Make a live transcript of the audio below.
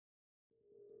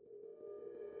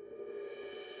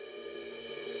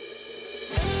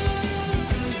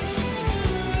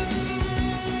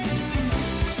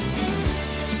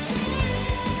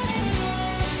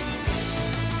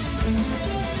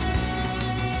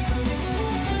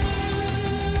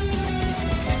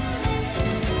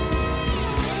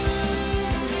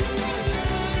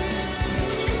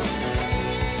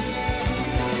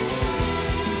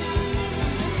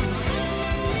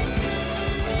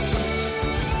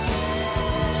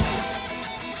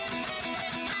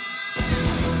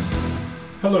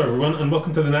Hello everyone and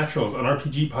welcome to The Naturals, an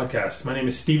RPG podcast. My name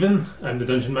is Stephen, I'm the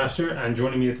Dungeon Master, and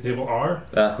joining me at the table are...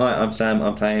 Hi, I'm Sam,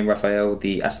 I'm playing Raphael,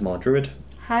 the Aasimar Druid.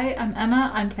 Hi, I'm Emma,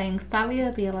 I'm playing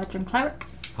Thalia, the Eladrin Cleric.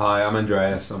 Hi, I'm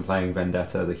Andreas, I'm playing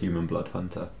Vendetta, the Human Blood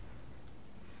Hunter.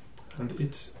 And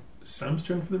it's Sam's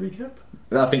turn for the recap?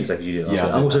 I think so, because you did last Yeah,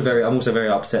 week. I'm also very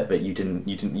upset that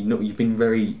you've been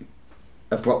very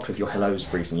abrupt with your hellos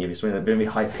recently. You've been very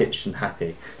high pitched and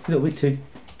happy. A little bit too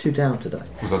down today.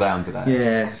 Was I down today?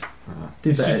 Yeah.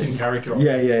 Do It's better. just in character.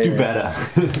 Yeah. Do better.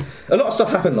 A lot of stuff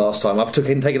happened last time. I've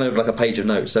taken over like a page of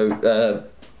notes. So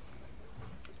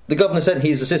the governor sent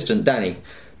his assistant Danny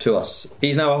to us.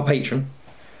 He's now our patron.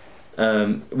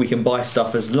 We can buy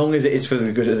stuff as long as it is for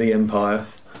the good of the Empire.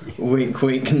 Wink,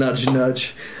 wink, nudge,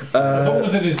 nudge. As long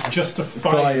as it is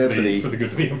justifiably for the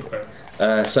good of the Empire.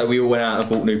 So we all went out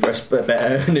and bought new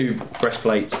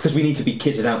breastplates because we need to be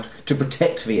kitted out to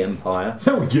protect the Empire.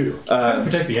 Hell you! Can't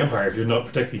protect the Empire if you're not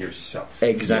protecting yourself.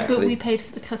 Exactly. But we paid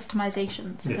for the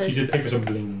customizations. Yes, you did pay for some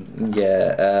bling.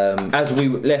 Yeah. As we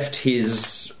left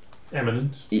his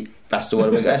Eminence. That's the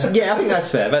word. Yeah, I think that's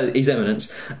fair. His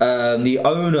Eminence, the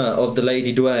owner of the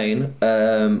Lady Dwayne,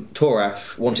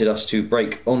 Torath, wanted us to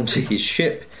break onto his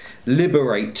ship,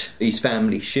 liberate his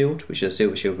family shield, which is a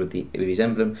silver shield with his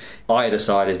emblem. I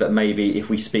decided that maybe if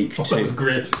we speak to... That was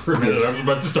grapes for a minute. I was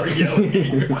about to start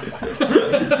yelling.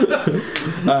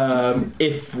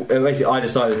 Basically, I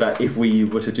decided that if we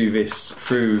were to do this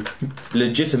through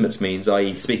legitimate means,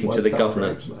 i.e., speaking to the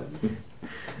governor.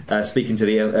 Speaking to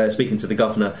the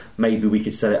governor, maybe we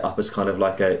could set it up as kind of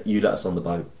like you let us on the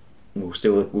boat. We'll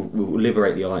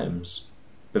liberate the items,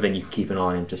 but then you keep an eye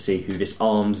on him to see who this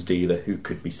arms dealer who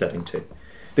could be selling to.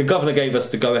 The governor gave us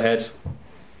the go ahead.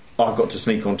 I've got to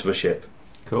sneak onto a ship.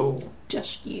 Cool.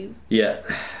 Just you. Yeah.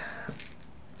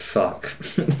 Fuck.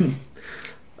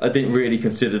 I didn't really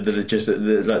consider the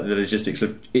logistics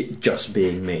of it just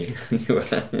being me.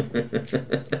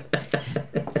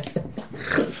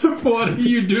 What are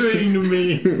you doing to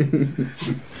me?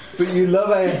 But you love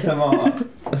ASMR.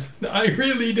 I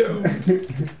really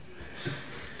don't.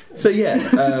 So yeah,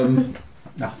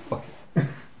 Fuck it.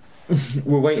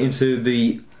 We're waiting to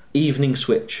the evening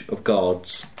switch of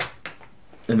guards,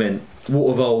 and then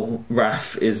Watervole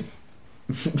Raph is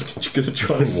going to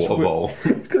try Watervole.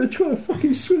 He's going to try to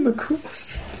fucking swim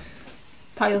across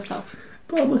By yourself.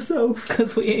 by myself.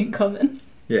 Because we ain't coming.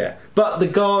 Yeah, but the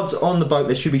guards on the boat,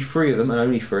 there should be 3 of them, and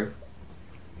only 3.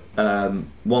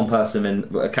 One person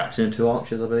and a captain and 2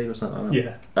 archers, I believe, or something like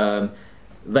that. Yeah.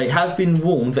 They have been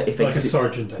warned that if they like a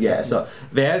sergeant, I think. Yeah, so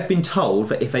they have been told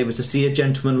that if they were to see a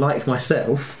gentleman like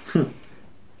myself...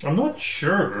 I'm not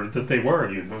sure that they were,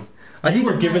 you know. You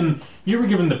were given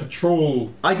the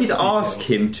patrol. I did ask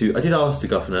him to. I did ask the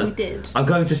governor. We did. I'm not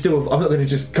going to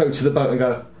just go to the boat and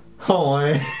go,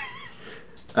 hi.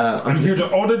 I'm here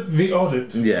to audit the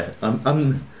audit. Yeah,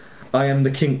 I am the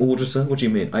king auditor. What do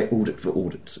you mean? I audit for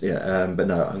audits. Yeah, but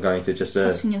no, I'm going to just.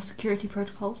 Testing your security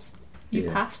protocols. You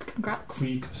passed. Congrats.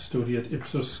 Qui custodiat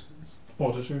ipsos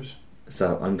auditors.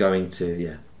 So I'm going to.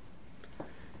 Yeah.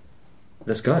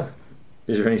 Let's go.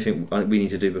 Is there anything we need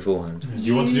to do beforehand? Do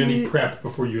you want to do any prep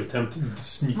before you attempt to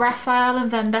sneak? Raphael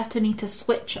and Vendetta need to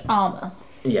switch armour.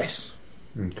 Yes.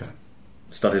 Okay.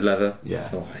 Studded leather. Yeah.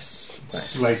 Oh, that's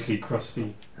Slightly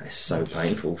crusty. That's so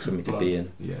painful for me to be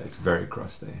in. Yeah, it's very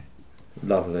crusty.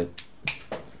 Lovely.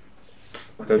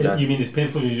 Go down. You mean it's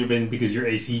painful as you've been because your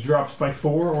AC drops by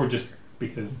 4, or just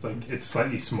because it's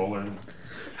slightly smaller?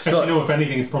 Actually, no. If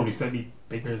anything, it's probably slightly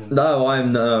bigger than. No,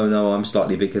 I'm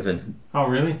slightly bigger than. Oh,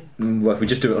 really? Well, if we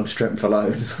just do it on strength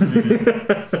alone,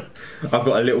 I've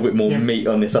got a little bit more meat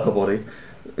on this upper body.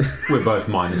 We're both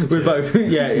 -2. We're both.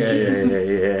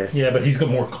 Yeah. Yeah, but he's got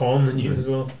more con than you as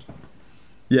well.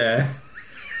 Yeah.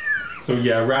 So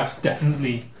yeah, Raph's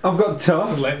definitely. I've got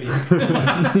tough. Slightly.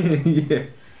 Yeah.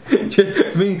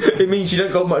 It means you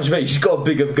don't got much weight. You've got a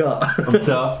bigger gut. I'm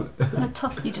tough. Not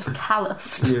tough, you just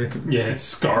calloused. Yeah, it's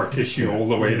scar tissue all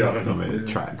the way down. I mean, it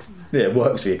tracks. Yeah, it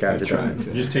works for your character.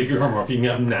 You just take your armor off. You can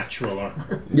have natural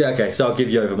armor. Yeah, okay. So I'll give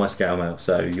you over my scale mail.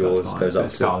 So yours goes up to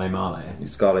Scarlet Marley.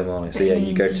 Scarlet Marley. So yeah,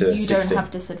 you go to 16. You don't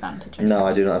have disadvantage. No,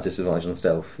 I do not have disadvantage on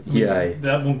stealth. Yay.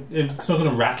 That won't, it's not going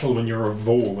to rattle when you're a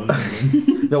vole.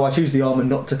 No, I choose the armour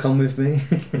not to come with me.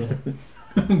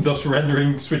 Thus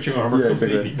rendering switching armour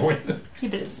completely pointless. Yeah,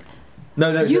 but it's...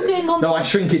 No, I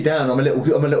shrink it down. I'm a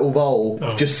little vole.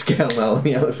 Oh. Just scale mail on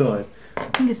the outside. The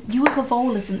thing is, you as a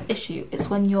vole is an issue. It's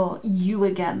when you're you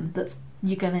again that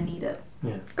you're going to need it.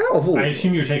 Yeah. Out of all. I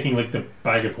assume you're taking like the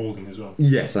bag of holding as well.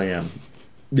 Yes, I am.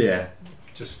 Yeah.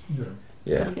 Just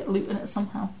Yeah. Gotta get loot in it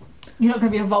somehow. You're not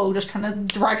going to be a vole just trying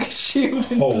to drag a shield.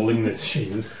 Holding this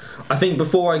shield. I think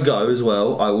before I go as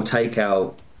well, I will take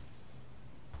out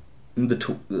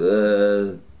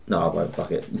the. No, I won't.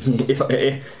 Fuck it.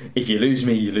 If you lose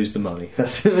me, you lose the money.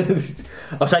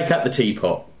 I'll take out the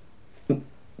teapot.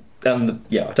 And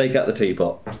I'll take out the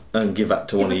teapot and give that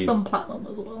to Give one of us you. some platinum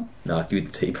as well. No, I'll give you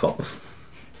the teapot.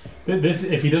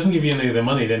 If he doesn't give you any of the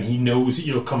money, then he knows that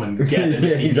you'll come and get it. Yeah,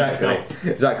 if he needs exactly. help.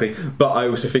 Exactly. But I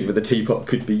also think that the teapot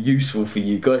could be useful for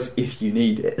you guys if you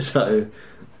need it. So,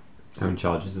 How many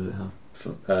charges does it have?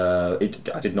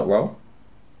 I did not roll.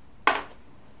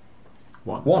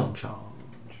 One charge.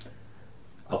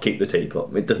 I'll keep the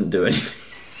teapot. It doesn't do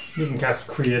anything. You can cast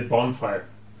Create Bonfire.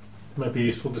 Might be a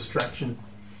useful distraction.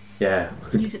 Yeah,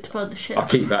 Use it to burn the ship. I'll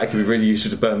keep that. It can be really useful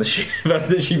to burn the ship.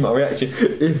 That's literally my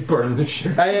reaction. Burn the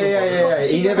ship. Yeah. He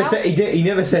Shoot never it said. He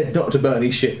never said not to burn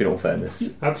his ship. In all fairness.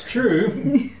 That's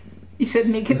true. You said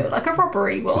make it look like a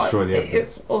robbery, but Destroy the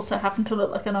evidence. it also happened to look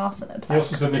like an arson He attack.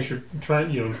 also said make sure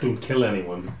don't kill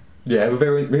anyone. Yeah,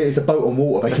 it's a boat on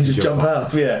water. They can just jump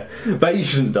out. Yeah, they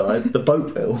shouldn't die. The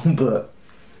boat will, but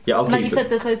yeah, I'll Like keep you it. said,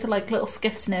 there's loads of like little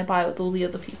skiffs nearby with all the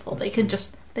other people.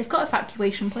 They've got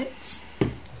evacuation plates.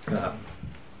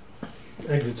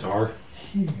 Exits are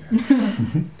here.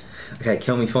 Okay,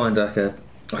 can we find like a?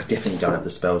 I definitely don't have the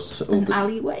spells. An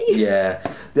alleyway. Yeah,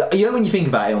 you know when you think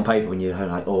about it on paper, when you're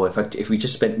like, oh, if we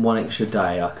just spent one extra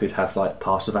day, I could have like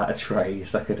Pass Without a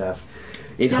Trace. I could have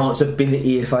enhanced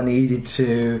ability if I needed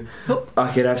to. Oh.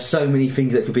 I could have so many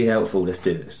things that could be helpful. Let's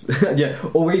do this. Yeah,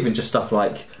 or even just stuff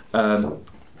like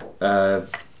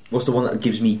what's the one that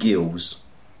gives me gills?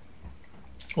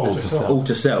 Alter self.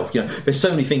 Alter self. You know, there's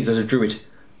so many things as a druid.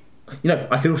 You know,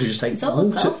 I could also just take Is that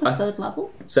water. self a third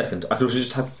level? Second, I could also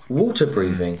just have water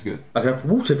breathing. That's good. I could have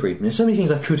water breathing. There's so many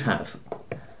things I could have.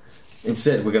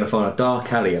 Instead, we're going to find a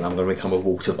dark alley and I'm going to become a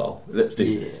water vole. Let's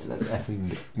do this. That's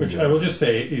effing. Which I will just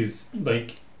say is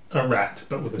like a rat,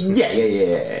 but with a swim.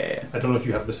 Yeah. I don't know if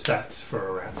you have the stats for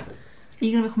a rat. Are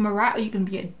you going to become a rat or are you going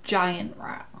to be a giant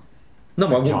rat? No,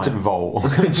 I want Giant to vole.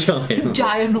 giant.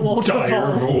 Giant water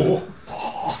Dire vole. vole.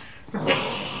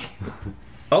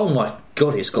 Oh my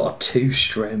god, it's got a 2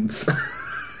 strength.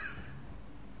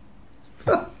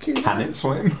 Can it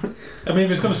swim? I mean,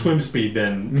 if it's got a swim speed,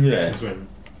 then Yeah. it can swim.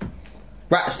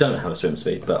 Rats don't have a swim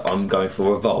speed, but I'm going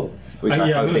for a vole. Which Yeah, I'm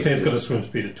hope going to it say it's can got do. a swim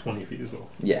speed at 20 feet as well.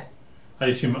 Yeah. I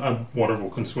assume a water vole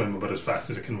can swim about as fast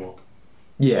as it can walk.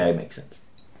 Yeah, it makes sense.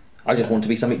 I just want to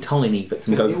be something tiny that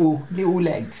can go. Little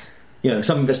legs. You know,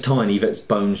 something that's tiny that's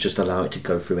bones just allow it to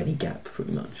go through any gap,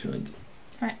 pretty much. Like.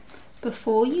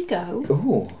 Before you go,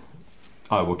 Oh.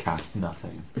 I will cast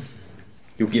nothing.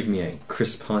 You'll give me a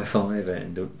crisp high five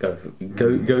and go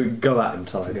at him,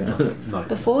 Tiger. No.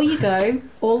 before you go,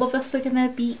 all of us are going to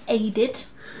be aided.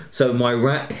 So my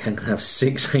rat can have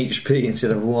 6 HP instead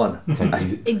of 1. Take these,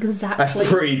 That's Exactly.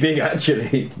 pretty big,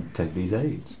 actually. take these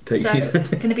aids. Take So,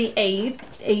 going to be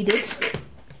aided.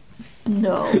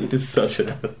 No. It's such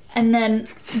a. And then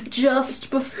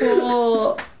just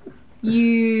before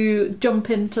you jump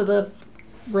into the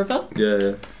river,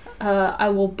 Yeah. I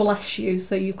will bless you.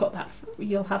 So you've got that.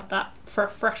 You'll have that for a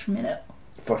fresh minute.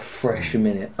 For a fresh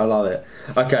minute. I love it.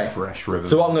 Okay. Fresh river.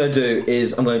 So what I'm going to do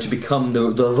is I'm going to become the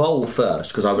vole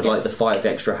first because I would like the 5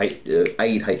 extra aid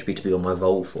HP to be on my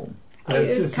vole form.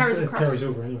 It carries across. carries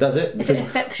over anyway. Does it? If it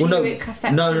affects you, no, it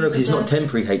affects no, because it's the- not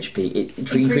temporary HP. It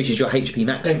increases your HP It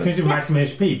maximum. increases maximum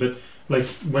HP, but like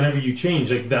whenever you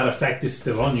change, like that effect is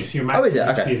still on you. So your maximum is it?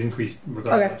 Okay. HP is increased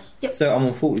regardless. So I'm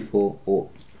on 44 or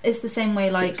It's the same way,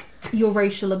 like, your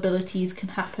racial abilities can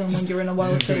happen when you're in a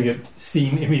wild Just gonna shape. get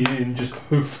seen immediately and just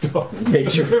hoofed off.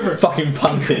 you're fucking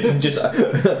punted and just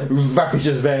rapid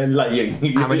just there like you.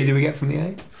 How many do we get from the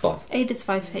aid? 5. 8 is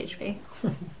 5 HP.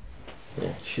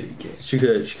 Yeah. Should we get? She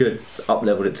could up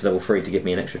leveled it to level 3 to give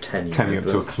me an extra 10. Turn me up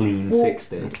to a clean Well-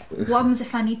 60. What happens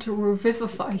if I need to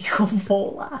revivify your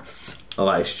Vorlass? Oh,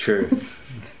 that is true.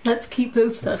 Let's keep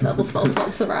those third level spell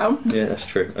slots around. Yeah, that's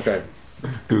true. Okay.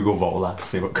 Google Volass,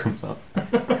 see what comes up.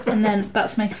 And then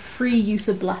that's my free use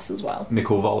of Bless as well.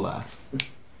 Nickel Volass.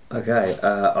 Okay,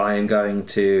 I am going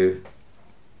to.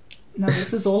 No,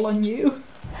 this is all on you.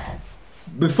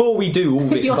 Before we do all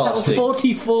this You'll have casting.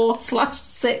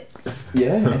 44/6.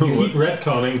 Yeah. You keep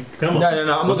retconning. Come on. No, I'm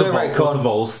not What's a going to Vol- what's a retcon.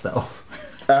 Vol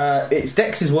stealth? Its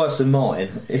dex is worse than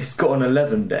mine. It's got an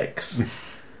 11 dex.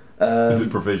 Is it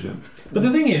provision? But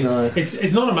the thing is, No.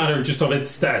 it's not a matter just of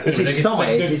its stats. It's its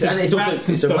size, there's and it's also- rats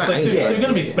and it's a stuff. rat, Like, yeah. they're going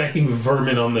to be expecting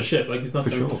vermin on the ship. Like, it's not For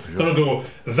going sure. to go,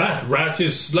 that rat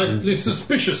is slightly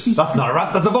suspicious. That's not a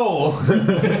rat. That's a vole.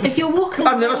 If you're walking,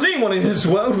 I've never seen one in this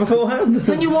world beforehand.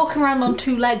 so when you're walking around on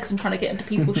two legs and trying to get into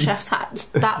people's chef's hats,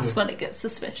 that's when it gets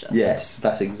suspicious. Yes,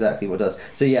 that's exactly what it does.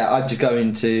 So yeah, I'd just go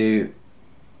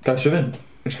swimming.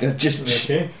 Just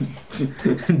Okay.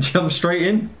 jump straight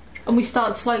in. And we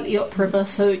start slightly upriver,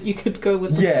 so you could go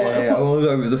with the Yeah, flow. I'll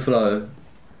go with the flow.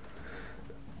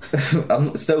 I'm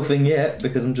not stealthing yet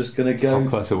because I'm just gonna How go.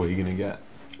 close are we going to get?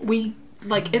 We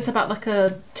it's about like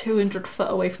a 200 foot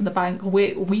away from the bank.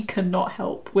 We cannot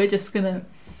help. We're just gonna.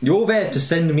 You're there to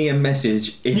send me a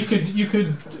message. If You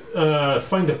could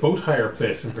find a boat hire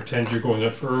place and pretend you're going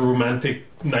out for a romantic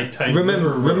nighttime.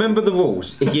 remember the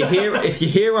rules. If you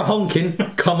hear a honking,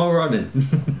 come a running.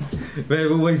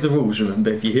 They're always the rules.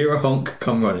 Remember, if you hear a honk,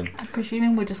 come running. I'm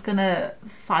presuming we're just gonna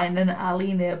find an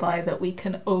alley nearby that we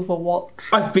can overwatch.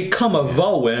 I've become a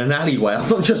vole in an alleyway. I've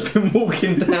not just been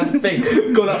walking down the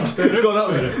thing, gone up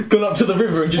to the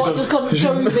river and just What, just got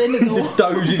dove in is all? just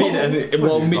dozed in and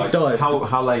while mid dive.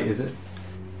 How late is it?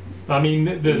 I mean,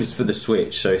 It the was for the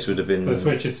Switch, so it would have been.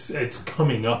 Switch, it's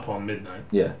coming up on midnight.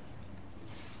 Yeah.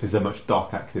 Is there much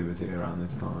dark activity around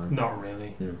this time? Not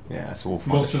really. Yeah, it's all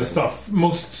fine.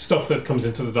 Most stuff that comes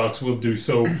into the docks will do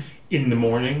so in the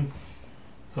morning.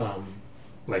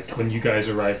 Like when you guys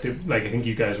arrived, I think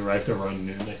you guys arrived around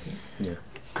noon. I think. Yeah.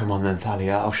 Come on then,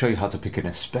 Thalia. I'll show you how to pick an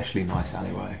especially nice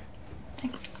alleyway.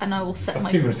 Thanks. And I will set I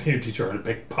my think it was here to teach her how to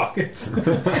pick pockets.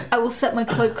 I will set my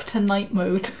cloak to night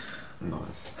mode. Nice.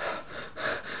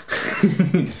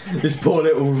 This poor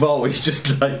little vole is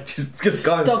just going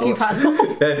Doggy for it.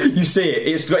 paddle. You see it.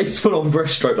 It's full on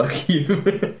breaststroke like you.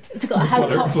 It's got a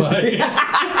helicopter, Butterfly.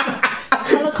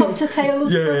 helicopter tail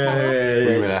as a propeller.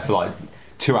 We were there for like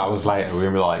 2 hours later. We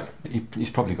were like, he's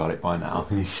probably got it by now,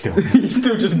 and he's still. He's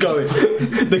still just going.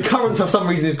 The current for some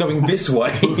reason is going this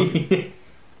way.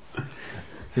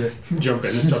 Jump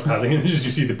in and start paddling, and just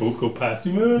you see the boat go past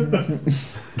you,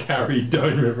 carried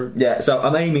downriver. Yeah, so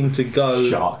I'm aiming to go.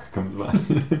 Shark comes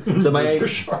back. So my aim,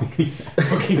 Shark.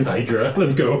 Fucking Hydra.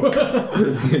 Let's go.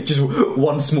 just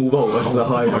one small vole. That's the A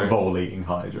hydra. vole eating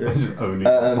hydra. Just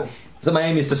only. So my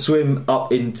aim is to swim up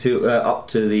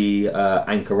to the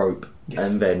anchor rope, Yes.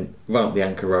 and then run up the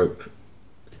anchor rope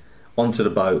onto the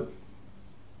boat.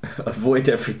 Avoid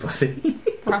everybody.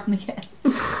 Around the end.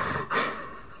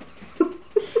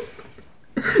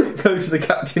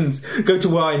 Go to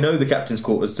where I know the captain's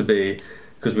quarters to be,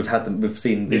 because we've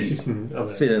seen Yes, you've seen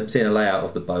other. seen a layout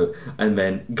of the boat, and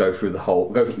then go through the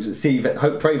hole. Pray there's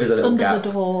a little Under gap.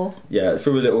 the door. Yeah,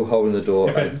 through a little hole in the door.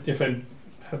 If I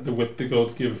had the wit the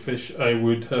gods give a fish, I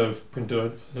would have printed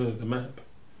out the map.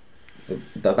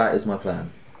 That is my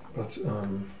plan. But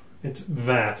it's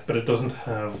that, but it doesn't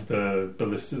have the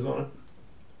ballistas on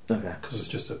it Okay. because it's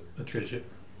just a trade ship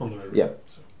on the river. Yeah.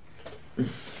 So.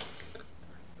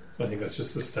 I think that's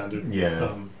just the standard.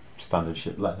 Yeah. Standard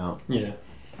ship layout. Yeah.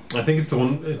 I think it's the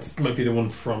one. It might be the one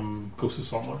from Ghost of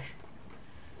Saltmarsh.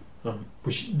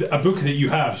 Which a book that you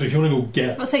have. So if you want to go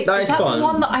get, Let's say, That is is that fine. the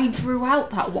one that I drew out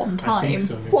that one I think time?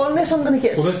 so. Well, unless I'm going to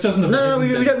get. Well, this doesn't have No, the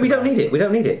hidden we don't bit. need it. We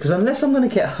don't need it because unless I'm going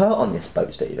to get hurt on this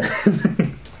boat, Steve.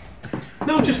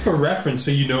 No, just for reference,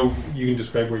 so you know you can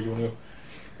describe where you want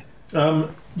to go.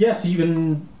 Yeah, so you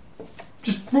can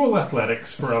just roll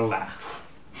athletics for a laugh.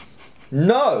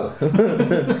 No,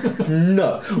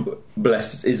 no.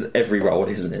 Bless is every roll,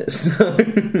 isn't it? So,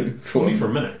 Only for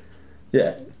a minute.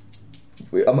 yeah.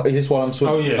 Is this while I'm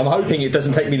swimming? Oh, yeah, I'm sorry. hoping it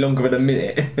doesn't take me longer than a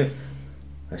minute.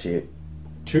 Actually,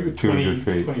 200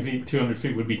 feet. 20 feet, 200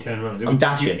 feet would be 10 rounds. It I'm would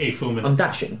take you dashing. a full minute. I'm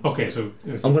dashing. Okay, so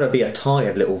I'm going to be a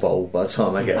tired little vole by the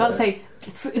time I get I'd there. say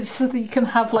it's so that you can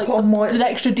have like I've got my- an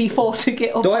extra D4 to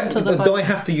get up Do I, onto the do boat. I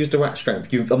have to use the rat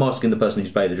strength? I'm asking the person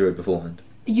who's played the druid beforehand.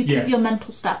 You keep Yes. your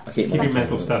mental stats. I keep keep your That's-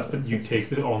 mental stats, but you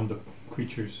take it on the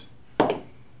creatures.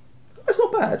 That's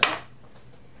not bad.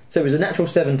 So it was a natural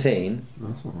 17,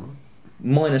 That's alright.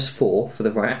 minus 4 for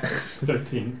the rat,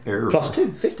 13. plus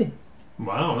 2, 15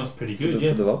 Wow, that's pretty for good. the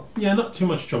Yeah, vole. yeah, not too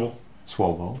much trouble.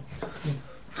 Swole vole.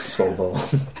 Swole vole.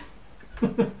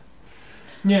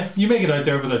 Yeah, you make it out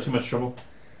there without too much trouble.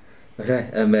 Okay,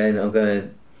 and then I'm going to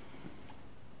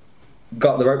go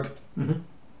up the rope. Mm-hmm.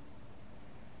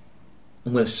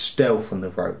 I'm going to stealth on the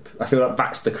rope. I feel like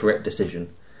that's the correct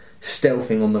decision.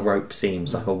 Stealthing on the rope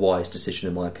seems like a wise decision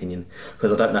in my opinion,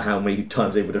 because I don't know how many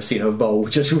times they would have seen a vole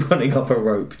just running up a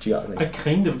rope. Do you know what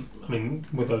I mean? I mean,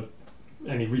 without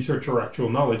any research or actual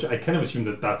knowledge, I kind of assume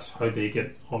that that's how they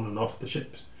get on and off the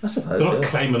ships. I suppose. They're not Yeah.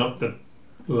 climbing up the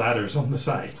ladders on the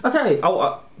side. Okay,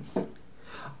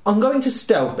 I'm going to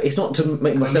stealth, but it's not to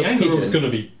make myself And the angle rope's hidden.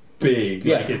 going to be big.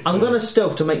 Yeah, like it's I'm going to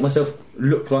stealth to make myself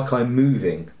look like I'm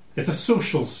moving. It's a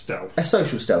social stealth. A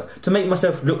social stealth. To make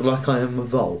myself look like I am a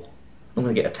vole. I'm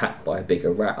going to get attacked by a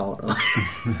bigger rat, aren't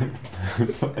I?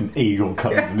 An eagle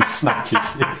comes and snatches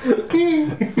you.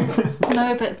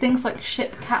 No, but things like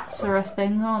ship cats are a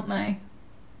thing, aren't they?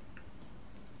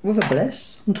 With a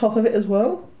bless on top of it as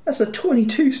well. That's a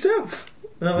 22 stealth.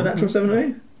 Another natural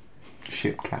 17.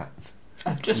 Ship cats.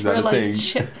 I've just Is that a thing?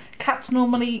 realised cats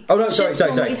normally. Oh, no, sorry, ships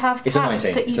sorry. normally have It's a cats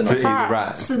 19. to eat It's a the 19.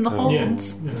 rats in the Oh.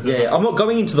 holds. Yeah, I'm not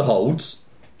going into the holds.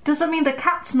 Does that mean the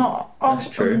cat's not on That's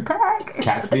true. the bag?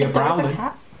 Cats be a If there was brownie.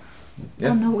 cat? Yeah.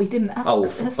 Oh no, we didn't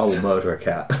ask this. I'll murder a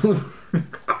cat.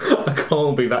 I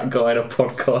can't be that guy in a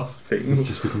podcast thing.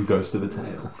 Just become Ghost of a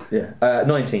Tale. Yeah,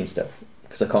 19 stealth.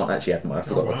 Because I can't actually add I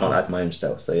forgot Oh, wow. I can't add my own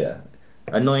stealth, so yeah.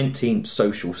 A 19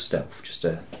 social stealth, just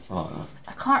a... Oh,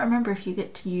 I can't remember if you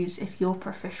get to use if you're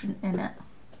proficient in it.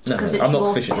 No, 'Cause no, it's I'm not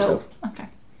your proficient in skill. stealth. Okay.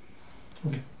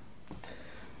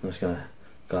 I'm just going to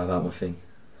go about my thing.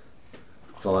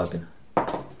 Vibing.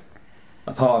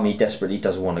 A part of me desperately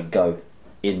does want to go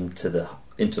into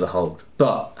the hold,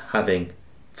 but having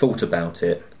thought about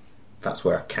it, that's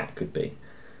where a cat could be,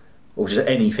 or just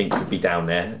anything could be down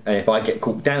there. And if I get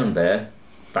caught down there,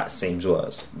 that seems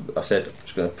worse. I've said I'm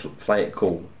just going to play it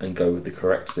cool and go with the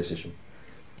correct decision.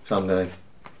 So I'm going to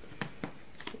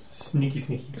Sneaky.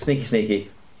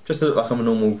 sneaky, just to look like I'm a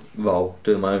normal vole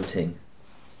doing my own thing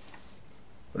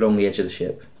along the edge of the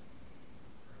ship.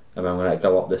 And I'm going to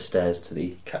go up the stairs to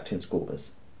the captain's quarters.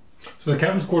 So the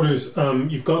captain's quarters,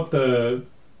 you've got the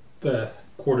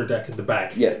quarter deck at the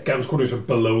back. Yeah. Captain's quarters are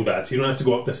below that, so you don't have to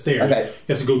go up the stairs. Okay.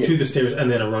 You have to go Yeah. to the stairs and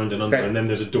then around and under, Okay. and then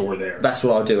there's a door there. That's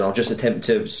what I'll do, and I'll just attempt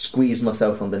to squeeze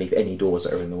myself underneath any doors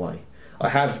that are in the way. I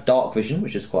have dark vision,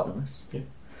 which is quite nice. Yeah.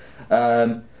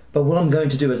 But what I'm going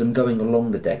to do as I'm going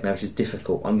along the deck, now this is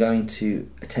difficult, I'm going to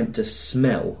attempt to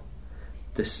smell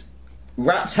this.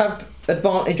 Rats have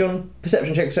advantage on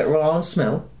perception checks that rely on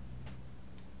smell.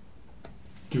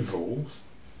 Do voles.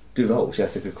 Do voles? Yeah,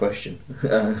 that's a good question.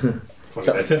 Funny,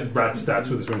 So- I said rat stats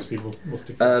with the swings people. We'll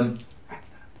stick to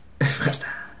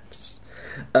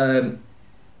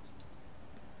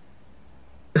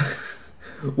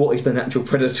what is the natural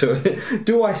predator?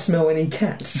 Do I smell any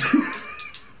cats?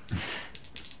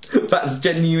 That's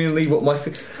genuinely what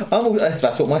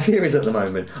that's what my fear is at the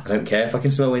moment. I don't care if I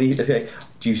can smell any. Okay,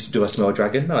 do I smell a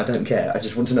dragon? No, I don't care. I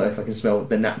just want to know if I can smell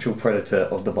the natural predator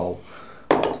of the bowl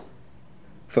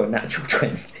for a natural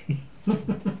 20.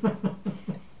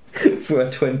 For a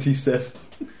 27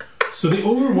 So the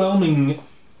overwhelming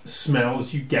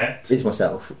smells you get. is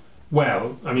myself.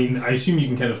 Well, I mean, I assume you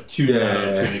can kind of tune that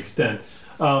out to an extent.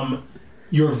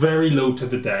 You're very low to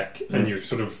the deck, and you're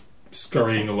sort of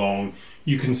scurrying along.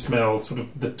 You can smell sort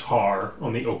of the tar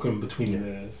on the oakum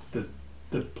between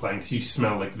the planks. You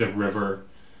smell like the river.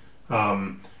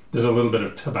 There's a little bit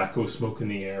of tobacco smoke in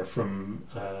the air from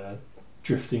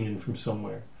drifting in from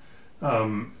somewhere.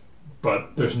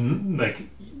 But there's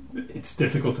it's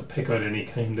difficult to pick out any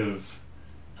kind of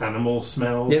animal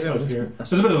smells Yeah, out here.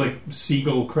 There's a bit of like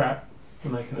seagull crap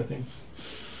and that kind of thing.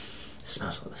 It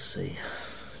smells like the sea.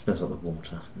 It smells like the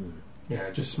water. Yeah,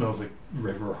 it just smells like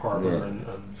river, harbour, Yeah.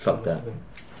 and Fuck that. It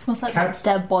smells like Cats.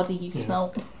 that dead body you Yeah.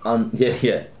 smell.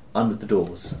 Yeah, under the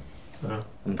doors. Uh,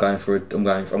 I'm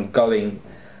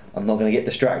not going to get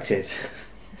distracted.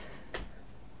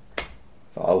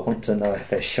 But I want to know if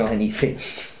there's shiny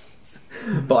things.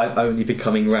 But I'm only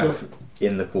becoming Raph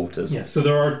in the quarters. yeah, so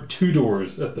there are two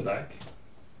doors at the back.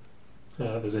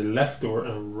 There's a left door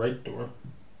and a right door.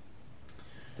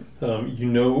 You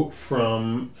know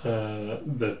from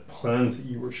the plans that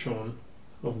you were shown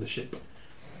of the ship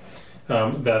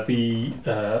that the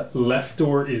left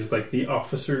door is like the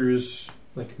officers'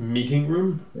 like meeting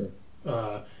room,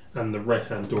 and the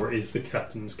right-hand door is the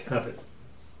captain's cabin.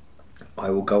 I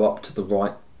will go up to the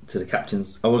right to the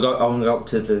captain's. I want to go up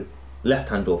to the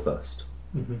left-hand door first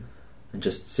Mm-hmm. and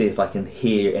just see if I can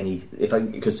hear any.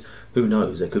 Because who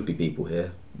knows? There could be people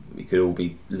here. It could all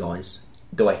be lies.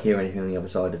 Do I hear anything on the other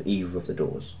side of either of the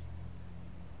doors?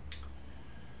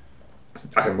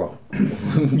 I can roll.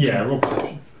 Yeah, roll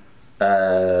perception.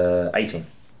 18.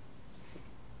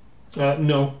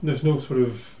 No, there's no sort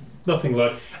of nothing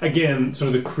like. Again, sort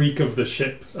of the creak of the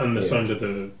ship and the Yeah. sound of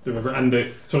the river and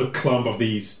the sort of clump of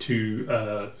these two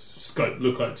scout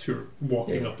lookouts who are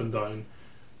walking Yeah. up and down,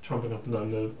 chomping up and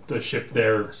down the ship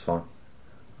there. That's fine.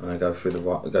 I'm going to go through the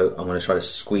right. I'm going to try to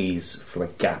squeeze through a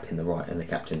gap in the right in the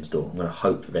captain's door. I'm going to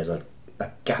hope that there's a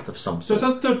a gap of some So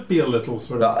sort. there'd be a little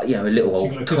sort of... A little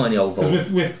old, tiny old hole.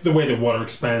 Because with the way the water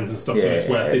expands and stuff when it's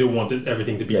wet, they don't want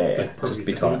everything to be perfectly just be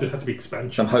fit. tight. There has to be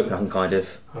expansion. So I'm hoping I can kind of...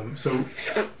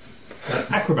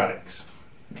 Acrobatics.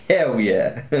 Hell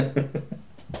yeah!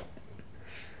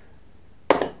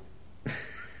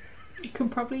 You can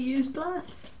probably use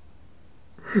bless.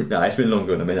 No, it's been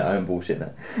longer than a minute. I am bullshit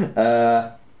now.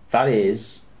 That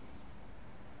is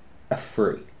a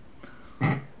 3.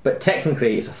 But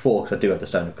technically it's a 4 because I do have the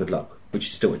Stone of Good Luck, which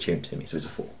is still attuned to me, so it's a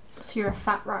 4. So you're a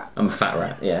fat rat. I'm a fat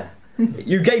rat, yeah.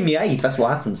 You gave me aid, that's what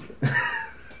happens.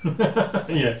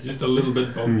 Yeah, just a little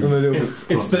bit bumped. I'm a little bit...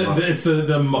 It's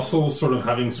the muscles sort of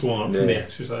having swollen up from the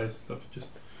exercise and stuff. Just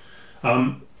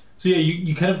so yeah,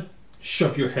 you kind of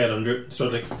shove your head under it and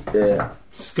start like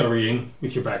scurrying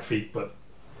with your back feet, but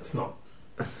it's not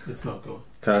going.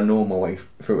 Can I gnaw my way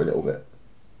through a little bit?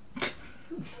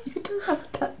 You don't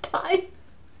have that time.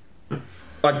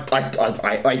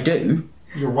 I do.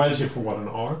 You're wild shit for what, an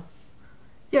hour?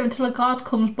 Yeah, until a guard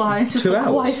comes by and just 2 like,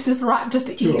 hours. why is this rat just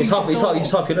eating It's half the door? your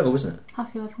level, isn't it?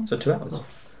 Half your level. So 2 hours.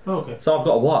 Oh, okay. So I've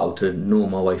got a while to gnaw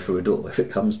my way through a door if it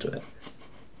comes to it.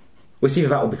 We'll see if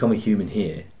that will become a human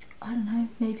here. I don't know,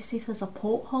 maybe see if there's a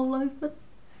porthole open.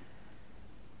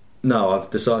 No, I've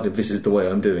decided this is the way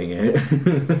I'm doing it.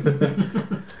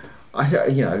 I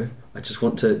just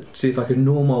want to see if I can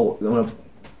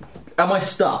Am I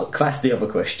stuck? That's the other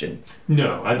question.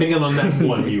 No, I think on that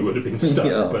one you would have been stuck.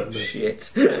 Oh, but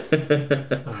shit.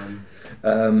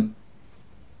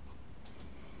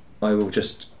 I will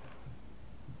just...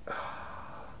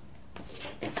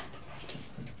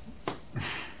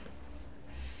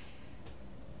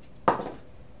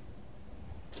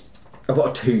 I've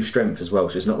got a 2 strength as well,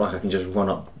 so it's not like I can just run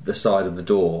up the side of the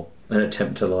door and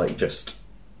attempt to just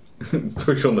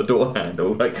push on the door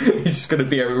handle. It's just going to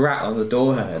be a rat on the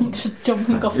door handle. Just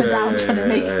jumping up and down trying to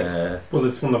make it. Well,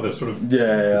 it's one of the sort of I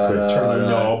turning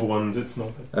know. knob ones. It's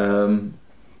not.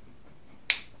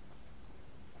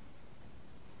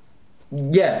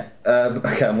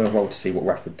 Okay, I'm going to roll to see what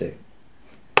Raph would do.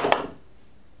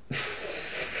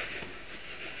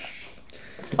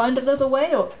 Find another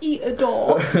way or eat a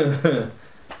door.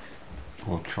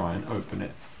 Or try and open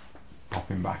it, pop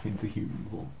him back into human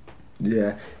form.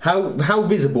 Yeah. How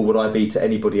visible would I be to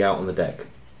anybody out on the deck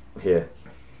here?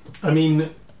 I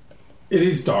mean, it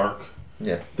is dark.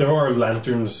 Yeah. There are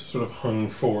lanterns sort of hung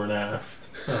fore and aft.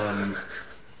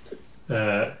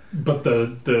 But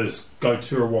the scouts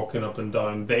who are walking up and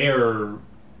down, they're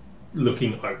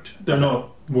looking out. They're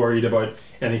not worried about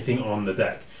anything on the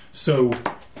deck. So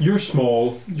you're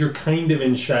small, you're kind of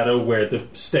in shadow where the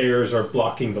stairs are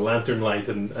blocking the lantern light,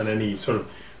 and any sort of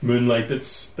moonlight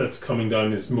that's coming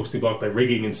down is mostly blocked by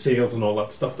rigging and sails and all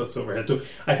that stuff that's overhead. So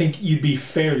I think you'd be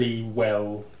fairly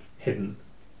well hidden.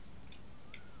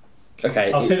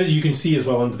 Okay. I'll say that you can see as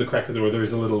well under the crack of the door there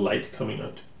is a little light coming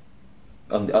out.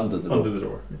 Under the door. Under the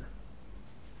door.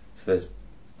 So there's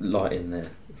light in there.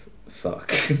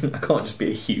 Fuck. I can't just be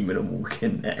a human and walk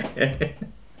in there.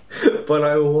 But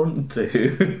I want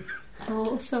to. I'll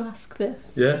also ask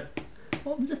this. Yeah?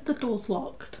 What was if the door's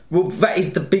locked? Well, that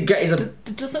is the big...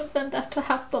 Doesn't Vendetta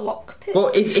have the lockpick?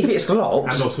 Well, if it's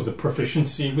locked... And also the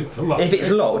proficiency with the lock. If it's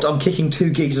locked, I'm kicking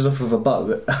 2 geezers off of a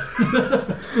boat.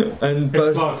 And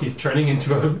It's locked, he's turning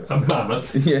into a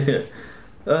mammoth. Yeah.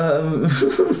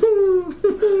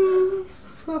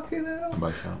 Fucking hell.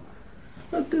 By shout.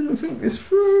 I didn't think this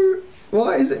through.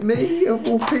 Why is it me of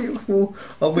all people?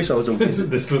 I wish I was a wizard.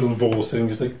 This little vole sitting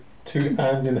just like 2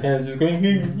 hand in hand just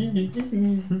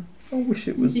going... I wish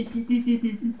it was... He's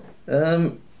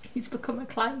become a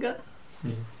clanger.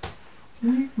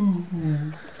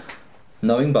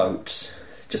 Knowing boats,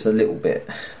 just a little bit,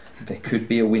 there could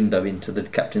be a window into the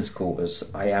captain's quarters.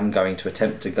 I am going to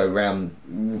attempt to go round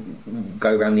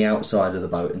the outside of the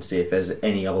boat and see if there's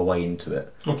any other way into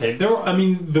it. Okay,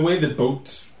 the way that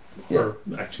boats are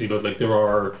actually, but like there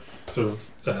are sort of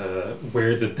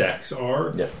where the decks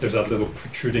are, there's that little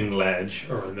protruding ledge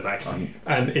around the back,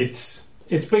 and it's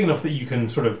big enough that you can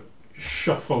sort of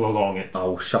shuffle along it.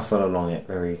 I'll shuffle along it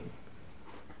very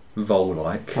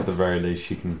vole-like. At the very least,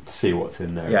 you can see what's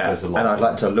in there. Yeah, There's a lot and I'd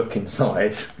like to look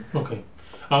inside. Okay.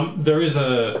 There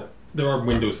are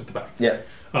windows at the back. Yeah.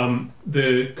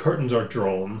 The curtains are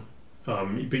drawn,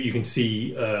 but you can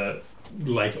see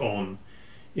light on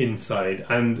inside.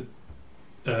 And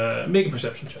make a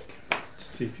perception check.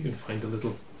 Just see if you can find a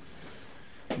little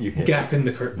gap in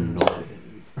the curtains.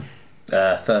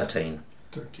 13.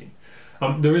 13.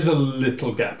 There is a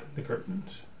little gap in the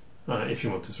curtains if you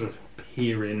want to sort of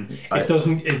peer in. I- It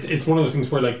doesn't. It's one of those things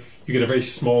where like you get a very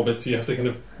small bit, so you have to kind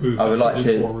of move. I would like backwards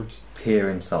and to- forwards. Peer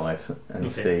inside and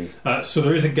Okay. see. So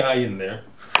there is a guy in there,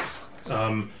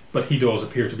 but he does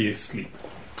appear to be asleep.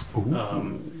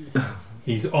 Ooh.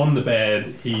 He's on the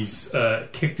bed. He's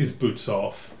kicked his boots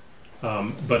off,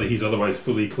 but he's otherwise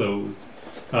fully clothed.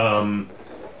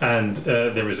 And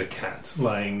there is a cat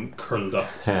lying curled up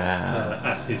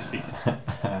at his feet.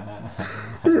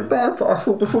 Is it bad? But I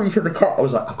thought before you said the cat, I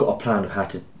was like, I've got a plan of how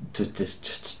to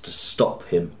stop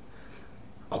him.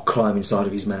 I'll climb inside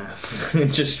of his mouth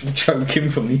and just choke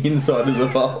him from the inside as a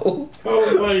vole.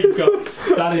 Oh my god,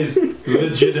 that is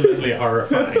legitimately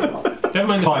horrifying.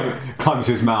 Never mind. Climbs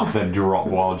to his mouth, then drop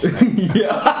while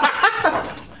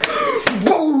Yeah.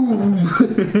 Boom!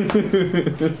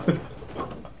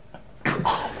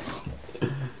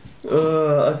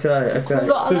 Okay.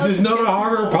 This is not a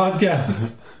horror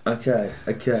podcast. Okay.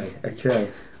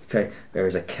 There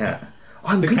is a cat.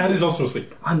 The cat is also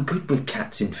asleep. I'm good with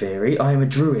cats in theory. I am a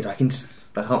druid. I can't,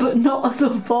 But not as a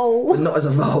vole. but not as a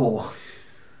vole.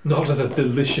 Not as a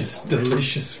delicious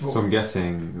So I'm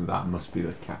guessing that must be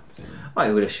the captain.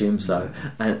 I would assume so.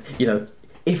 And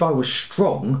if I was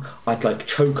strong, I'd like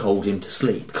chokehold him to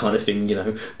sleep, kind of thing.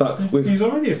 But with He's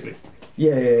already asleep.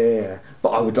 yeah. But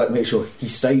I would like make sure he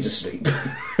stays asleep.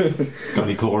 Got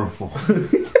any chloroform?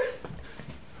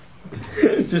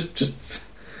 just.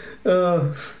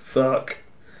 Oh fuck.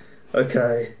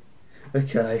 Okay.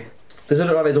 Does it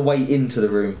look like there's a way into the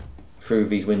room through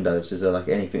these windows? Is there like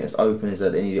anything that's open? Is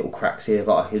there any little cracks here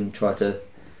that I can try to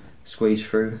squeeze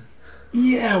through?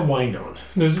 Yeah, why not?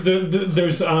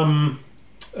 There's sort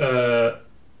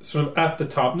of at the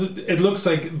top. It looks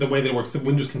like the way that it works, the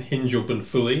windows can hinge open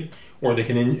fully, or they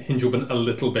can hinge open a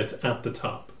little bit at the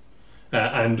top,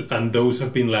 and those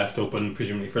have been left open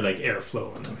presumably for like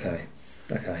airflow. And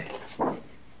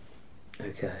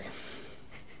Okay.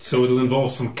 so it'll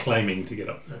involve some climbing to get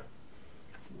up there.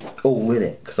 Oh, will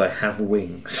it? Because I have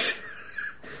wings.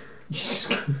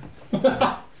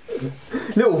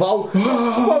 Little vole.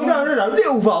 Well, no.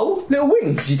 Little vole. Little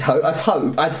wings. I'd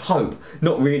hope.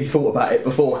 Not really thought about it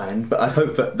beforehand, but I'd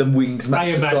hope that the wings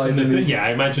match the size of me.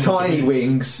 I imagine Tiny the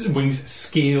wings. Wings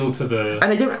scale to the.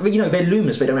 And they don't. They're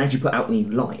luminous. But they don't actually put out any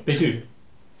light. They do.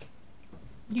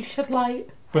 You should light.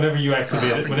 Whenever you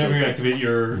activate it, whenever you activate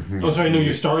your. Oh, sorry, no,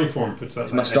 your starry form puts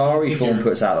out. My starry form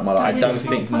puts out my light. I don't Did you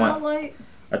think put out light?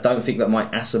 that my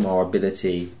Asimar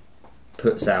ability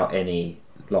puts out any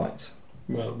light.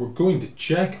 Well, we're going to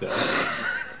check that.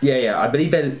 Yeah. I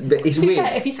believe it's To be weird.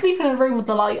 fair, if you sleep in a room with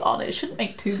the light on, it shouldn't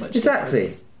make too much Exactly.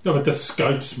 difference. No, but the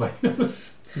scouts might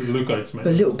notice. The lookouts might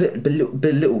But notice.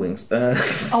 little wings.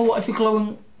 Oh, what if you're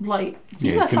glowing light?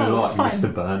 See, Yeah, it's fine, gonna look it's like fine.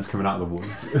 Mr. Burns coming out of the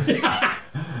woods.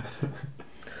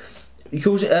 You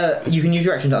can use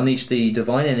your action to unleash the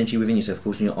divine energy within yourself,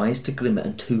 causing your eyes to glimmer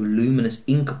and 2 luminous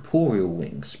incorporeal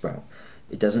wings sprout.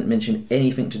 It doesn't mention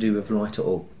anything to do with light at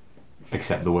all.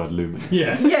 Except the word luminous.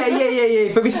 Yeah.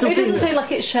 Yeah. But it's still It doesn't say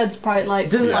like it sheds bright light.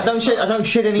 I don't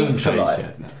shed any Doesn't extra say light.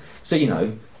 shit, no. So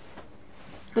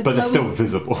The But they're still glowing-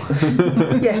 visible.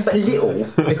 yes, but little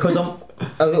because I'm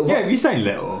a little. Yeah, if you stay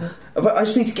little, But I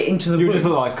just need to get into the you room. just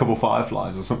look like a couple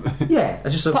fireflies or something. Yeah, I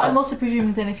just. But I'm also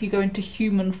presuming then if you go into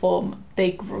human form,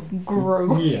 they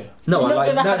grow. Yeah. No, I You're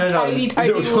like not gonna have no, tiny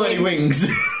little tiny wings.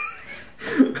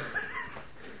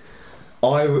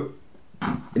 I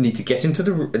need to get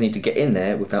into I need to get in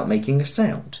there without making a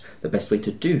sound. The best way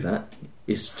to do that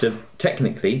is to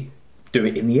technically do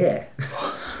it in the air.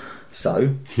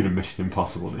 So, You're a Mission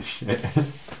Impossible this shit.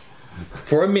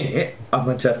 for a minute, I'm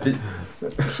going to have to.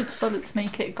 You should solid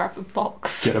snake it, grab a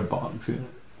box. Get a box.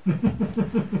 Yeah.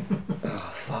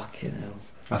 Oh fucking hell!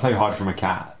 That's how you hide from a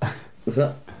cat. Was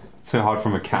that? So hard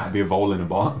from a cat, be a vole in a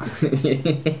box.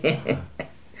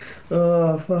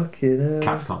 Oh fucking hell!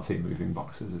 Cats can't see moving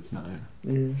boxes, it's known.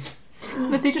 Yeah.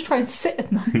 But they just try and sit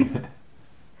in them.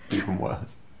 Even worse.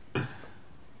 I've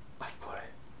got it.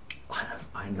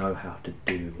 I know how to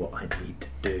do what I need to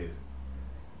do.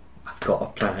 I've got a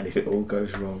plan if it all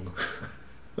goes wrong.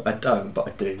 I don't, but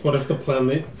I do. What if the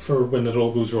plan for when it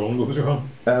all goes wrong goes wrong?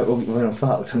 Well, when I'm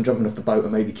fucked, I'm jumping off the boat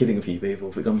and maybe killing a few people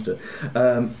if it comes to it.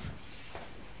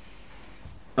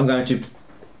 I'm going to,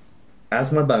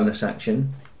 as my bonus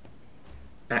action,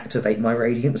 activate my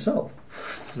Radiant Soul.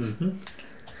 Mm-hmm.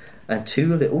 And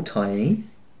 2 little tiny,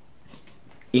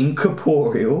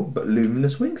 incorporeal but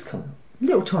luminous wings come out.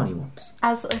 Little tiny ones.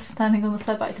 As us standing on the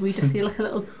side back, do we just see like a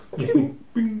little... You see,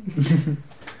 And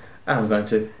I'm going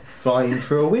to fly in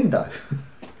through a window.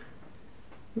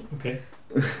 okay.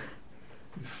 You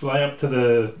fly up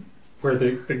to where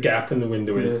the gap in the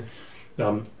window is.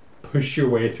 push your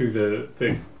way through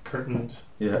the curtains.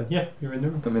 Yeah. Yeah, you're in the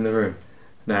room. I'm in the room.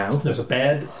 Now. There's a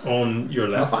bed on your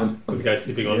left with the guy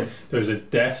sleeping on. Yeah. There's a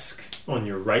desk on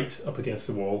your right up against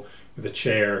the wall with a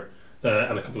chair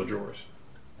and a couple of drawers.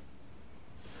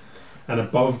 And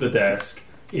above the desk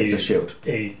is a shield.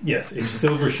 A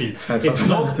silver shield. That's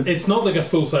It's not like a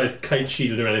full size kite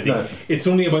shield or anything. No. It's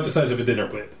only about the size of a dinner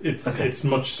plate. It's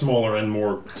much smaller and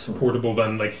more portable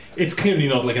than like. It's clearly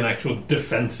not like an actual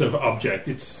defensive object.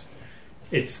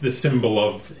 It's the symbol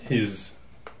of his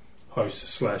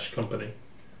house/company.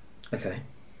 Okay.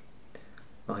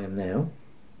 I am now.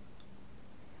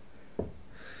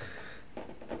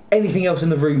 Anything else in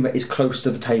the room that is close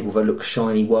to the table that looks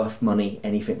shiny, worth money,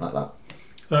 anything like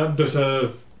that? There's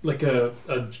a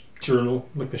journal,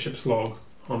 like the ship's log,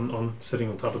 on sitting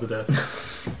on top of the desk.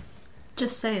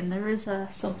 Just saying, there is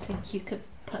something you could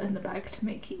put in the bag to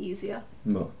make it easier.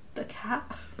 What? The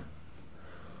cat.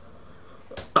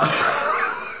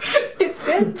 It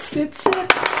fits. It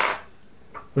sits.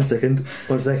 1 second.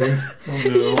 Oh You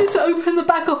no! just open the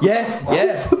bag up.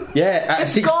 Yeah.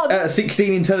 It's gone. At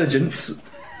 16 intelligence.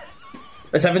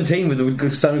 A 17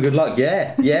 with some good luck.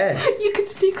 Yeah. You can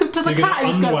sneak up to the You're cat and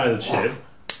going just to go. unwild shape.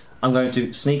 I'm going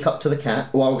to sneak up to the cat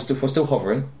while we're still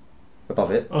hovering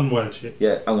above it. Unwild shape.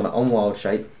 Yeah, I'm going to unwild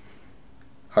shape.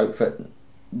 Hope that.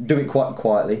 Do it quite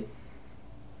quietly.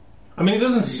 I mean, it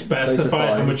doesn't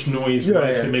specify how much noise it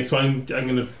actually makes, so I'm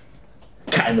going to.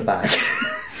 Cat in the bag.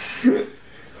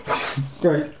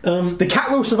 Right. The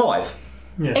cat will survive.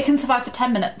 Yeah. It can survive for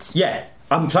 10 minutes. Yeah,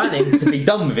 I'm planning to be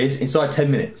done with this inside 10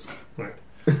 minutes. Right.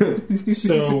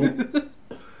 So.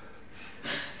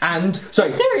 And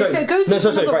sorry, If it goes into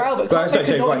another realm, it can't make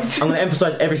a noise. I'm going to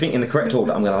emphasise everything in the correct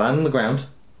order. I'm going to land on the ground,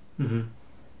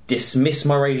 dismiss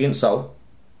my radiant soul,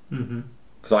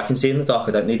 because I can see in the dark.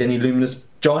 I don't need any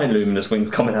giant luminous wings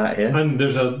coming out here. And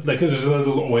there's a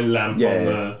little oil lamp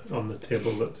on the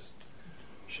table that's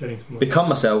shedding some light. Become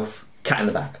myself, cat in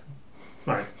the bag.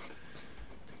 Right.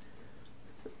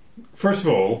 First of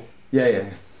all, Yeah.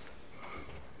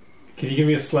 can you give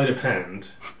me a sleight of hand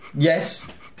Yes.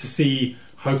 to see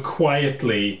how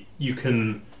quietly you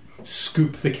can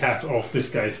scoop the cat off this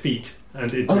guy's feet?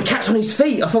 And Oh, the cat's on his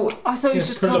feet. I thought. I thought he was Yeah,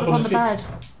 just curled curled up up on on the his bed.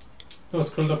 No, it's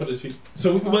curled up at his feet.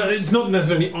 So, well, it's not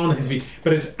necessarily on his feet,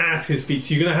 but it's at his feet.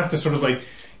 So you're going to have to sort of like,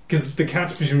 because the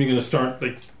cat's presumably going to start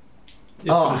like, it's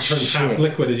going to turn half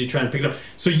liquid as you try and pick it up.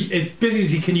 So it's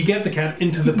basically, can you get the cat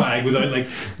into the bag without like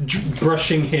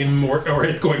brushing him or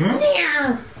it going?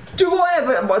 Do I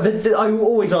ever? I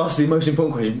always ask the most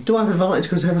important question. Do I have advantage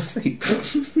because they're asleep?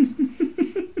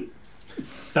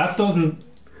 That doesn't.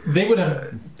 They would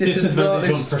have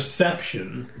disadvantage on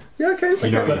perception. Yeah, okay.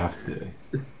 You know what but- you have to do?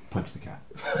 Punch the cat.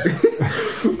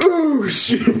 Ooh,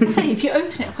 shit. Say, if you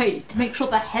open it, wait, make sure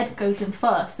the head goes in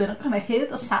first. They're not going to hear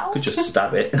the sound. Could just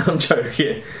stab it. I'm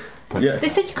joking. Yeah. They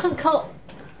said you couldn't kill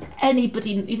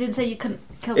anybody. You didn't say you couldn't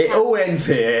kill It cats. all ends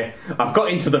here. I've got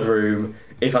into the room.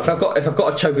 If I've got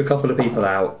to choke a couple of people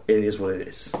out, it is what it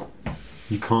is.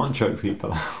 You can't choke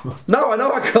people out. No, I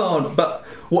know I can't. But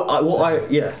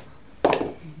yeah.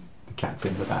 The cat's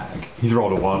in the bag. He's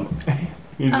rolled a 1.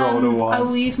 He's rolled a 1. I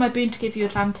will use my boon to give you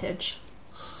advantage.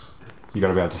 You got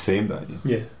to be able to see him, don't you?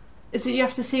 Yeah. Is it you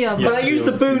have to see him? Yeah. Can I use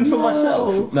the boon for No.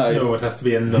 myself? No, it has to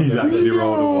be another. He's actually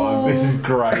rolled a 1. This is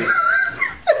great.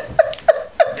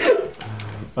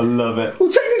 I love it.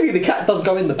 Well, technically, the cat does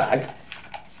go in the bag.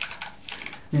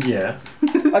 Yeah.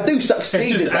 I do It's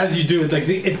succeed just at that. as you do it, like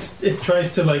it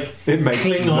tries to like It makes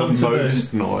cling the on to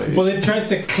most noise. Well, it tries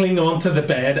to cling onto the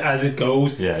bed as it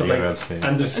goes. Yeah, but, you like, gotta see it. and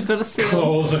I've just got to see him.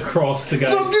 claws across the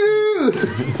Fuck guy's.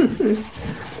 you!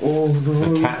 Oh The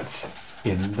no. cat's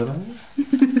in the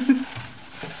bag?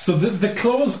 So the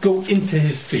claws go into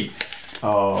his feet,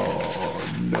 Oh,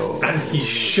 no. and he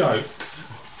shouts,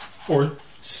 or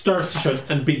starts to shout,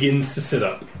 and begins to sit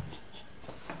up.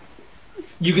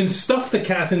 You can stuff the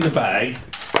cat in the bag.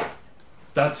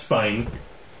 That's fine.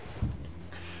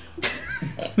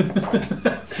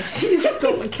 You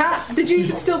stole the cat. Did you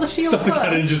even steal the shield Stuff the first?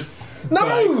 cat in just.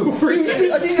 No! over his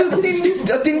head.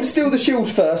 I didn't steal the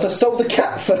shield first. I stole the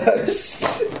cat first.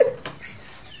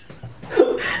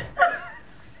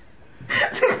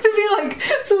 They're going to be like,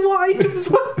 so what items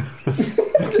were...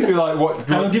 You'd be like, what?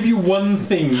 I'll give you one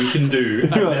thing you can do,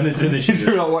 and then it's You'd initiative.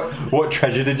 be like, what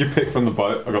treasure did you pick from the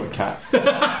boat? I got the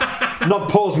cat. Not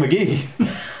Paul's McGee.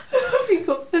 Have you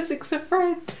got physics a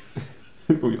friend?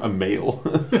 A male.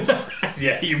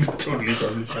 Yeah, you totally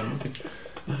done something.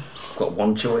 I've got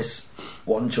one choice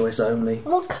only.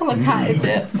 What colour cat is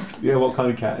it? Yeah, what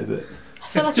kind of cat is it? I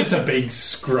feel It's like just a big,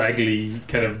 scraggly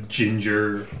kind of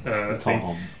ginger thing.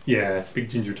 Tom. Yeah, big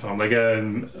ginger Tom, like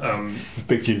a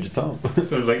Big ginger Tom.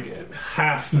 sort of like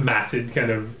half matted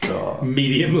kind of Oh.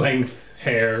 medium length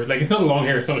hair. Like it's not a long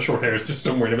hair, it's not a short hair. It's just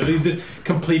somewhere in the middle. This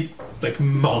complete like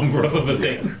mongrel of a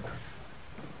thing.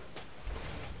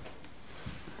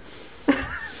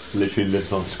 Literally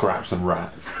lives on scraps and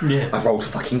rats. Yeah. I rolled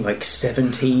fucking like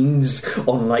 17s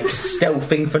on like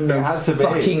stealthing for no It had to be.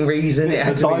 fucking reason. It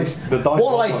had The to dice- be. the dice What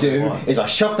roll I was do one. is I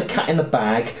shove the cat in the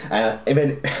bag, and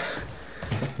then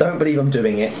don't believe I'm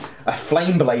doing it. A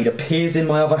flame blade appears in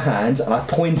my other hand, and I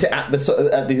point it at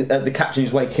the captain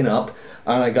who's waking up,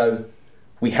 and I go,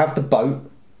 "We have the boat.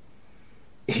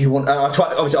 If you want," and I try.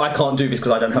 Obviously, I can't do this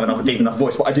because I don't have a deep enough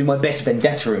voice, but I do my best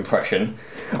Vendetta impression,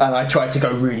 and I try to go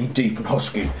really deep and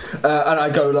husky, and I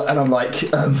go, and I'm like,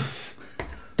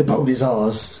 "The boat is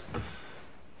ours."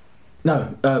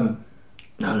 No, no,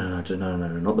 not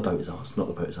the boat is ours. Not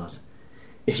the boat is ours.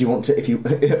 If you want to,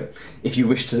 if you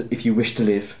wish to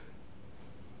live,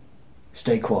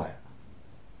 stay quiet.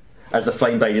 As the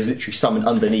flame blade is literally summoned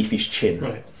underneath his chin.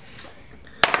 Right.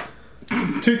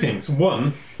 Two things.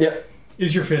 One, Yep.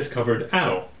 is your face covered at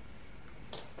all?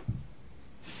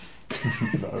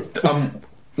 No.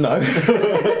 No.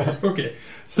 Okay.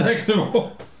 Second of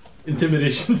all,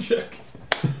 intimidation check.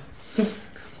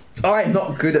 I'm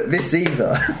not good at this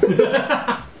either.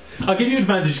 I'll give you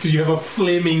advantage because you have a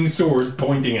flaming sword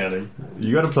pointing at him.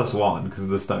 You got a +1 because of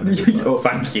the stone. Oh,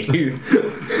 thank you.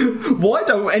 Why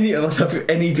don't any of us have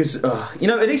any good? You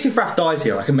know, at least if Raph dies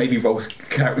here, I can maybe roll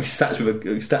stats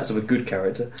of a good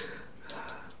character.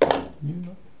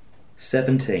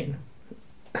 17.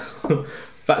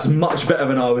 That's much better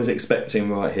than I was expecting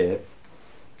right here.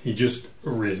 He just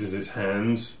raises his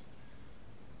hands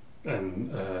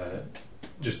and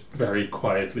just very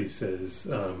quietly says,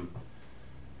 "You're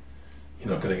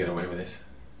not going to get away with this."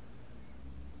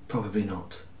 Probably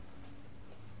not.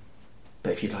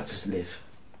 But if you'd like to live,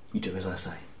 you do as I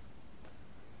say.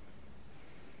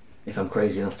 If I'm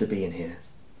crazy enough to be in here,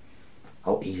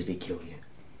 I'll easily kill you.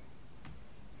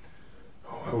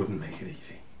 Oh, I wouldn't make it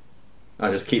easy. I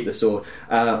just keep the sword.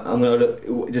 I'm going to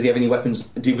look. Does he have any weapons?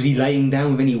 Was he laying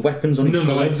down with any weapons on his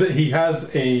No, side? he has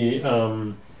a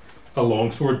long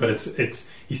sword, but it's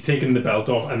he's taken the belt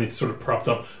off and it's sort of propped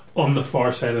up on the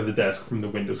far side of the desk from the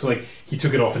window. So like he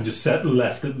took it off and just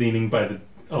left it leaning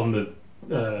on the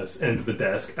end of the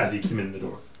desk as he came in the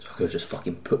door. So I could have just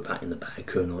fucking put that in the bag,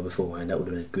 couldn't I, beforehand? That would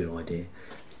have been a good idea.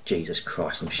 Jesus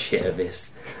Christ, I'm shit at this.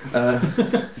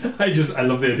 I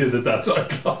love the idea that that's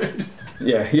out loud.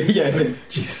 Yeah.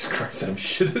 Jesus Christ, I'm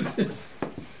shit at this.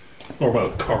 Or well,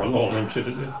 Coralon, I'm shit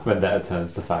at this. Vendetta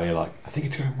turns to Fanny like, I think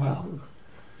it's going well.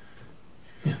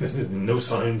 Yeah, there's no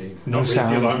sound. He's No not raised the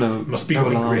sounds, alarm. no, Must be no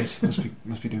going alarms. great.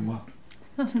 Must be doing well.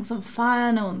 Nothing's on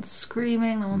fire, no one's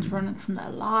screaming, no one's running from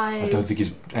their lives. I don't think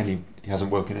he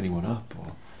hasn't woken anyone up.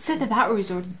 Or Say the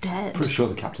battery's already dead. pretty sure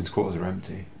the captain's quarters are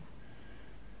empty.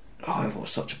 Oh, it was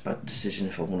such a bad decision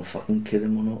if I want to fucking kill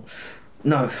him or not.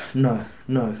 No,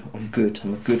 I'm good.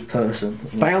 I'm a good person.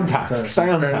 Stay on task. Stay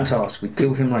on task. We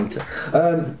kill him later.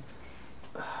 Do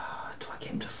I get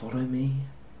him to follow me?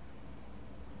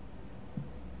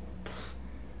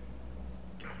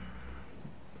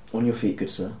 On your feet, good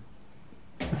sir.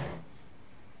 He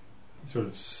sort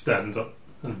of stands up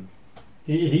and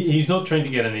he's not trying to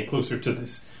get any closer to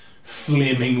this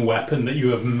flaming weapon that you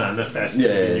have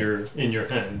manifested in your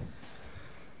hand.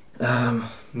 And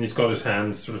he's got his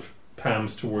hands sort of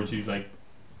palms towards you, like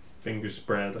fingers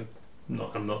spread, like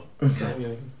I'm not.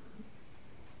 Okay.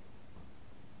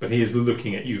 But he is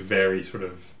looking at you very sort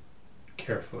of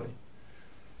carefully.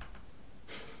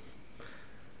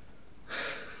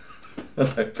 I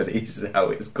don't believe this is how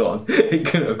it's gone. It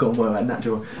couldn't have gone more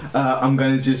natural. I'm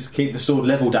going to just keep the sword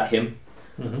levelled at him,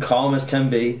 calm as can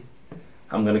be.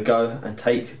 I'm going to go and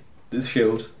take the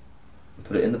shield and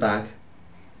put it in the bag.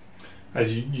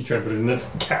 As you try to put it in, that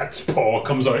cat's paw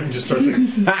comes out and just starts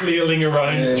like flailing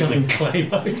around, trying to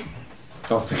climb out.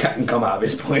 Oh, the cat can come out at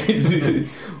this point.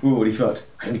 Ooh, what he thought.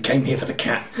 I only came here for the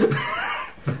cat.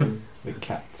 The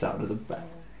cat's out of the bag.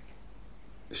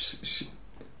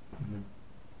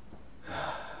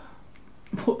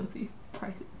 What are the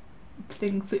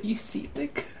things that you see,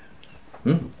 Dick?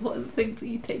 What are the things that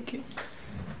you take in?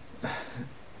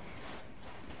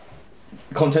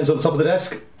 Contents on the top of the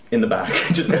desk? In the bag.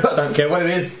 Just, I don't care what it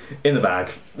is, in the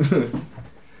bag.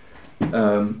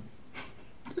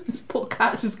 This poor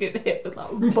cat's just getting hit with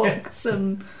like bugs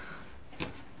and...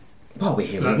 Well, we're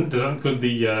Does here. that include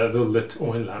the lit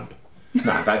oil lamp?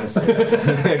 Nah, I can say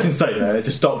that. I can say that.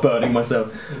 Just stop burning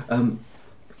myself.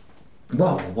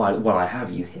 Well, while I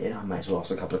have you here, I may as well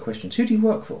ask a couple of questions. Who do you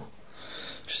work for?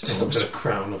 Just I want the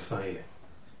crown of Thalia.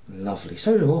 Lovely.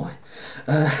 So do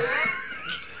I.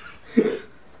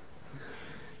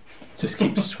 Just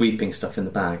keep sweeping stuff in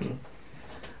the bag.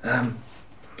 I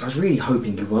was really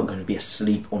hoping you weren't going to be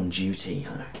asleep on duty.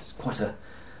 It's quite a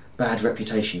bad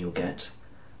reputation you'll get.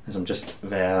 As I'm just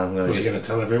there, I'm going to. You're going to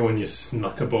tell everyone you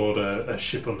snuck aboard a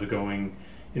ship undergoing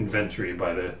inventory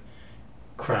by the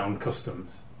Crown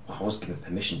Customs. I was given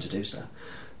permission to do so.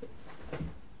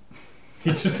 He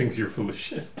just thinks you're full of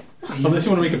shit. Unless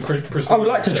you want to make a persuasion. I would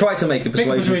like to try to make a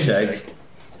persuasion check.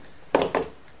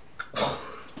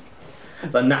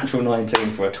 It's a natural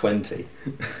 19 for a 20.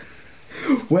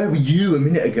 Where were you a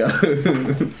minute ago?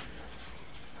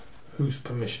 Whose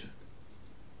permission?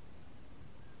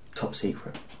 Top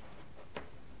secret.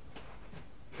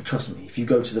 Trust me, if you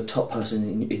go to the top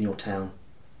person in your town,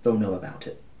 they'll know about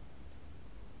it.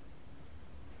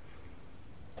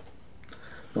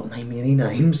 Not naming any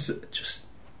names, just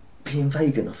being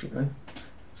vague enough, you know.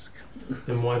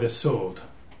 And why the sword?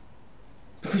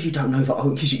 Because you don't know that.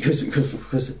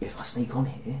 Because if I sneak on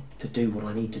here to do what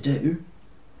I need to do,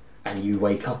 and you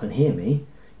wake up and hear me,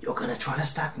 you're going to try to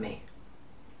stab me.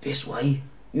 This way,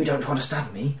 you don't try to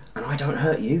stab me, and I don't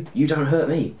hurt you. You don't hurt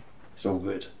me. It's all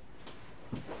good.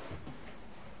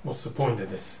 What's the point of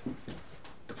this?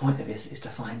 The point of this is to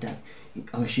find out.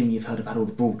 I'm assuming you've heard about all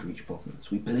the Broadreach problems.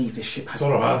 We believe this ship has...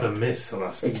 Sort of had the miss the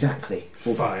last Exactly.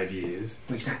 5 years.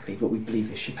 Exactly, but we believe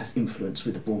this ship has influence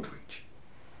with the Broadreach.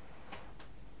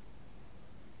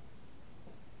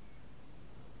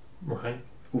 Right.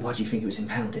 Well, why do you think it was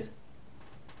impounded?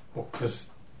 Well, because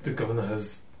the governor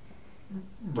has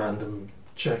random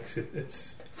checks.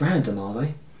 It's Random, are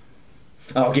they?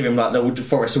 I'll give him like the old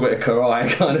Forrest Whitaker eye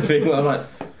kind of thing. Where I'm like,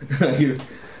 you...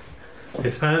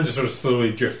 His hands are sort of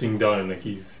slowly drifting down, like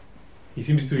he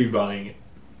seems to be buying it.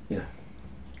 Yeah.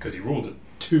 Because he rolled a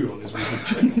 2 on his wisdom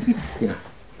check. Yeah.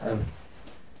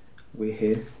 We're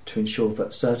here to ensure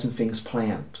that certain things play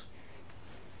out.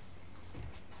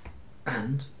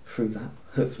 And, through that,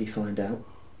 hopefully find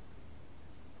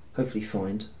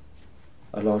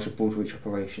a larger Broadreach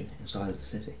operation inside of the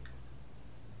city.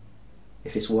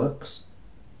 If this works,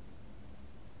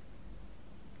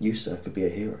 you, sir, could be a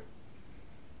hero.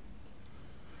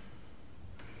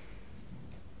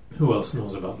 Who else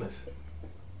knows about this?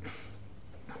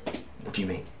 What do you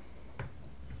mean?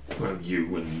 Well,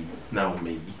 you and now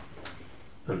me.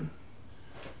 And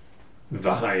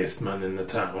the highest man in the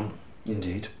town.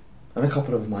 Indeed. And a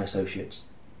couple of my associates.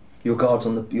 Your guards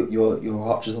on the your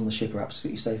archers on the ship are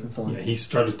absolutely safe and fine. Yeah, he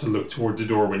started to look toward the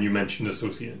door when you mentioned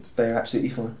associates. They are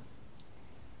absolutely fine.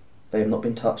 They have not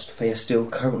been touched. They are still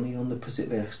currently on the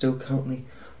They are still currently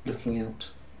looking out.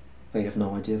 They have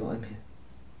no idea that I'm here.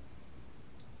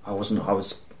 I was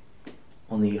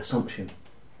on the assumption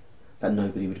that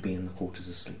nobody would be in the quarters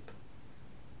asleep.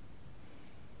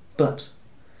 But,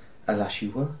 alas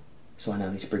you were, so I now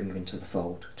need to bring you into the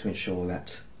fold to ensure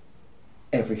that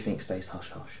everything stays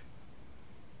hush-hush.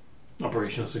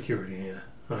 Operational security, yeah,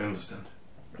 I understand.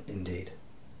 Indeed.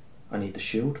 I need the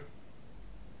shield,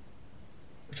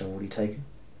 which I've already taken.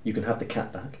 You can have the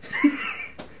cat back.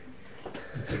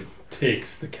 He sort of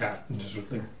takes the cat and just sort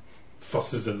of like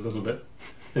fusses it a little bit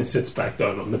and sits back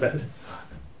down on the bed.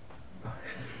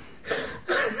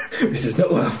 This is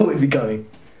not where I thought we'd be going.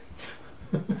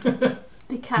 The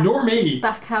cat Nor me. is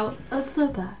back out of the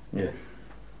bag. Yeah.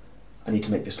 I need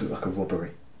to make this look like a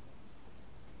robbery.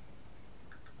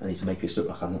 I need to make this look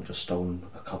like I've not just stolen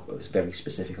a couple of very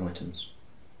specific items.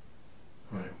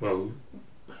 Right, well...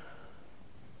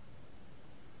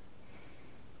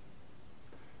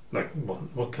 Like,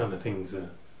 what kind of things?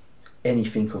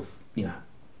 Anything of,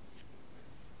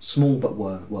 small but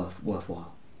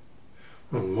worthwhile.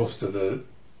 Well, most of the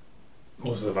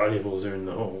valuables are in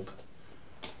the hold.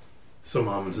 Some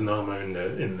arms and armour in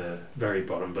the very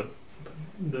bottom, but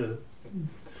the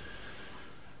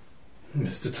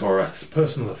Mr. Torath's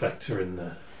personal effects are in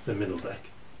the middle deck.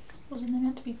 Wasn't there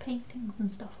meant to be paintings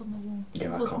and stuff on the wall?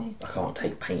 Yeah, I can't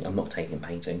take paint. I'm not taking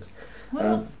paintings.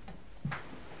 Well,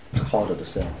 It's harder to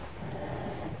sell.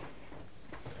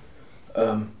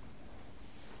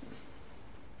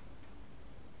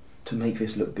 To make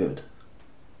this look good.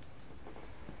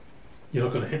 You're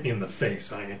not going to hit me in the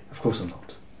face, are you? Of course I'm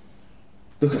not.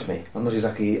 Look at me. I'm not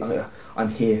exactly... I'm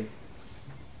here.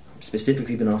 I've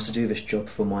specifically been asked to do this job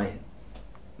for my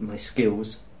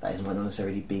skills. That is, might not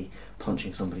necessarily be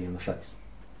punching somebody in the face.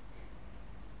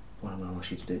 What I'm going to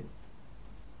ask you to do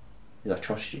is I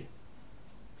trust you.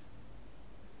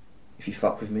 If you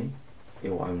fuck with me, it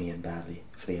will only end badly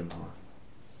for the Empire.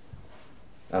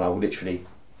 And I will literally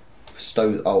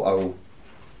I'll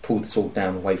pull the sword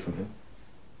down away from him.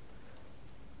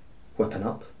 Weapon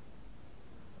up.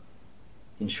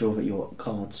 Ensure that your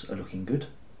guards are looking good.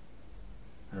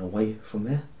 And away from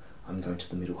there, I'm going to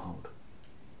the middle hold.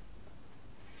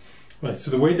 Right,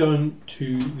 so the way down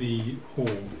to the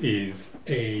hold is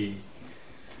a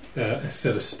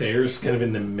set of stairs kind of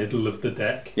in the middle of the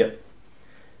deck. Yep.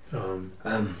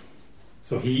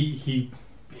 So he'll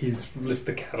lift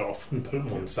the cat off and put it on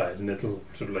one side, and it'll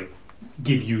sort of like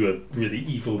give you a really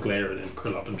evil glare and then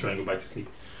curl up and try and go back to sleep.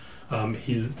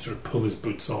 He'll sort of pull his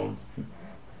boots on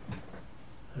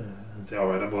and say,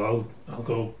 alright, well, I'll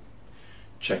go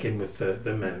check in with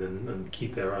the men and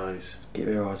keep their eyes... Keep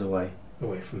your eyes away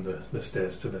from the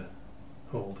stairs to the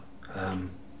hold.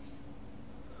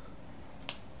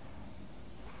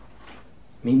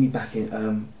 Meet me back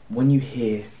in... when you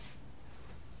hear...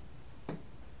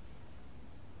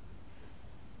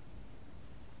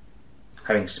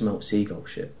 Having smelt seagull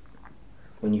shit,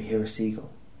 when you hear a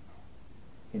seagull,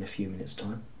 in a few minutes'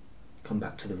 time, come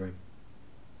back to the room.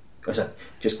 Oh, sorry,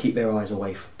 just keep their eyes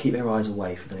away for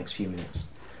the next few minutes.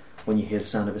 When you hear the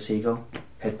sound of a seagull,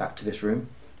 head back to this room.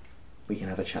 We can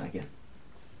have a chat again.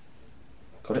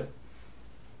 Got it?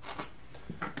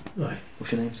 Aye.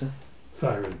 What's your name, sir?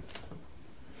 Thyron.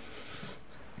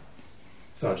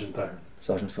 Sergeant Thyron.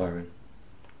 Sergeant Thyron.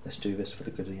 Let's do this for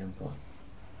the good of the Empire.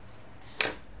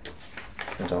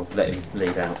 And I'll let him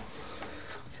lead out.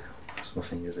 What's my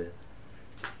fingers here?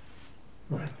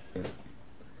 Right. Yeah.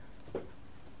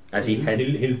 As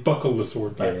he'll buckle the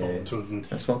sword back Yeah. on, sort of,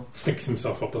 That's fine. fix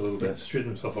himself up a little bit, Yeah.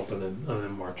 straighten himself up, and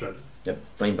then march out. Yep.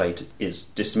 Flame Blade is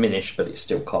diminished, but it's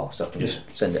still cast. So I can just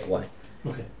send it away.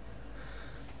 Okay.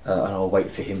 And I'll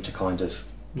wait for him to kind of...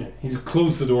 Yeah, he'll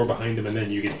close the door behind him, and then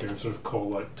you can hear him sort of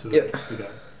call out to the guys,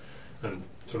 and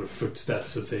sort of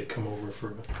footsteps as they come over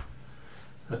for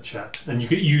a chat. And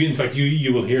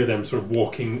you will hear them sort of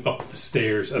walking up the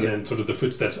stairs, and then sort of the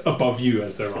footsteps above you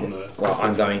as they're on the... Well,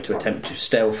 I'm going to attempt to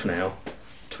stealth now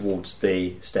towards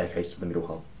the staircase to the middle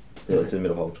hold. To the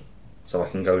middle hold. So I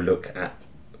can go look at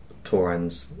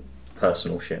Toran's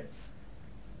personal shit.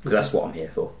 Because that's what I'm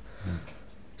here for.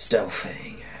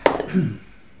 Stealthing.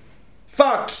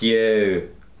 Fuck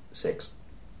you! 6.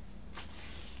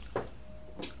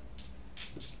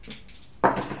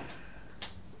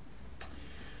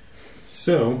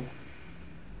 So...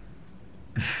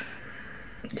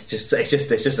 It's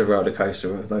just a roller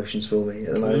coaster of emotions for me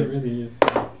at the It moment. really is.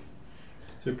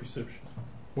 It's your perception.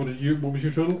 What was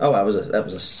your total? Oh, that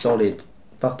was a solid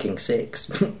fucking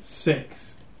 6.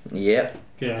 6. Yep.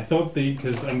 Okay, I thought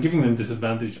because I'm giving them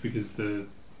disadvantage because the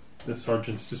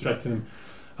sergeant's distracting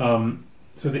them.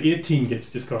 So the 18 gets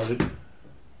discarded.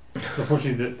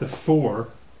 Unfortunately, the 4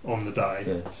 on the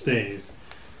die stays,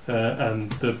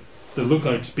 and the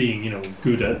lookouts being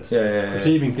good at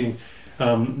perceiving things.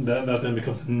 That then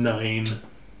becomes 9.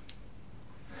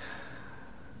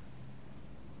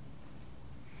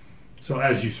 So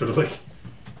as you sort of like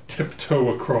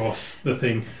tiptoe across the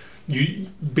thing,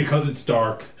 because it's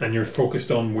dark and you're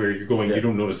focused on where you're going, you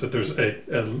don't notice that there's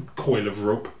a coil of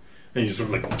rope, and you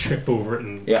sort of like trip over it,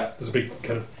 and there's a big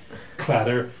kind of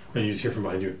clatter, and you just hear from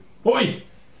behind you, "Oi!"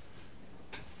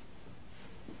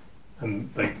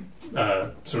 And like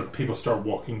sort of people start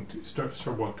walking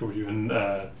towards you, and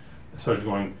started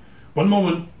going, one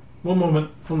moment.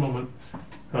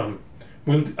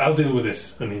 I'll deal with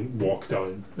this. And he walked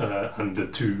down, and the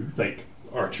 2 like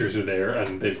archers are there,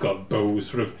 and they've got bows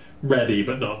sort of ready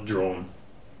but not drawn.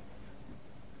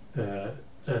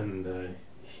 And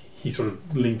he sort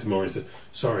of leaned to Maury and said,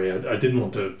 "Sorry, I didn't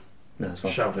want to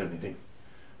shout anything.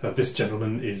 This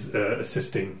gentleman is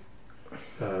assisting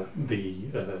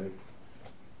the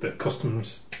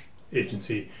customs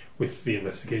agency with the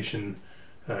investigation.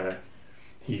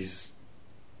 He's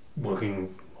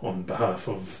working on behalf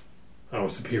of our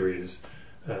superiors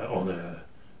on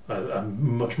a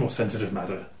much more sensitive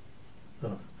matter.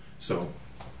 So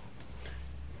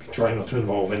try not to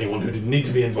involve anyone who didn't need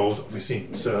to be involved, obviously.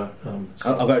 So I'm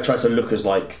going to try to look as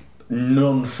like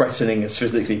non-threatening as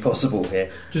physically possible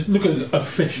here. Just look as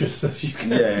officious as you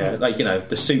can. Yeah, like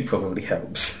the suit probably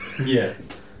helps. Yeah.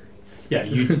 Yeah,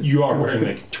 you are wearing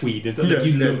like tweed. It's like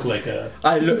you look like a...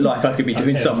 I look like I could be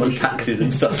doing someone's taxes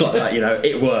and stuff like that.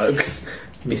 It works.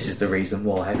 This is the reason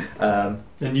why.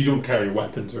 And you don't carry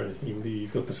weapons or anything.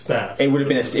 You've got the staff. It would have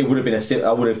been a scimitar,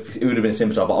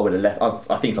 but I would have left.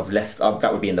 I think I've left.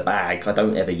 That would be in the bag. I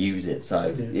don't ever use it, so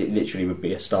it literally would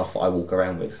be a staff that I walk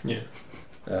around with. Yeah.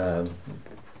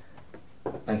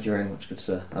 Thank you very much, good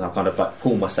sir. And I kind of like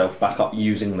pull myself back up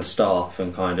using the staff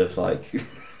and kind of like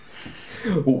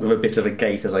walk with a bit of a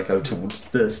gait as I go towards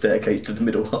the staircase to the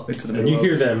middle. And you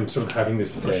hear them sort of having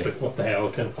this like, what the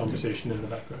hell kind of conversation in the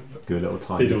background. But Do a little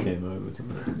tiny don't- Tim over to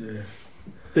me. Yeah.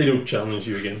 they don't challenge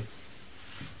you again.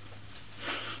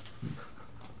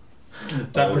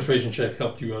 That persuasion check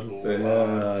helped you out a lot. I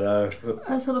know.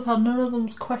 I sort of how none of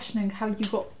them's questioning how you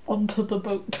got onto the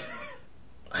boat.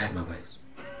 I have my ways.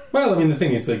 Well, I mean, the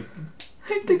thing is, like,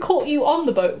 They caught you on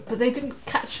the boat, but they didn't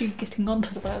catch you getting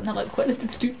onto the boat. And they're like, where did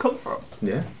this dude come from?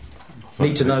 Yeah.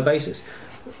 Need to know basis.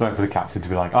 Like for the captain to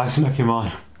be like, I snuck him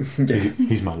on.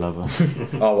 He's my lover.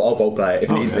 I'll roleplay it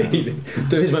if Oh, need be.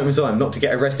 Do his moment in time, not to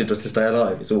get arrested or to stay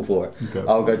alive. It's all for it. Go.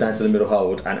 I'll go down to the middle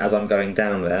hold, and as I'm going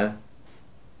down there,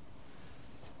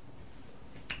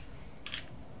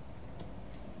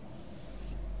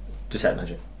 detect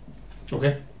magic.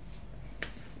 okay.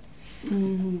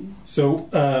 So,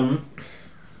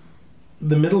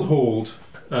 the middle hold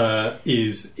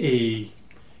is a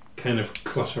kind of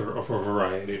clutter of a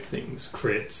variety of things,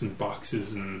 crates and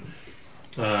boxes and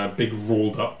big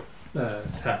rolled up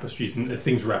tapestries and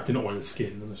things wrapped in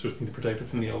oilskin and the sort of thing to protect it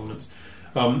from the elements.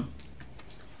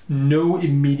 No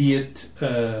immediate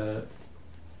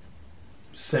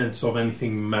sense of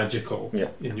anything magical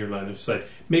in your line of sight.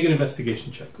 Make an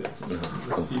investigation check there.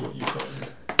 Let's see what you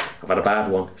find. I've had a bad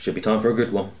one. Should be time for a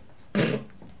good one.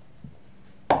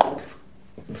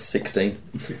 16.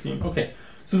 16. Okay.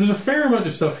 So there's a fair amount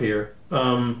of stuff here.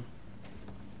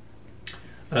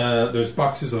 There's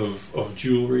boxes of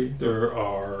jewellery. There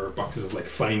are boxes of like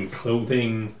fine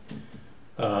clothing.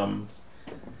 There's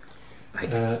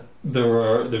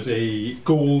a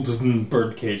golden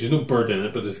bird cage. There's no bird in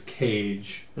it, but there's a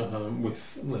cage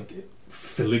with like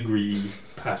filigree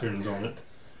patterns on it.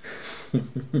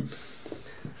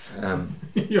 I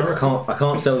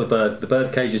can't sell the bird. The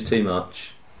bird cage is too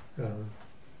much.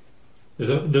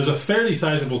 There's a fairly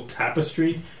sizable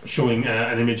tapestry showing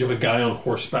an image of a guy on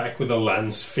horseback with a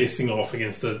lance facing off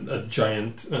against a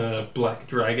giant black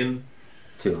dragon.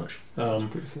 Too much.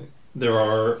 Pretty sick. There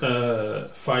are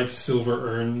 5 silver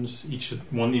urns, each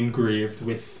one engraved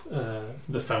with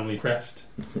the family crest.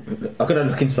 I'm going to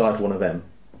look inside one of them.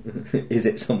 Is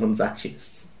it someone's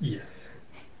ashes? Yes.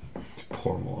 Just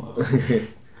pour them all out.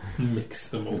 Mix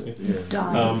them all together.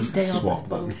 Die, stay on swap the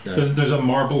boat. No. There's a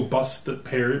marble bust that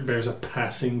bears a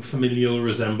passing familial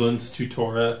resemblance to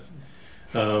Toreth.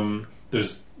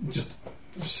 There's just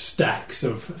stacks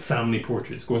of family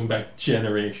portraits going back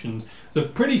generations. It's a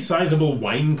pretty sizable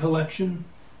wine collection.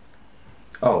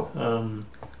 Oh,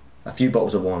 a few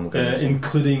bottles of wine.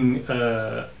 Including,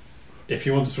 if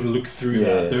you want to sort of look through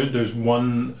that, there's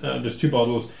 2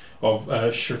 bottles of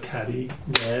Shirkadi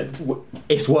Red.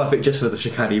 It's worth it just for the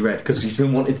Shikadi Red because he's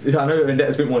been wanted. I know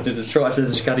Vendetta's been wanted to try the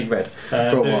Shikadi Red for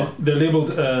a while. They're labelled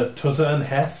Tuzan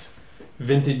Heth,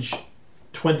 vintage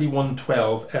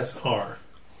 2112 SR.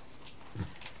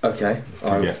 Okay.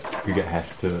 You get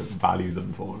Hef to value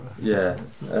them for her. Yeah.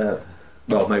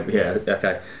 Well, maybe. Yeah.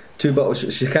 Okay. 2 bottles.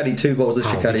 Shikadi. 2 bottles of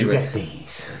Shikadi Did you Red. get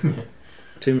these?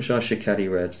 2 Shikadi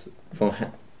Reds from.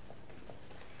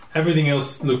 Everything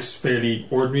else looks fairly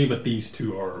ordinary, but these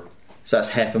 2 are. So that's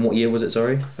Hef. And what year was it?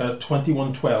 Sorry.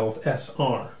 2112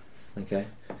 SR. Okay.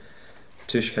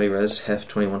 2 Shikadi Reds. Hef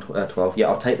 2112. Yeah,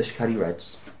 I'll take the Shikadi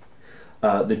Reds.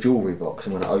 The jewellery box.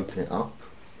 I'm going to open it up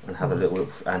and have a little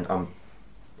look. And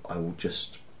I will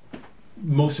just.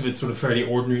 Most of it's sort of fairly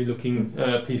ordinary looking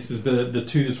pieces. The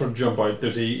 2 that sort of jump out.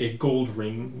 There's a gold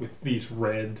ring with these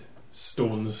red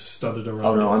stones studded around.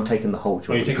 Oh no, it. I'm taking the whole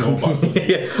jewellery. Oh, you're taking the whole box.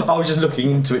 Yeah, I was just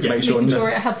looking into it to make sure. Making sure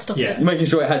it had stuff Yeah. in. Making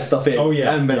sure it had stuff in. Oh,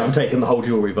 yeah. And then Yeah. I'm taking the whole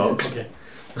jewellery box. Okay.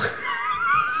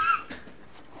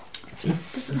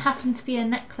 Doesn't happen to be a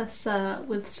necklace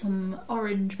with some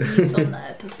orange beads on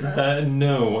there, does there?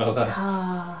 No.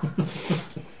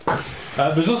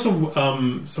 Well, there's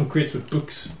also some crates with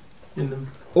books in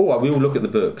them. Oh, I will look at the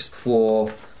books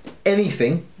for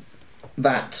anything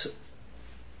that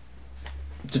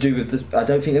to do with the. I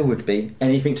don't think there would be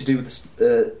anything to do with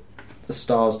the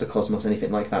stars, the cosmos,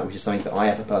 anything like that, which is something that I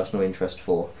have a personal interest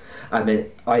for. I mean,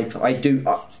 I do.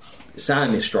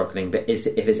 Sam is struggling, but if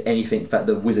there's anything that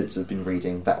the wizards have been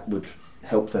reading that would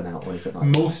help them out or anything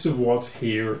like that. Most of what's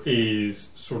here is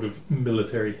sort of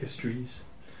military histories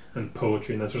and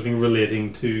poetry and that sort of thing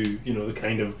relating to the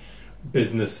kind of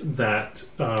business that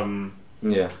Toreth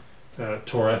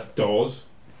does.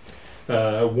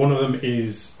 One of them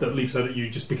is that leaps out at you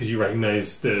just because you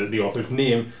recognise the author's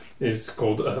name is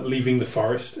called "Leaving the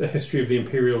Forest: A History of the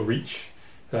Imperial Reach"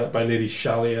 by Lady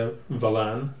Shalia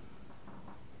Valan.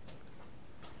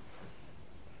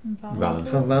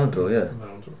 Valantor, yeah.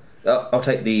 Valantor. I'll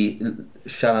take the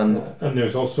Shalan. And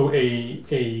there's also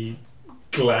a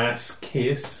glass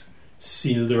case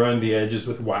sealed around the edges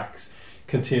with wax,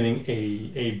 containing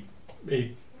a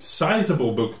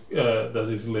sizable book that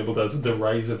is labelled as The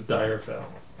Rise of Direfell.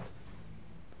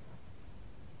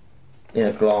 In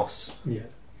a glass. Yeah.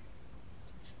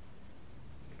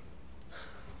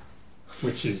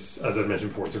 Which is, as I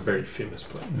mentioned before, it's a very famous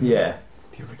play. Yeah.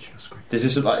 The original script. Does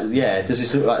this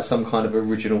look like some kind of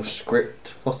original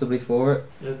script possibly for it?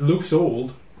 It looks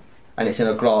old. And it's in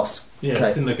a glass. Yeah, Okay.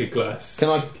 it's in like a glass. Can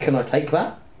I take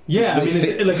that? Yeah, I Will it mean, fit?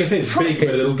 it's, like I said, it's big,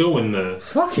 but it'll go in the...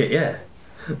 Fuck it, yeah.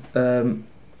 The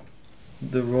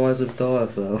Rise of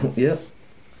Direfell. Yep.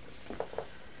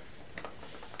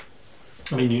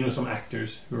 I mean, you know some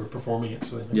actors who are performing it,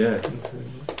 so they Yeah.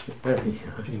 if you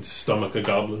can stomach a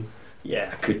goblin.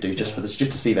 Yeah, I could do just for this,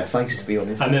 just to see their face, to be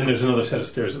honest. And then there's another set of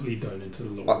stairs that lead down into the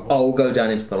lower hall. I'll go down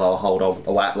into the lower hold.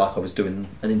 I'll act like I was doing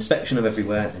an inspection of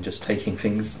everywhere and just taking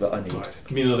things that I need. Right.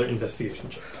 Give me another investigation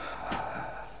check.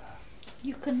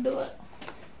 You can do it.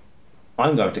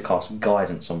 I'm going to cast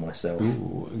guidance on myself.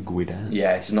 Ooh, Guidan.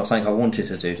 Yeah, it's not something I wanted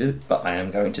to do, but I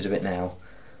am going to do it now.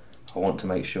 I want to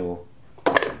make sure.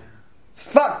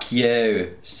 Fuck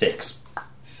you! 6.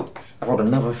 6. I rolled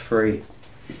another 3.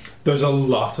 There's a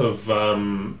lot of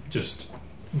just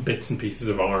bits and pieces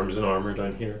of arms and armour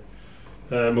down here.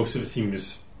 Most of it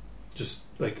seems just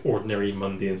like ordinary,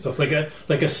 mundane stuff, like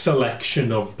a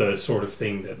selection of the sort of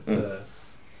thing that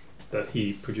that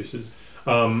he produces.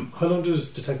 How long does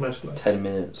Detect Magic last? 10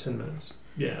 minutes. 10 minutes.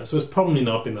 Yeah, so it's probably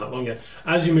not been that long yet.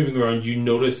 As you're moving around, you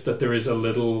notice that there is a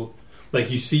little, like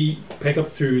you see, pick up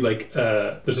through, like,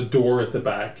 there's a door at the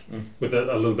back with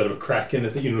a little bit of a crack in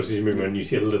it that you notice as you're moving around, and you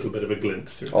see a little bit of a glint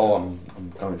through. Oh,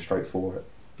 I'm going straight for it.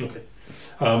 Okay.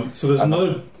 So there's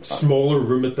another smaller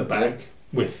room at the back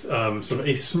with sort of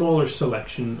a smaller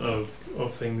selection of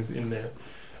things in there.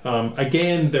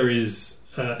 Again, there is,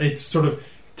 it's sort of,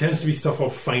 tends to be stuff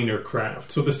of finer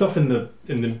craft. So the stuff in the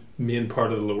main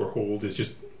part of the lower hold is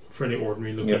just fairly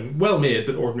ordinary looking, well made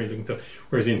but ordinary looking stuff.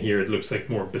 Whereas in here it looks like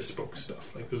more bespoke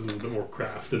stuff. Like there's a little bit more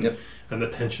craft and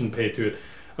attention paid to it.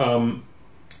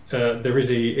 There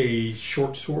is a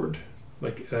short sword,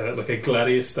 like a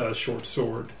gladius style short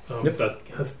sword that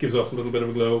gives off a little bit of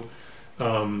a glow.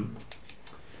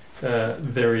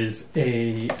 There is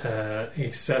a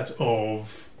set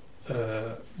of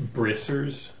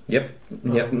bracers. Yep.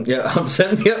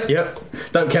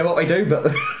 Don't care what I do,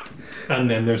 but and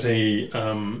then there's a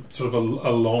sort of a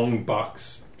long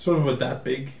box, sort of about that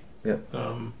big.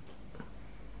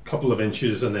 Couple of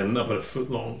inches and then about a foot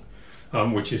long,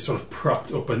 which is sort of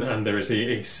propped open, and there is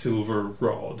a silver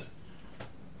rod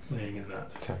laying in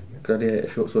that. Gladiator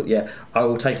short sword. Yeah, I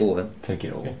will take all of them. Take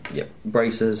it all. Okay. Yep.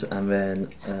 Bracers and then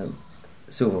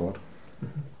silver rod.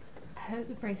 I hope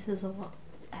the braces are what?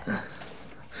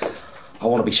 I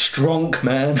want to be strong,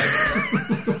 man.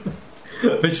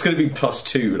 But it's going to be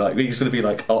 +2. Like it's going to be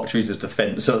like archery as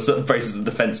defence, or sort of braces of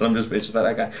defence. And I'm just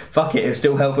like, okay, fuck it, it'll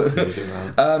still help it.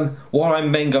 What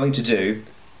I'm then going to do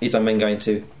is I'm then going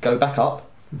to go back up.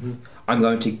 I'm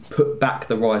going to put back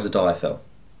the Rise of Direfell.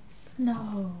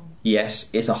 No. Yes,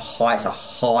 it's a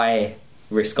high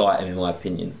risk item in my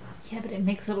opinion. Yeah, but it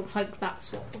makes it look like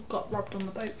that's what we got robbed on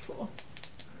the boat for.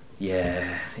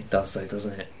 Yeah, it does though,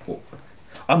 doesn't it?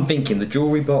 I'm thinking the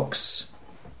jewellery box.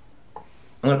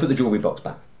 I'm going to put the jewellery box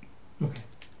back. Okay.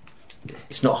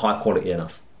 It's not high quality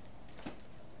enough.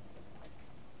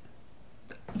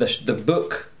 The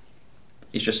book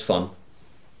is just fun.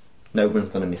 No one's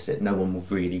going to miss it. No one will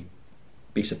really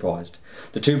be surprised.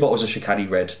 The 2 bottles of Shikadi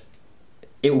Red,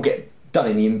 it will get done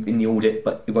in the audit,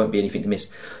 but it won't be anything to miss.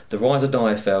 The Rise of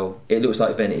Direfell, it looks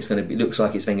like then it's going to be. Looks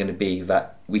like it's then going to be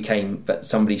that that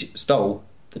somebody stole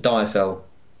the Direfell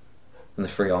and the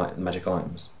 3 magic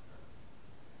items.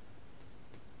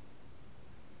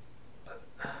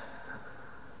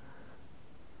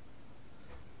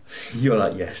 You're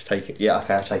like, yes, take it. Yeah,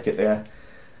 okay, I'll take it. Yeah.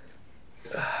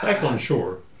 Back on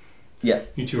shore, Yeah.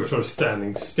 you two are sort of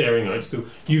standing, staring out still.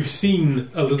 You've seen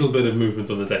a little bit of movement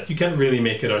on the deck. You can't really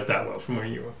make it out that well from where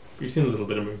you are. You've seen a little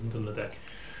bit of movement on the deck.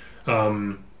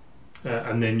 And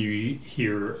then you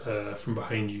hear from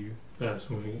behind you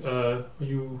something.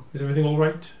 Is everything all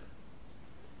right?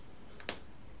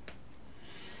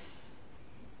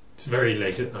 It's very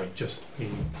late at night. Just we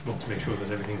want to make sure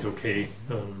that everything's okay.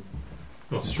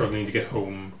 Not struggling to get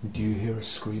home. Do you hear us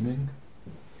screaming?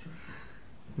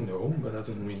 No, but that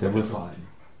doesn't mean Then that we're doesn't. fine.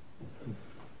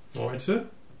 All right, sir.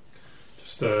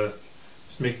 Just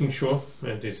making sure.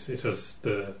 It is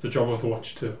the job of the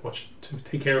watch to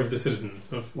take care of the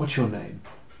citizens. What's your name?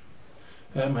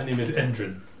 My name is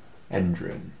Endrin.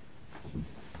 Endrin.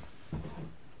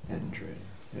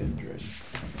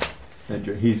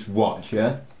 He's watch,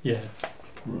 yeah? Yeah.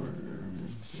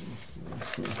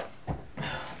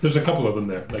 There's a couple of them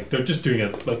there. Like they're just doing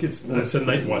it. Like it's a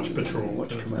night watch patrol.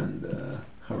 Watch Commander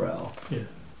Harrell. Yeah.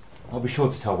 I'll be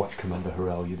sure to tell Watch Commander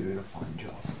Harrell you're doing a fine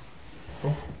job.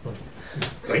 Oh,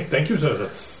 thank you, sir.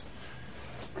 That's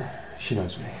She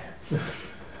knows me.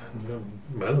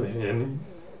 well, and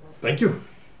thank you.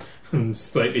 And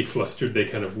slightly flustered, they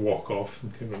kind of walk off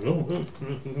and kind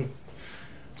of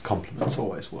Compliments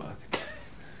always work.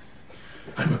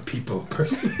 I'm a people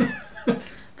person. But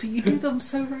you do them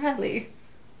so rarely.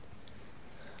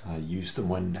 I use them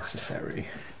when necessary.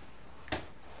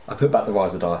 I put back the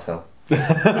Rise of Direfell. No,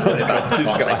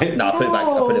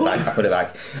 I put it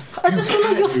back. I just feel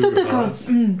like you're stood there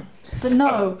going, but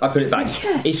no. I put it back.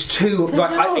 Yes. It's too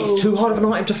it's too hard of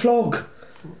an item to flog.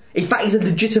 In fact, it's a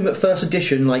legitimate first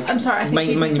edition. Like I'm sorry, I think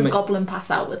even the goblin pass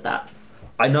out with that.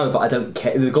 I know, but I don't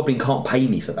care. The goblin can't pay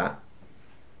me for that.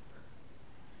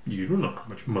 You don't know how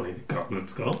much money the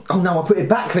goblin's got. Oh no, I put it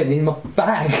back then in my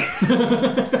bag.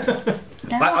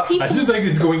 There are people. I just think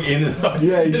it's going in and out.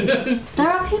 Yeah, There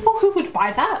are people who would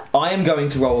buy that. I am going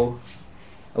to roll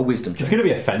a wisdom check. It's going to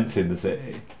be a fence in the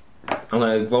city. I'm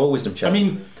going to roll a wisdom check. I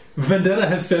mean, Vendetta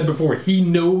has said before, he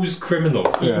knows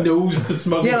criminals. He knows the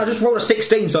smugglers. yeah, I just rolled a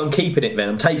 16, so I'm keeping it then.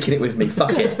 I'm taking it with me.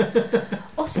 Fuck it.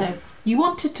 Also, you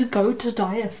wanted to go to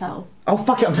Direfell. Oh,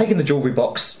 fuck it. I'm taking the jewellery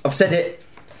box. I've said it.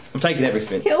 I'm taking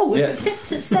everything. Oh, if Yeah. it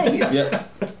fits, it stays. Yeah.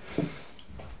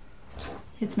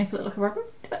 Let's make it look like a rubber.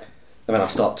 And then I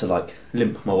start to like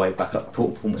limp my way back up,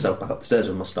 pull myself back up the stairs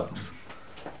with my stuff.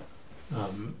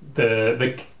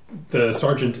 The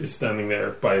sergeant is standing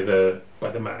there by the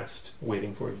mast,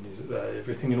 waiting for you. Is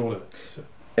everything in order? So,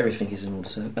 Everything is in order,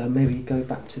 sir. Maybe go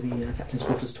back to the captain's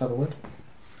quarters to have a word.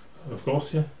 of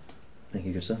course, yeah. Thank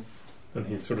you, good sir. And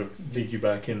he'll sort of lead you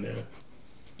back in there.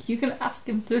 You can ask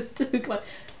him to like,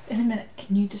 in a minute,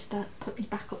 can you just put me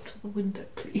back up to the window,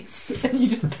 please? And you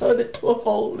just turn it to a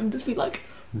hole and just be like,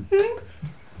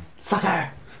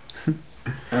 Sucker!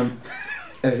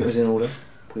 Everything was in order.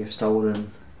 We have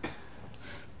stolen.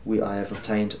 I have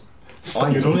obtained.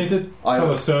 You don't need to I-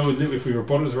 tell us so. If we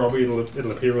report it as robbery,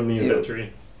 it'll appear on the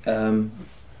inventory.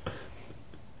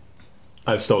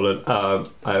 I've stolen. I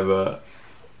have a.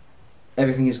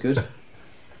 Everything is good.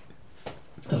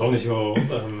 As long as your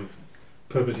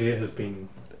purpose here has been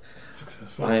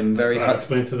successful. I am very I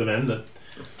explained to the men that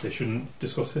they shouldn't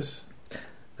discuss this.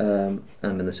 And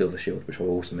then the silver shield, which I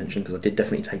will also mention because I did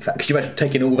definitely take that. Could you imagine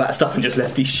taking all that stuff and just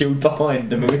left his shield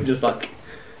behind? And we were just like,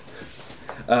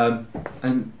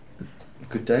 and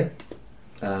good day.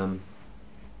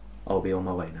 I'll be on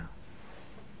my way now.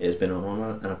 It has been an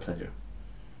honour and a pleasure.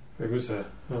 It was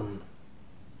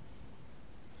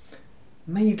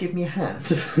May you give me a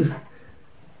hand?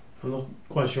 I'm not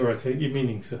quite sure I take your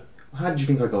meaning, sir. How did you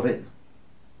think I got in?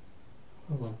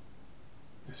 Oh well.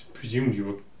 I just presumed you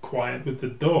were quiet with the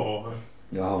door.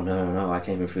 Oh no! I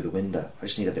came in through the window. I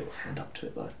just need a little hand up to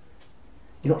it, though.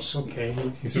 You're not so Okay,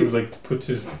 he sort of like puts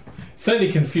his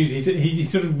slightly confused. He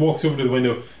sort of walks over to the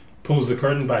window, pulls the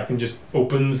curtain back, and just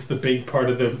opens the big part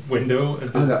of the window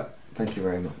and says, Okay. Thank you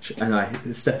very much. And I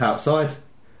step outside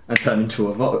and turn into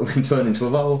a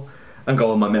vole and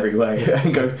go on my merry way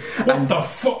and go "What the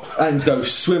fuck?" and go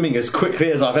swimming as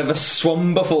quickly as I've ever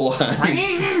swum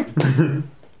beforehand.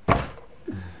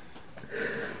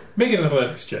 Make an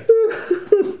athletics check.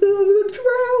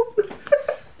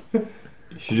 You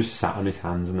should just sat on his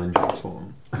hands and then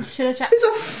transform. should have checked. It's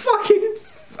a fucking.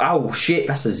 Oh shit!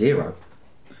 That's a 0.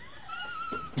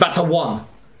 That's a 1.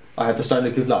 I have the stone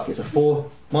of good luck. It's a 4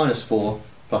 minus 4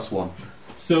 plus 1.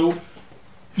 So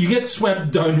you get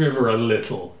swept downriver a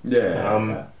little.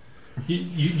 Yeah.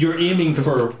 You're aiming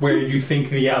for where you think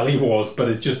the alley was, but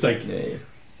it's just like Yeah.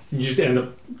 you just end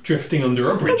up drifting under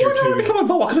a bridge Why or did I two. become a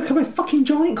vole? I could have become a fucking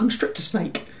giant constrictor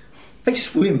snake. They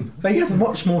swim. They have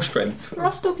much more strength. There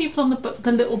are still people on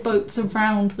the little boats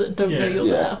around that don't know Yeah. you're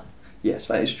Yeah. there. Yes,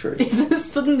 that is true. If there's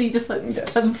suddenly just like this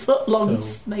Yes. 10-foot long So-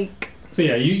 snake. So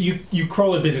yeah, you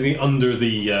crawl it basically under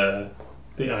the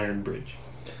iron bridge.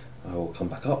 I will come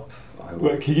back up. I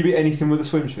will. Wait, can you be anything with a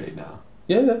swim speed now?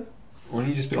 Yeah. Or can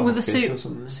you just be like With a a fish suit. or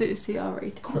something? Suit CR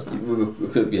rating as well.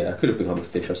 I could have become a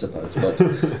fish, I suppose.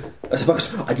 But I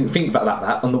suppose I didn't think about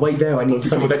that. On the way there, I needed Become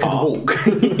something a that could carp.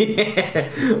 walk. Yeah.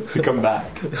 To come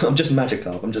back. I'm just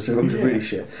Magikarp. I'm just really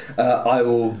shit. I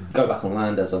will go back on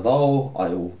land as a vole. I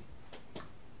will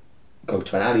go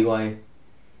to an alleyway.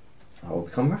 I will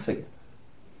become Raph again.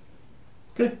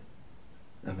 Okay.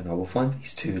 And then I will find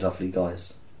these two lovely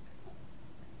guys.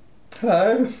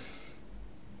 Hello.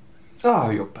 Oh,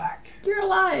 you're back. You're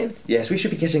alive. Yes, we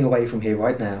should be getting away from here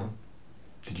right now.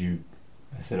 Did you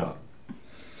mess it up?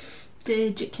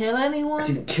 Did you kill I anyone?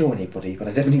 didn't kill anybody, but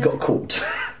I definitely got caught.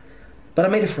 But I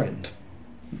made a friend.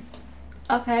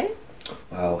 Okay.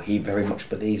 Well, he very much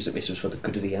believes that this was for the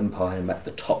good of the Empire and that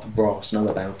the top brass know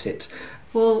about it.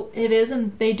 Well, it is,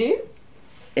 and they do.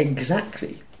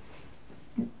 Exactly.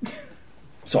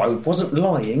 So I wasn't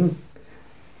lying,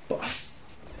 but a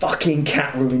fucking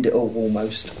cat ruined it all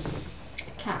almost.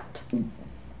 Cat.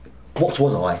 What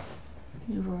was I?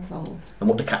 You were evolved. And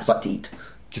what do cats like to eat?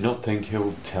 Do you not think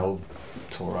he'll tell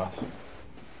Torath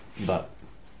that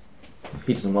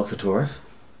He doesn't work for Toref.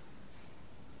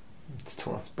 it's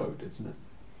Torath's boat, isn't it?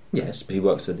 Yes, but he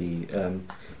works for the...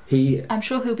 he... I'm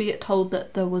sure he'll be told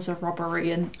that there was a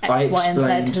robbery and I X, Y, and Z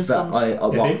explained has that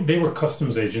gone. Yeah, they were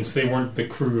customs agents. They weren't the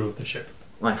crew of the ship.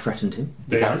 I threatened him.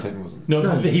 The They aren't. captain wasn't. No,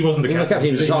 No. he wasn't the No, captain.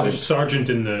 he was a He sergeant. a sergeant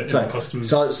in the Sorry. customs.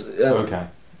 So it's, Okay.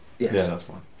 yes. Yeah, that's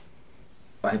fine.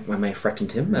 I may have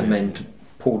threatened him and Yeah. then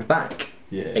pulled back.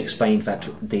 Yeah. Explained that's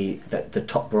that fine. the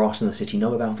top brass in the city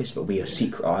know about this, but we are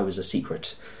secret. I was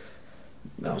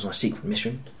on a secret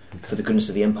mission for the goodness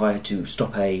of the Empire to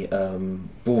stop a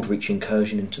broad-reach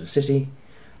incursion into the city,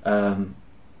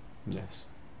 Yes,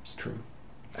 it's true.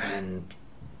 and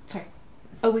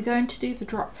Are we going to do the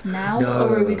drop now, No.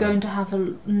 or are we going to have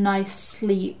a nice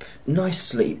sleep? nice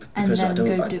sleep And because then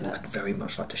go I'd do it. very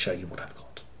much like to show you what I've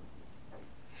got.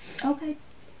 Okay.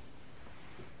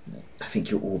 I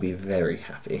think you'll all be very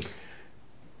happy.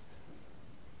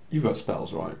 You've got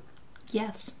spells, right?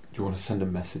 Yes. Do you want to send a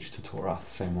message to Torath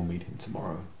saying we'll meet him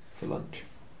tomorrow for lunch?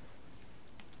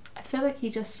 I feel like he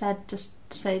just said,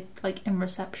 say, like, in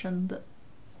reception that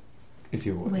Is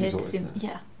he we're always, here he's to always see there? him.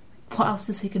 Yeah. What else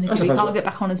is he going to I do? He suppose can't what- get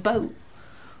back on his boat.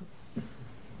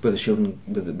 Will the shield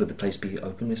will the place be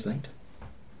open this late?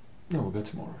 No, we'll go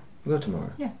tomorrow. We'll go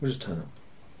tomorrow. Yeah. We'll just turn up.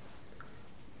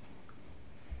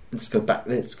 Let's go back.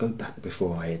 Let's go back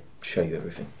before I show you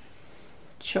everything.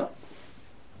 Sure.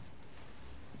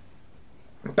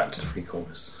 Back to the three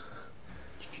corners.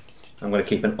 I'm going to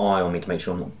keep an eye on me to make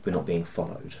sure we're not being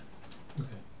followed.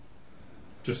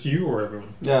 Just you or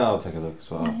everyone? Yeah, I'll take a look as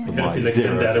well. Yeah. I kind of feel like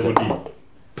Vendetta would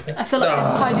be. I feel like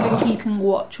they've kind of been keeping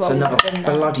watch while So we've another been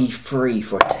there. bloody 3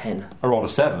 for a 10. I rolled a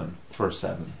 7 for a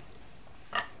 7.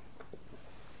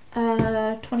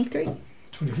 23.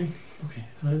 23.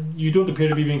 Okay. You don't appear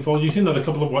to be being followed. You've seen another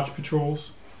couple of watch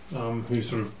patrols who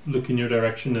sort of look in your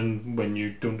direction, and when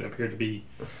you don't appear to be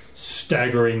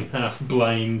staggering half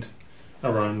blind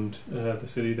around the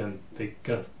city, then they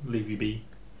kind of leave you be.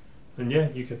 And yeah,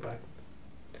 you get back.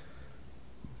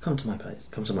 Come to my place.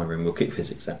 Come to my room. We'll kick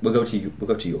physics out. We'll go to you. We'll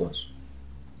go to yours.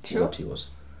 Sure. We'll go to yours.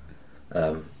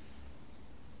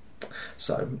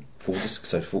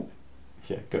 Full.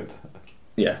 Yeah, good.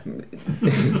 Yeah.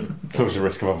 So there's a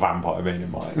risk of a vampire being in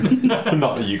mine.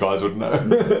 Not that you guys would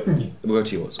know. We'll go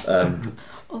to yours.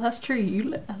 Oh, that's true. You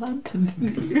lit a lantern,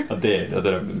 didn't you? I did. I don't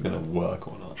know if it's going to work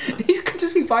or not. These could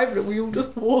just be vibrant. We all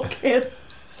just walk in.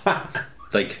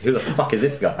 Like, who the fuck is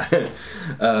this guy?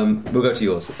 We'll go to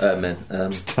yours, men.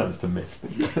 Just turns to mist.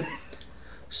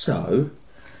 So,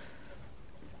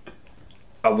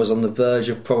 I was on the verge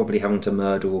of probably having to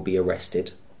murder or be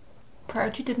arrested.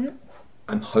 Priority didn't.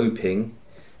 I'm hoping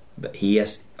that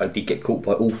I did get caught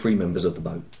by all 3 members of the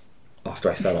boat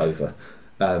after I fell over.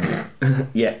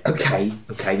 Yeah, okay,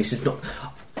 this is not...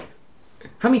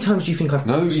 How many times do you think I've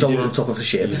you stolen did on top of a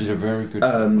ship? You did a very good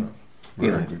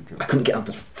You know, good job. I couldn't get out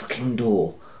the fucking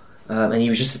door. And he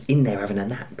was just in there having a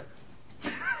nap.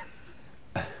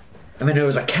 And then there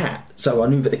was a cat, so I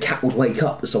knew that the cat would wake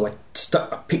up, so I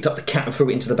picked up the cat and threw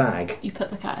it into the bag. You put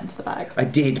the cat into the bag. I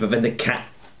did, but then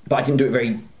but I didn't do it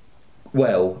very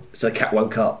well, so the cat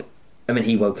woke up, and then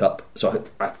he woke up, so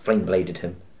I flame bladed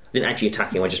him. I didn't actually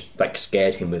attack him, I just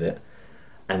scared him with it.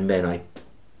 And then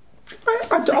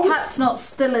The cat's not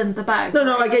still in the bag.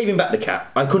 No, I gave him back the cat.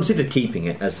 I considered keeping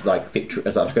it as victory,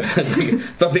 as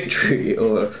for victory,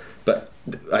 but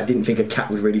I didn't think a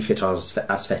cat would really fit our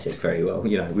aesthetic very well.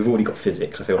 You know, we've already got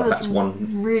physics. I feel like that's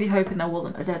one. Really hoping there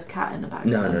wasn't a dead cat in the bag.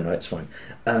 No, it's fine.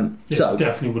 It So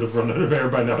definitely would have run out of air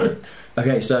by now.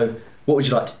 okay, so what would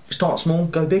you like? Start small,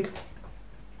 go big.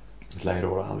 Lay it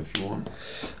all out if you want.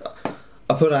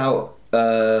 I put out.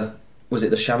 Was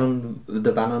it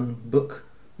the Bannon book?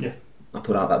 Yeah. I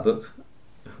put out that book,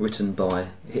 written by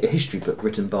a history book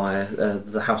written by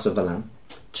the House of Valan.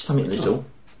 Just something little,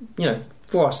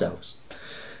 for ourselves.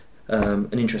 An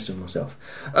interest in myself.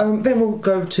 Then we'll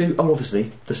go to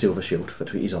obviously the Silver Shield that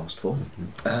he's asked for.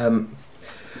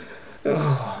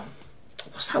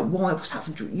 What's that? Why? What's that?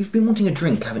 You've been wanting a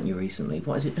drink, haven't you, recently?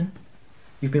 What has it been?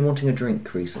 You've been wanting a drink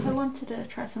I recently. wanted to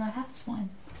try some of Hath's wine.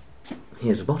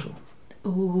 Here's a bottle,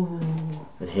 Ooh.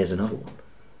 and here's another one.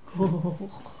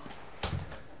 Ooh.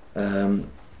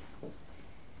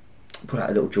 put out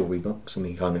a little jewellery box and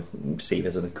we kind of see if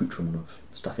there's an accoutrement of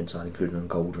stuff inside, including a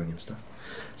gold ring and stuff.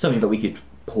 Something that we could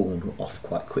pawn off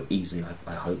quite easily,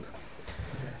 I hope.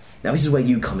 Yes. Now this is where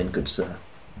you come in, good sir.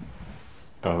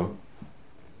 Oh.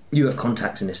 You have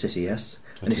contacts in the city, yes?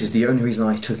 And this is the only reason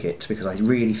I took it, because I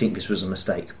really think this was a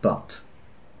mistake, but...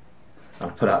 I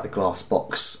put out the glass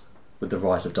box with the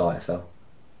Rise of Direfell.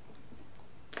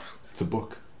 It's a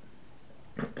book.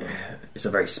 It's a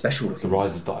very special The looking...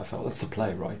 Rise of Direfell. That's the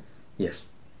play, right? Yes.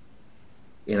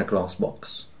 In a glass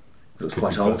box. It looks Could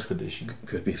quite be old. first edition.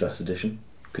 Could be first edition.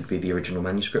 Could be the original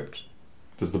manuscript.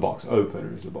 Does the box open,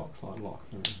 or is the box like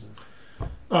locked?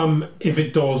 If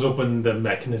it does open, the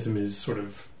mechanism is sort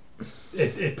of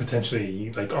it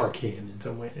potentially like arcane in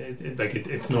some way.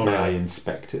 It's not. May I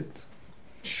inspect it?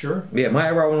 Sure. Yeah, might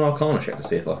I roll an Arcana check to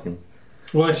see if I can...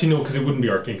 Well, actually, no, because it wouldn't be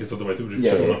arcane, because otherwise it would have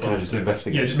Yeah, shown yeah, up can I on just the-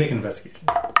 investigate? Yeah, just make an investigation.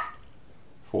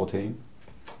 14.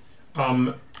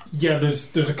 Yeah,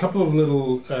 there's a couple of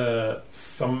little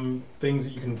thumb things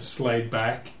that you can slide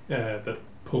back that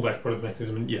pull back part of the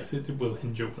mechanism, and yes, it will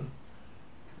hinge open.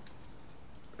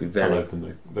 Be I'll very...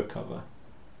 open the cover.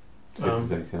 See if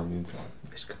there's anything on the inside.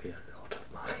 This could be a lot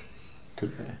of money.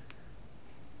 Could be.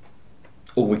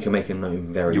 Or we can make a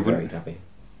gnome very, You very wouldn't- happy.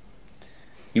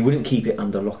 You wouldn't keep it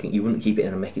under locking. You wouldn't keep it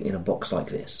in a box like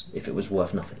this if it was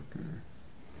worth nothing.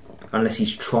 Unless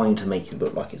he's trying to make it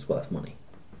look like it's worth money.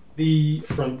 The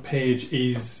front page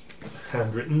is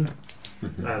handwritten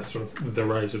Mhm. as sort of The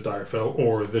Rise of Direfell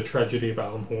or The Tragedy of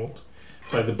Alan Holt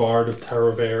by the Bard of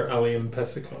Tarover, Aliam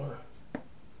Pessikar.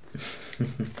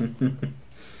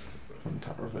 From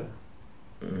Tarover.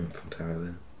 From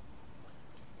Tarover.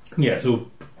 Yeah, so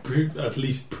at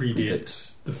least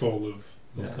predates the fall of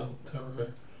Yeah.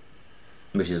 Tarover.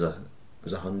 Which is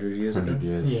was 100 years 100 ago?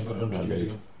 years. Yeah, about 100 years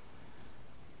ago.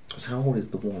 So how old is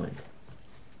the wine?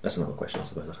 That's another question, I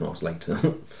suppose. I can ask later.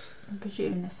 I'm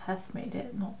presuming if Heth made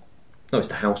it, not. No, it's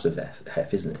the House of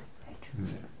Hef, isn't it? Yeah.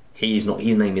 He's not.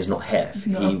 His name is not Hef.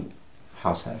 No. He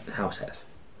House Hef. House Hef.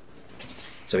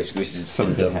 So basically, this is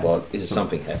Something Hef. This is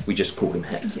something Hef. We just call him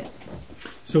Hef. Yeah.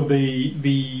 So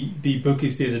the book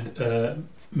is dated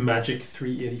Magic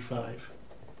 385.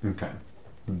 Okay.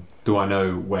 Do I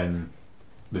know when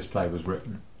this play was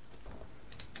written?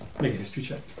 Make a history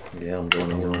check. Yeah, I'm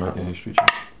going on Make a that history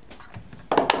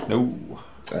check. No.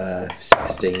 one.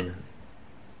 16.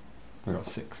 I got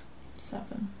 6.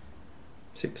 7.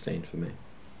 16 for me.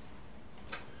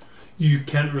 You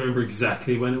can't remember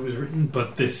exactly when it was written,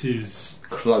 but this is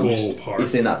Close. Ballpark.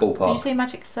 It's in that Did you ballpark. say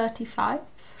magic 35?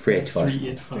 385.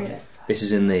 385. This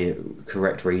is in the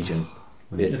correct region.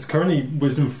 Yeah. It's currently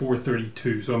Wisdom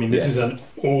 432, so I mean this Yeah. is an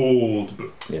old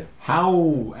book.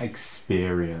 How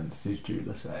experienced is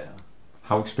Julisaea?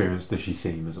 How experienced does she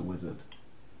seem as a wizard?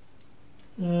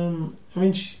 I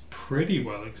mean she's pretty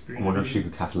well I experienced. wonder if she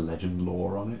could cast legend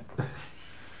lore on it.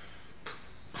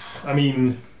 I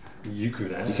mean, you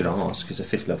could ask. You could ask. It's a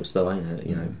 5th level spell, ain't it?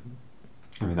 You know.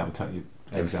 I mean, that would tell you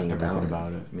Everything everything about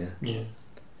about it. Yeah. Yeah.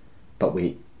 But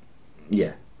we.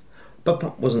 Yeah.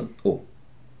 But wasn't. Oh.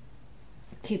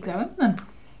 Keep going then.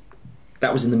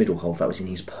 That was in the middle hold. That was in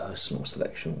his personal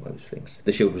selection. All those things.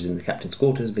 The shield was in the captain's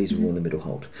quarters. These were all in the middle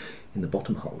hold. In the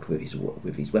bottom hold, with his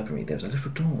weaponry, there was a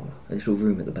little door, a little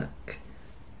room at the back.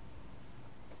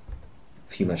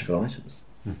 A few magical items.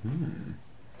 Mm-hmm.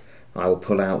 I will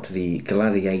pull out the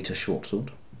gladiator short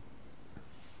sword.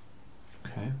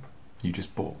 Okay. You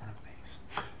just bought one of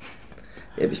these.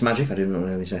 If it's magic, I do not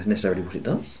know necessarily what it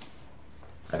does.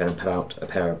 I then pull out a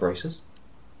pair of braces.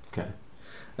 Okay.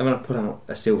 And then I put out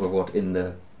a silver rod in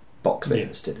the box that Yeah. it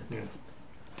was in. Yeah.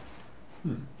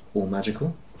 Hmm. All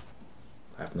magical.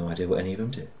 I have no idea what any of them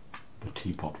do. The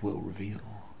teapot will reveal.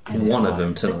 And one of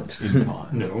them tonight. In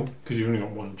time. No, because you've only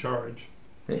got one charge.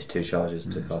 It's 2 charges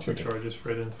to Mm. cast Two it. charges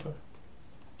for identify.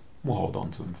 We'll hold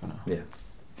on to them for now. Yeah.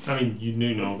 I mean, you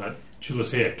do know that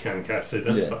Julisaea can cast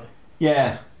identify.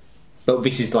 Yeah. But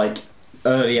this is like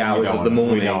early hours of the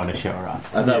morning. We don't want to show her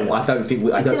ass. I don't think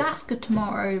we. I I could don't. ask her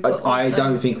tomorrow, but I also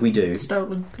don't think we do.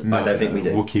 stolen. I don't think we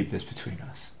do. We'll keep this between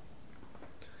us.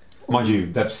 Mind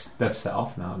you, they've set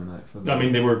off now, haven't they? For the, I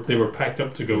mean, they were packed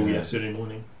up to go Yeah. yesterday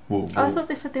morning. we'll, Oh, I we'll- thought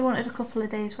they said they wanted a couple of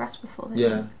days rest before they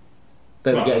Yeah.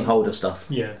 They were Well- getting hold of stuff.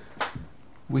 Yeah.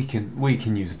 we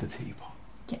can use the teapot.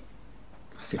 I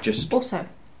could just Also,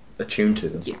 attune to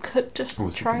them. you could just I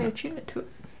was try thinking to tune it to it.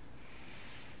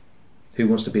 Who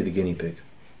wants to be the guinea pig?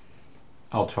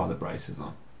 I'll try the braces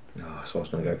on. Oh, that's what I was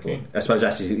going to go for. Okay. I suppose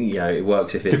that's it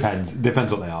works if it's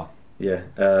Depends what they are. yeah.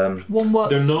 One works.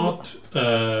 They're not.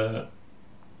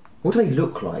 What do they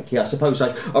look like? Yeah, I suppose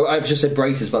I've just said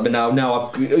braces, but now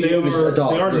I've They it was a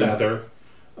dark are blue. leather.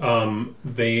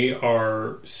 They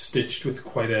are stitched with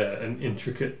quite an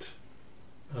intricate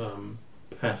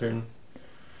pattern.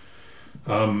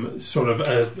 Sort of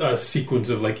a sequence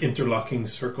of like interlocking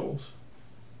circles.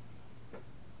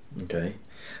 Okay.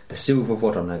 The silver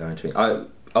rod I'm now going to...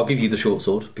 I'll give you the short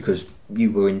sword because you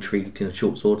were intrigued in a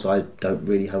short sword, so I don't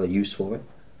really have a use for it.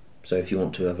 So if you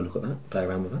want to have a look at that, play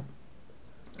around with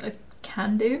that. I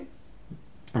can do.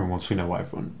 I mean, once we know what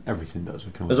everything does,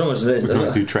 we can As long as there's... we can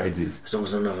always do tradesies. As long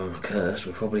as none of them are cursed,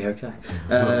 we're probably okay.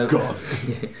 Oh, God.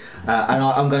 And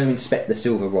I'm going to inspect the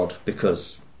silver rod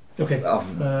because... Okay.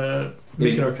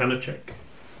 Make an Arcana check.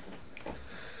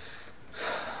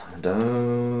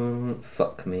 Don't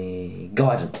fuck me.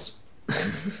 Guidance.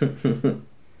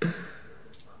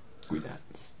 We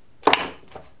dance.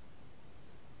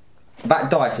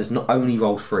 That dice has not only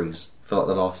rolled threes for like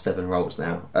the last 7 rolls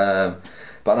now,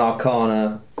 but an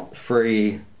Arcana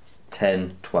 3,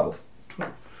 10, 12.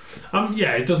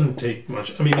 Yeah, it doesn't take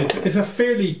much. I mean, it's a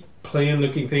fairly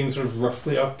plain-looking thing, sort of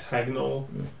roughly octagonal.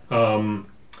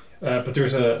 But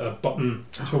there's a button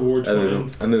towards one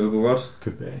end. A movable rod.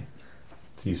 Could be.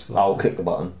 It's useful. I'll click the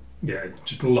button. Yeah, it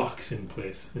just locks in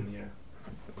place in the air.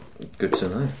 Good to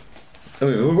know. A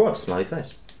movable rod. Smiley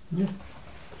face. Yeah.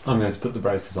 I'm going to put the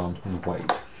braces on and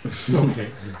wait. Okay.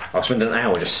 I'll spend an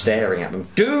hour just staring at them.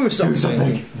 Do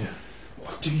something. Yeah.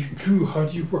 What do you do? How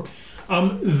do you work?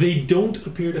 They don't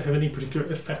appear to have any particular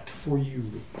effect for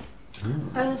you.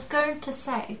 I was going to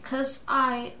say, because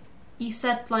you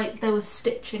said like there was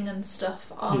stitching and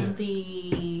stuff on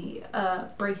the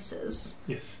braces.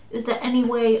 Yes. Is there any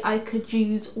way I could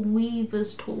use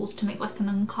weaver's tools to make like an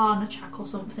Arcana check or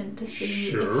something to see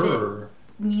if it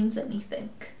means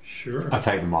anything? Sure. I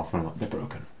take them off and I'm like, they're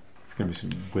broken. It's going to be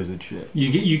some wizard shit.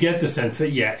 You get the sense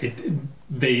that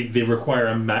they require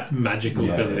a magical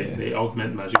ability. Yeah. They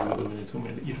augment magical ability in some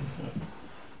way that you don't have.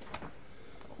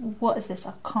 What is this,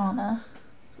 Arcana?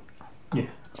 Yeah.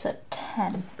 It's a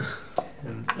 10.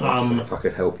 If I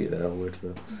could help you there, I would.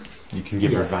 But... You can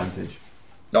give her advantage.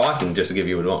 No, I can just give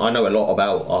you a... I know a lot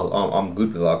about... I'm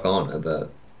good with Arcana, but...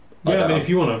 Yeah, I mean, if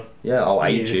you want to... Yeah, I'll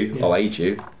aid you. Yeah. I'll aid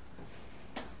you.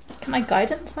 Can I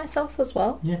guidance myself as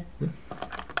well? Yeah.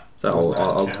 So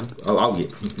I'll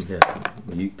get... Yeah,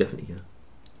 you definitely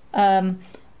can.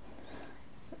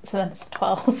 So then it's a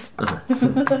 12.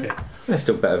 Okay. That's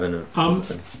still better than a...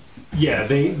 Yeah,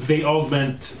 they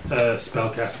augment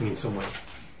spellcasting in some way.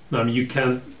 I mean, you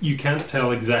can't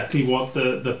tell exactly what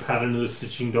the pattern of the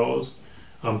stitching does,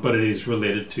 but it is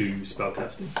related to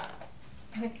spellcasting.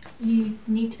 Okay. You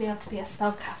need to be able to be a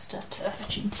spellcaster to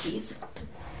attune to these.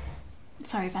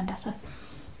 Sorry, Vendetta.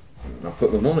 I'll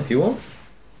put them on if you want.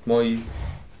 Why you...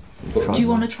 Do you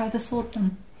want to try the sword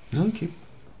then? No, thank you.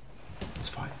 It's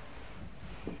fine.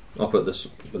 I'll put this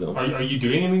on. Are you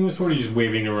doing anything with the sword, or are you just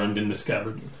waving around in the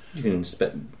scabbard? You can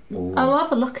inspect... I'll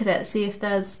have a look at it, see if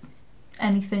there's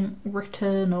anything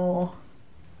written or...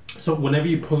 So whenever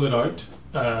you pull it out,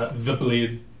 the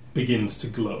blade begins to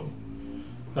glow.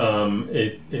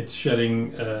 It's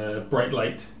shedding bright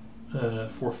light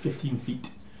for 15 feet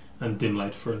and dim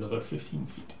light for another 15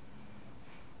 feet.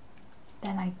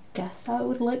 Then I guess I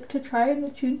would like to try and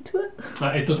attune to it.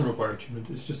 It doesn't require attunement,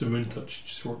 it's just a moon-touched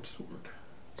short sword.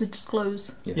 So it just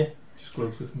glows. Yeah. Just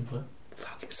glows with moonlight.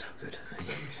 Fuck, it's so good.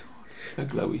 A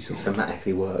glowy sword. It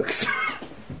thematically works.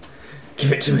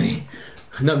 Give it to me.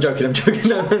 No, I'm joking.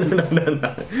 No.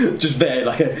 Just there,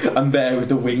 I'm there with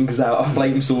the wings out, a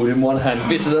flame sword in one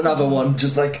hand. This is another one,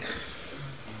 just like...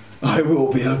 I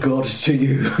will be a god to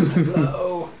you.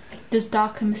 Oh. Does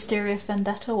Dark and Mysterious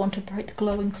Vendetta want a bright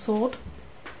glowing sword?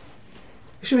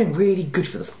 It should have been really good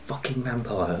for the fucking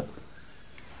vampire.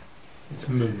 It's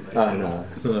moonlight. I know.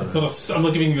 It's not I'm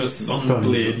not giving you a sun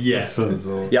blade yet.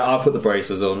 Yeah, I'll put the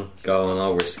braces on. Go on,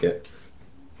 I'll risk it.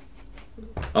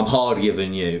 I'm hardier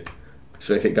than you.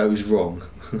 So if it goes wrong...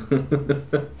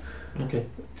 Okay.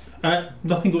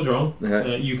 Nothing goes wrong.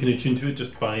 Okay. You can attune to it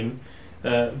just fine.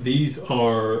 These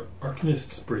are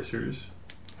Arcanist's bracers.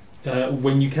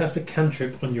 When you cast a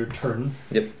cantrip on your turn,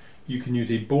 you can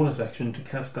use a bonus action to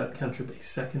cast that cantrip a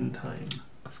second time.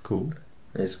 That's cool.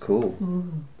 It's cool.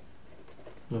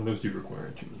 And those do require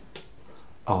attunement.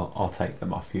 I'll take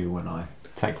them off you when I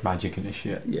take magic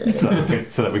initiate. Yeah.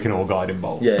 so that we can all guide in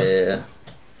bolt. Yeah.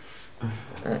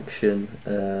 Action,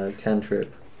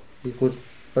 cantrip equals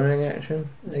burning action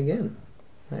again.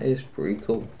 That is pretty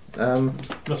cool.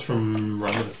 That's from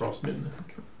Rana the Frostmaiden, I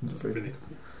think. That's really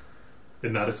cool.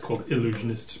 In that it's called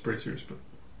Illusionist's bracers, but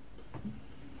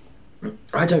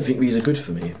I don't think these are good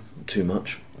for me too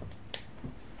much.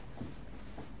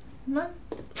 No.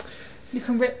 You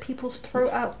can rip people's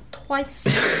throat out twice.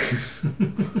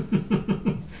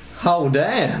 Oh,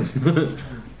 damn.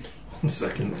 On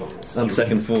second thoughts. On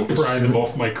second thoughts. Pry them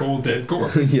off my cold dead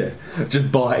corpse. Yeah,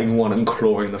 just biting one and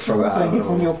clawing the throat out. Take it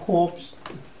from your corpse.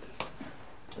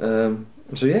 So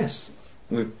yes,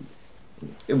 it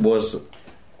was.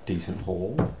 Decent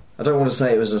haul. I don't want to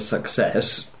say it was a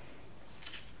success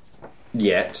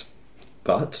yet,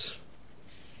 but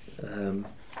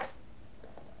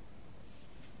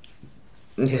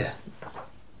yeah,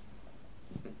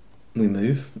 we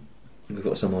move. We've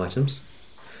got some items.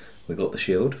 We got the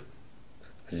shield.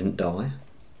 I didn't die.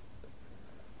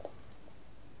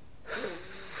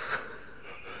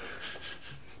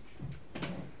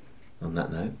 On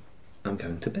that note, I'm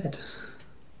going to bed.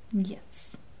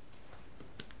 Yes.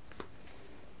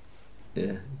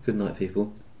 Yeah. Good night,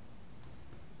 people.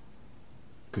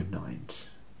 Good night.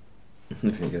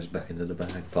 Everything goes back into the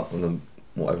bag, apart from the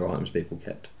whatever items people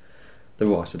kept. The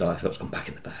rice and IFL's gone back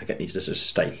in the bag. It needs to just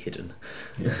stay hidden.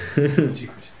 Yeah.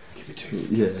 Secret. Keep it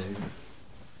safe. Yeah.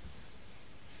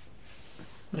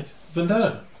 Right.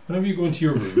 Vendetta, whenever you go into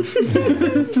your room,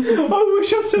 I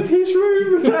wish I said his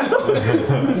room.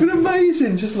 It's been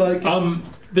amazing. Just like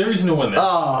there is no one there.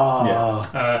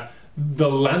 yeah.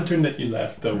 The lantern that you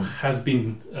left, though, has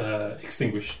been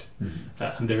extinguished,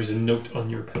 and there is a note on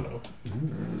your pillow.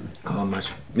 Oh,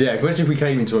 imagine. Yeah, imagine if we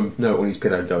came into a note on his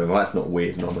pillow going, well, that's not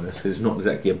weird and ominous, because it's not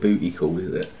exactly a booty call,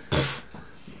 is it?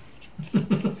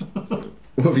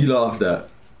 What have you laughed at?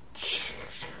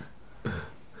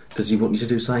 Does he want you to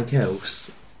do something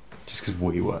else? Just because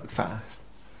we work fast.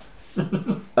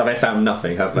 Have they found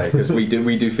nothing, have they? Because we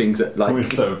do things that, like... We're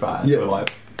so fast. Yeah. We're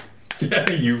like,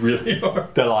 Yeah, you really are.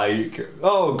 they're like,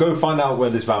 oh, go find out where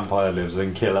this vampire lives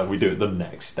and kill her. We do it the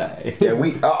next day. Yeah,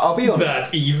 I'll be honest.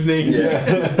 That evening.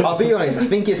 Yeah. I'll be honest, I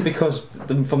think it's because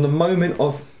from the moment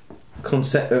of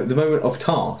the moment of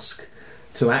task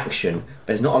to action,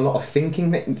 there's not a lot of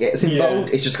thinking that gets involved.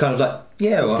 Yeah. It's just kind of like,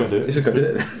 yeah, Let's well, go do it. let's just go do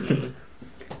it.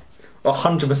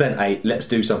 100% let's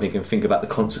do something and think about the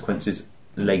consequences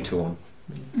later on.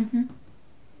 Mm-hmm.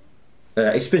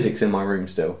 Is physics in my room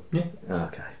still? Yeah.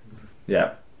 Okay.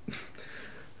 Yeah.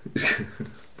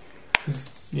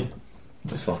 Yeah.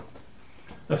 That's fine.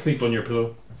 Asleep on your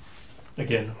pillow.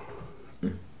 Again. I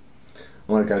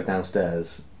want to go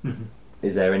downstairs. Mm-hmm.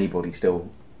 Is there anybody still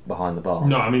behind the bar?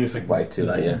 No, I mean it's like Way too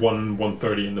late, yeah.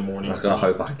 1:30 in the morning. I was going to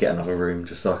hope I could get another room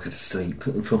just so I could sleep.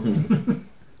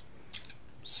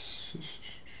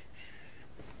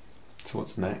 So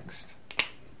what's next?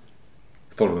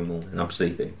 Following morning, I'm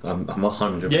sleeping. I'm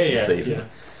 100% Yeah, sleeping. yeah.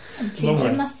 I'm Long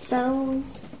changing my rest. spells.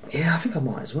 Yeah, I think I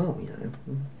might as well. You know,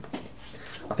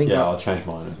 I think Yeah, I'll change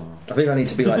mine as well. I think I need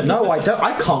to be like, no, I don't.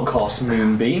 I can't cast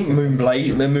Moonbeam,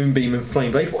 Moonblade, Moonbeam, and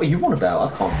Flameblade. What are you on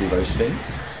about? I can't do those things.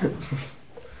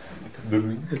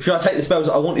 Should I take the spells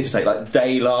that I wanted to take, like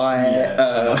Daylight,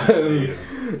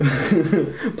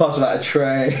 Pass Without a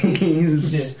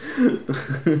Trace?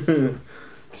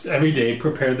 Just every day,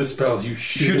 prepare the spells you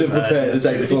Should have prepared the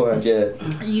day beforehand. Yeah.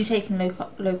 Are you taking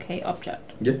locate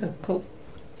object? Yeah. Cool.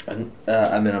 And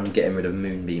then I'm getting rid of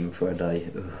Moonbeam for a day.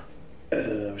 I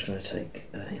was going to take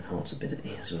Enhance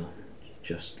Ability as well.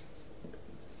 Just.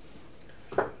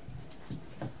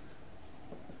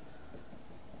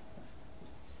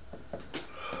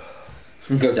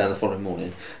 Go down the following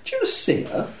morning. Do you want to see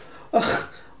her?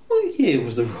 What year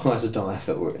was the Rise of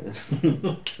Diaphil we're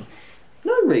in?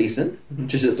 No reason.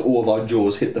 Just as all of our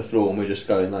jaws hit the floor and we're just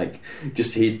going like,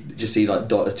 just see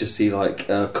like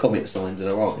comet signs in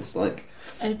our eyes. Like,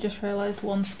 I just realised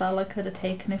one spell I could have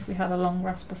taken if we had a long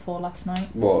rest before last night.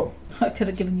 what? I could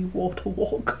have given you Water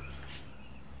Walk.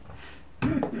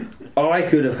 I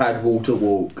could have had Water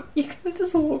Walk. You could have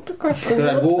just walked across I the could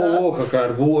have water. had Water Walk. I could have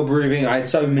had Water Breathing. I had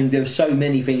there were so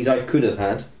many things I could have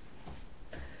had.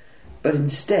 But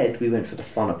instead, we went for the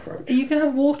fun approach. You can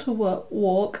have water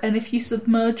walk, and if you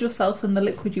submerge yourself in the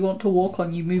liquid you want to walk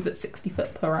on, you move at 60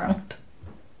 foot per round.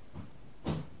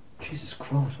 Jesus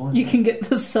Christ! Why? You can get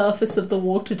the surface of the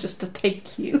water just to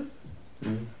take you.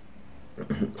 I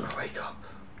wake up.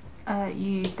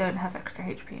 You don't have extra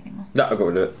HP anymore. No, I've got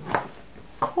to do it.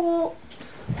 Cool.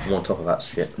 I'm on top of that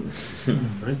shit.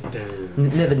 Right there.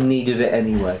 Never needed it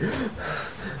anyway.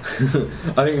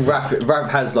 I think Raph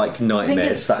has like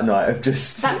nightmares that night of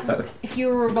just. That, if you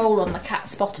were a roll on the cat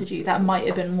spotted you, that might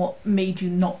have been what made you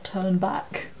not turn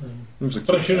back. What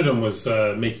I should have done was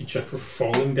make you check for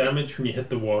falling damage when you hit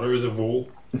the water as a vole.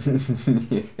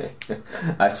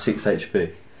 At 6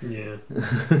 HP. Yeah.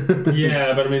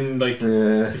 Yeah, but I mean, like,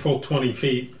 Yeah, you fall 20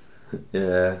 feet.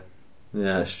 yeah,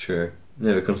 that's true.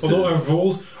 Never considered. Although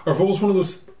are voles one of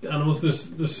those animals?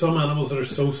 There's some animals that are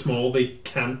so small they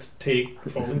can't take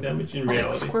falling damage in Like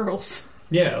reality. squirrels.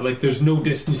 Yeah, like there's no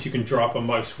distance you can drop a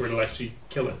mouse where it'll actually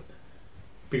kill it.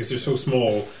 Because they're so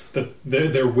small that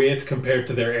their weight compared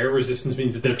to their air resistance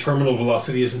means that their terminal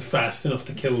velocity isn't fast enough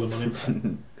to kill them on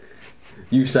impact.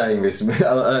 You saying this, I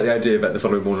like the idea about the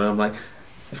following morning. I'm like,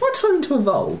 if I turn into a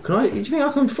vole, do you think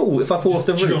I can fall if I fall off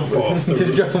the roof? Jump off the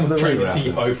roof. Jump off the Trying roof. to see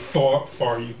how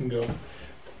far you can go.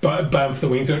 Bamf the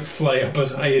wings out, fly up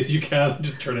as high as you can, and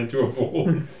just turn into a vole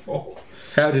and fall.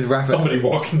 How did Raphael... Somebody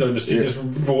walking down the street, this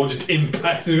vole just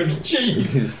impacts it.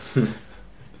 Jeez!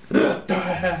 What the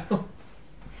hell?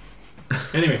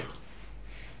 Anyway,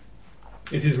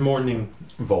 it is morning.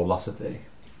 Volocity.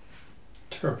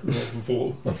 Terminal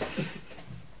vole.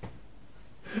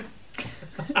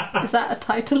 Is that a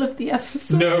title of the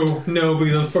episode? No,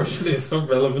 because unfortunately it's not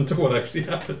relevant to what actually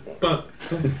happened. But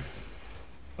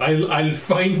I'll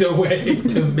find a way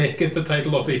to make it the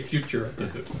title of a future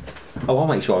episode. Oh, I'll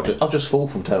make sure. I'll just fall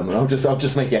from terminal. I'll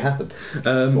just make it happen.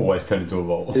 Always turn into a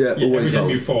vole. Yeah, Yeah, always every time vole.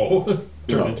 you fall,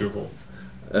 turn No. into a vole.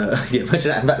 Yeah,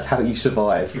 imagine that. That's how you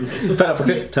survive. Fell off a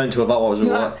cliff, turn into a vole. I was You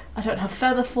know, alright. I don't have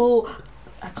feather fall.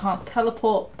 I can't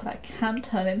teleport, but I can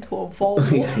turn into a vole.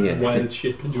 Yeah. Wild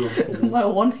shit into a vole. My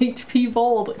 1 HP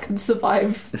vole that can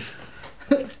survive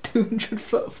 200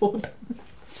 foot fall.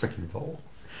 Freaking vole.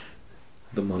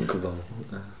 The monk vole.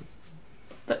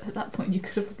 But at that point, you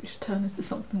could have just turned into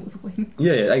something with wings.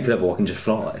 Yeah, 8th level. I can just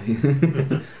fly.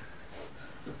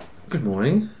 Good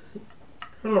morning.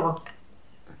 Hello,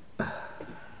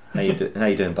 How you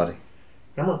doing, buddy?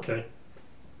 I'm okay.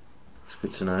 It's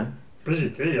good to know. Busy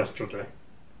day yesterday.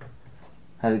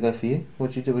 How did it go for you?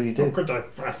 What did you do? Oh, good.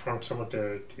 I found some of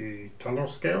the tunnel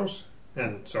scales,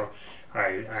 and so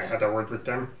I had a word with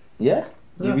them. Yeah?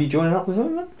 Yeah. You be joining up with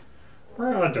them then?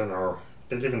 Well, I don't know.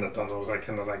 They live in the tunnels. I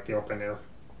kind of like the open air.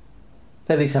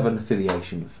 They at least have an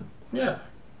affiliation with them. Yeah.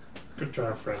 Good to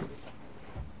have friends.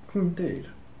 Indeed.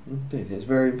 It's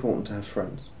very important to have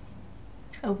friends.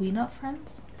 Are we not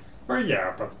friends? Well,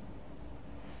 yeah, but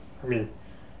I mean,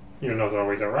 you're not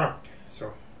always around,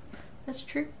 so That's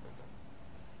true.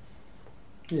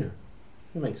 Yeah.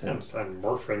 That makes and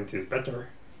more friends is better.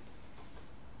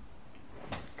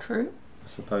 True. I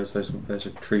suppose those are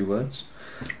true words.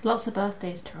 Lots of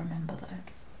birthdays to remember,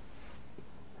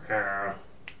 though.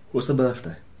 What's the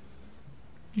birthday?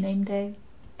 Name day,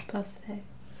 birthday.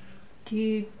 Do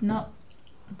you not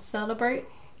celebrate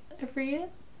every year?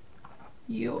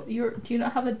 Do you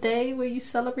not have a day where you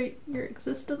celebrate your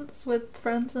existence with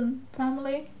friends and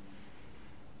family?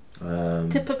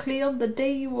 Typically on the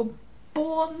day you were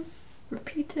born,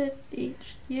 repeated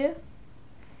each year?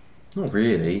 Not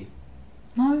really.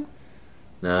 No?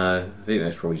 No, I think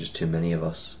there's probably just too many of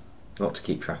us. A lot to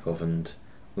keep track of, and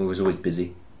we was always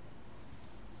busy.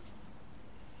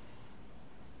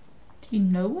 Do you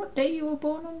know what day you were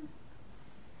born on?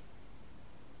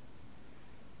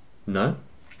 No?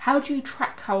 How do you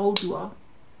track how old you are?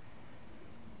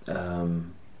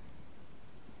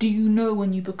 Do you know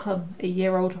when you become a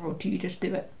year older, or do you just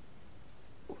do it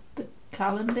with the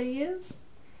calendar years?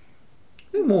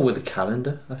 More with the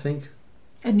calendar, I think.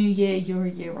 A new year, you're a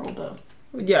year older.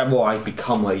 Yeah, well, I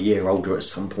become a year older at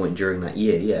some point during that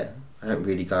year, yeah. I don't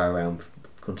really go around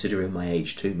considering my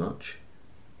age too much.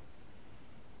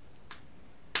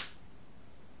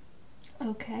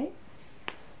 Okay.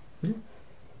 Yeah.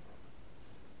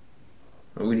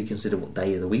 I don't really consider what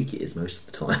day of the week it is most of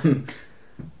the time.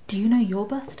 Do you know your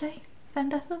birthday,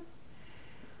 Vendetta?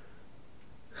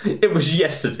 It was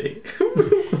yesterday.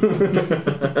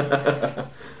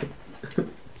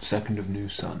 2nd of new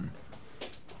sun.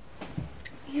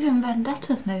 Even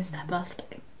Vendetta knows their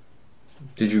birthday.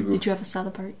 Did you ever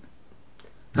celebrate?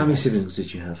 How many siblings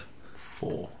did you have?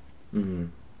 4.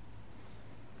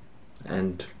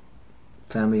 And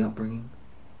family upbringing?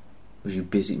 Was you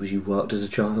busy? Was you worked as a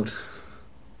child?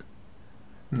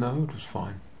 No, it was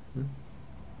fine.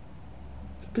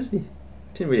 Busy.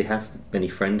 Didn't really have many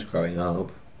friends growing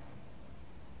up.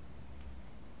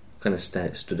 Kind of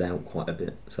stood out quite a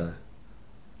bit, so.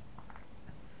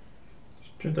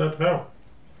 Stood out how?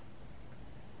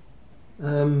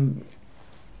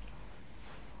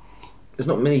 There's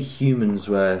not many humans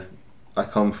where I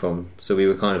come from, so we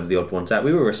were kind of the odd ones out.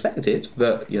 We were respected,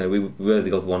 but we were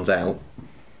the odd ones out,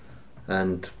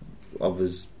 and I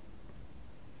was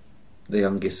the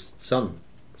youngest son,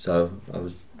 so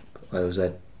I always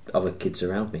had other kids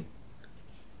around me.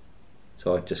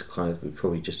 So I just kind of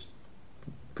probably just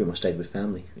pretty much stayed with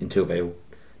family until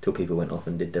people went off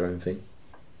and did their own thing.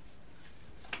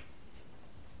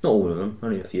 Not all of them,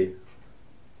 only a few.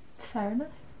 Fair enough.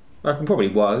 I can probably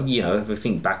work, if I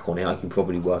think back on it, I can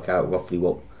probably work out roughly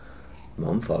what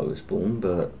month I was born,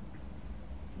 but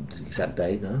the exact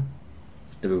day, no.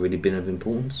 never really been of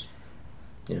importance.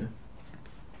 You know,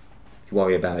 if you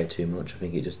worry about it too much, I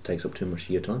think it just takes up too much of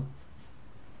your time.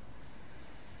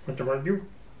 What about you?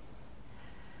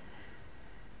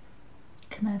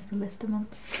 Can I have the list of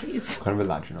months, please? What kind of a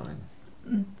lad you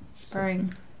in?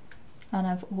 Spring. And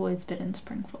I've always been in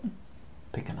spring form.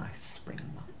 Pick a nice spring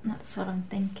month. That's what I'm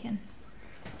thinking.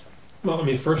 Well, I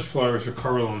mean, first flowers or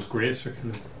Coralon's Grace are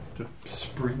kind of the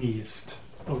springiest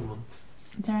of months.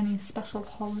 Are there any special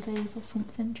holidays or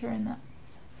something during that?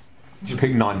 Just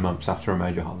pick 9 months after a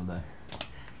major holiday.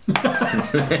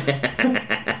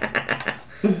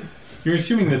 You're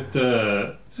assuming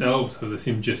that elves have the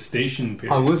same gestation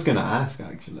period. I was going to ask,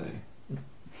 actually.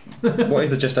 What is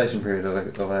the gestation period of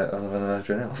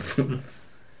an elf?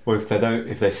 Well,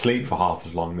 if they sleep for half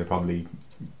as long, they probably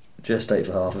Gestate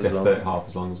for half as long. gestate half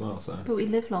as long as well. So But we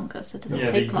live longer, so does it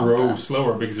Yeah, they take grow longer?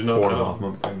 slower because they're not 4.5 elves.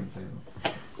 month pregnancy.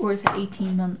 Or is it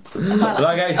 18 months?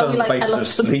 Like it's are on we the like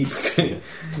basis of elephants? sleep.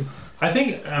 I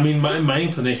think, I mean, my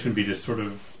inclination would be just sort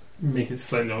of make it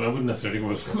slightly longer. I wouldn't necessarily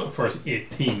go as far as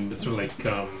 18, but sort of like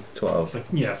 12.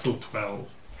 full 12.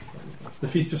 The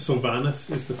Feast of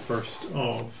Sylvanus is the first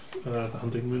of the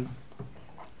hunting moon,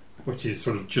 which is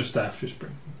sort of just after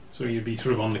spring. So you'd be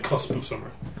sort of on the cusp of summer.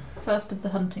 First of the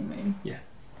hunting moon. Yeah.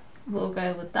 We'll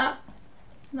go with that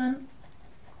then.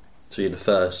 So you're the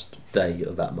first day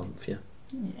of that month, yeah?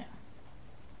 Yeah.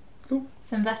 Cool.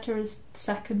 Sinveta is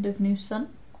second of new sun.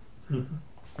 Mm-hmm.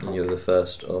 And you're the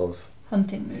first of...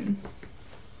 Hunting moon.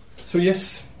 So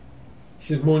yes,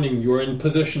 this morning you are in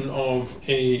possession of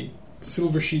a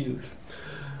silver shield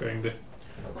bearing the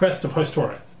crest of House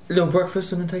Torah. A little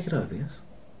breakfast and then take it over, yes?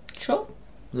 Sure.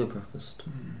 A little breakfast.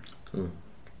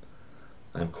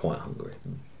 I'm quite hungry.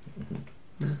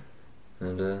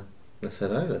 And let's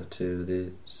head over to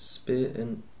the spear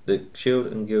and the shield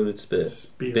and gilded spear.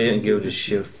 Spear and gilded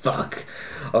shield. Fuck!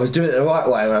 I was doing it the right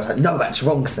way, and I was like, no, that's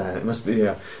wrong, Sam. It must be.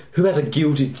 Who has a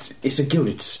gilded? It's a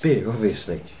gilded spear,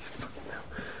 obviously.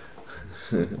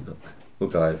 We'll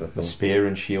go over. The Spear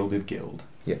and Shielded Guild.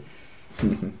 Yeah.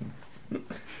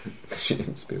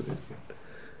 Spear.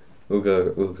 We'll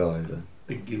go over.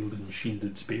 The gilded and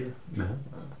shielded spear.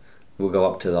 We'll go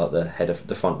up to like the head of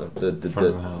the front of the Front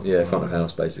of the house. Yeah, front of the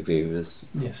house basically. It was,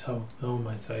 Yes, how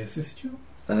might I assist you?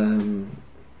 um,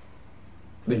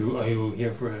 Are you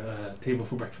here for a table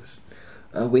for breakfast?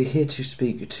 we're here to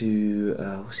speak to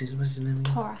what's his name?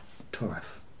 Torath. Torath.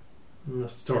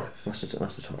 Master Torres. Master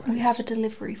Torath. We have a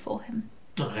delivery for him.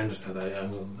 Oh, I understand.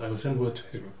 I will send word to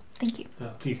his room. Thank you.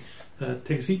 Please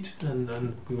take a seat,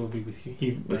 and we will be with you.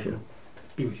 He will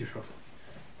be with you shortly.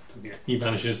 So, yeah, he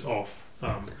vanishes off.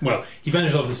 He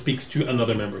vanishes off and speaks to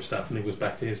another member of staff, and he goes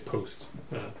back to his post.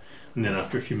 And then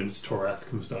after a few minutes, Torath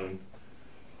comes down.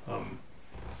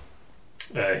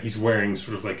 He's wearing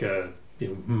sort of like a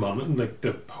like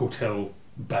the hotel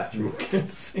bathroom kind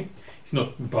of thing. He's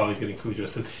not bothered getting fully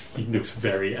dressed, but he looks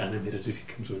very animated as he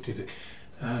comes over to you.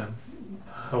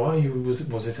 How are you? Was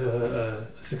it a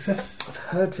success? I've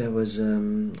heard there was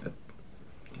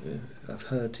I've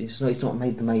heard it's not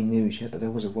made the main news yet, but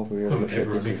there was a robbery on the ship.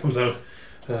 Everybody comes out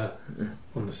on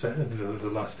the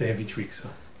last day of each week. So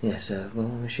Yes, well,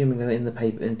 I'm assuming that in the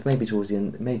paper, maybe towards the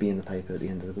end, maybe in the paper at the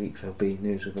end of the week, there'll be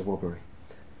news of a robbery.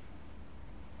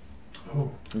 oh,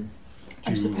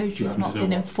 I suppose do you you've happen not to know been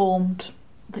what? informed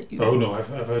that you. Oh no, I've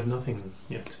heard nothing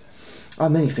yet.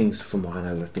 Many things, from what I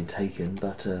know, have been taken,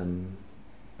 but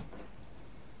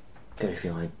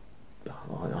everything I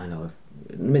know of,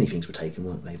 many things were taken,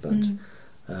 weren't they? But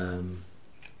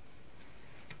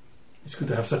It's good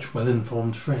to have such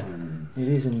well-informed friends. it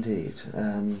is indeed.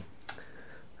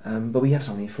 But we have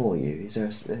something for you. Is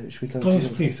there? Should we go? Oh, yes,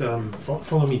 please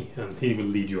follow me, and he will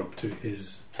lead you up to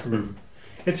his room.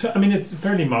 It's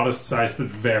fairly modest size, but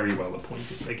very well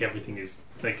appointed. Like everything is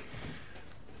like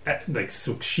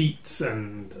silk sheets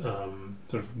and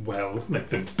sort of like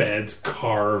the bed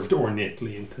carved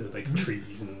ornately into like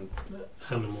trees and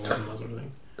animals and that sort of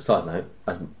thing. Side note: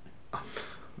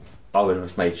 I would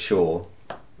have made sure.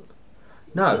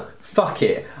 No, fuck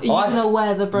it. Are you going to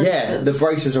wear the braces? Yeah, the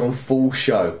braces are on full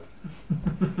show.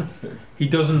 He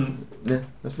doesn't Yeah,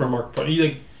 remark, but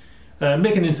he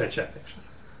make an insight check actually.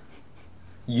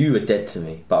 you are dead to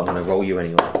me, but I'm going to roll you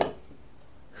anyway.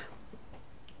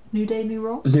 New day, new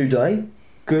roll. New day,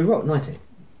 good roll, 90.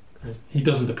 He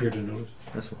doesn't appear to notice.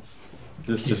 That's one.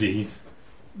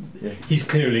 He's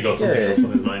clearly got something else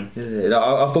on his mind. Yeah,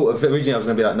 I thought originally I was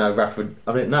going to be like, no, Raph would.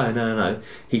 I mean, no.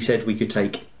 He said we could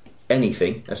take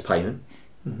anything as payment.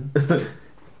 Mm-hmm.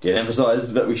 Didn't emphasise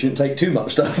that we shouldn't take too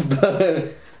much stuff.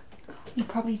 But You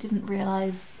probably didn't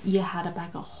realise you had a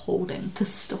bag of holding to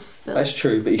stuff Phil. That's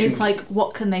true, but It's like,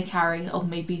 what can they carry? Or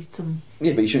maybe some...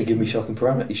 Yeah, but you shouldn't give me shocking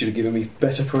parameters. You should have given me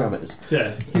better parameters. So,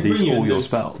 yeah, Are these all your there's,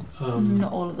 spells?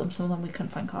 Not all of them, some of them we couldn't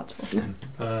find cards for.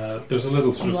 There's a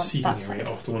little sort You of want seating that area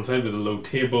side. off to one side with a low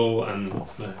table and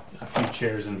a few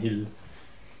chairs, and he'll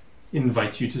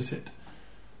invite you to sit.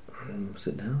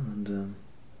 Sit down and...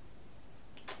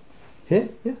 Here?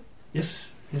 Yeah. Yes,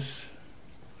 yes.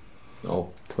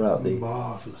 I'll put out the...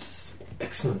 Marvellous.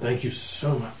 Excellent, thank you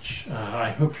so much.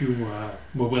 I hope you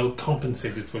were well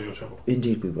compensated for your trouble.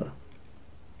 Indeed we were.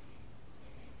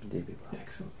 Indeed we were.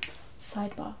 Excellent.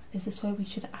 Sidebar, is this where we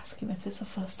should ask him if it's a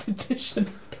first edition?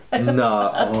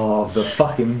 No, oh, the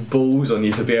fucking balls on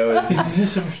you to be able to... Is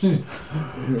this a...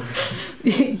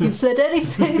 You said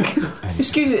anything.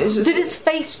 Excuse me. Did his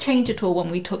face change at all when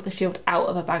we took the shield out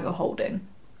of a bag of holding?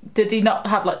 Did he not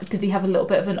have did he have a little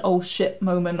bit of an oh shit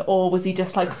moment, or was he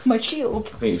just like, my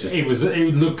shield? I think it was just...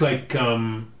 It looked like,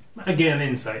 again,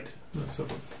 insight. So,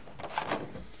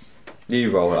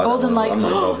 You roll it. I wasn't like, I'm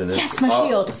not involved in this. yes, my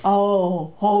shield.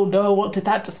 Oh no, what did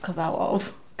that just come out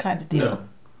of? Kind of deal.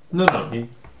 no.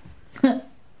 I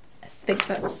think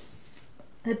that's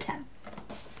a 10.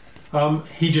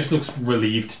 He just looks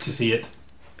relieved to see it.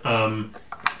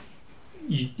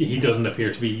 He doesn't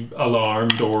appear to be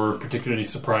alarmed or particularly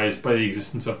surprised by the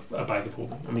existence of a bag of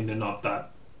holding. I mean, they're not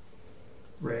that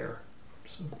rare.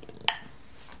 So.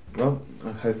 Well,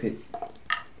 I hope it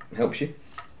helps you.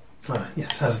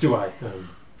 Yes, as do I.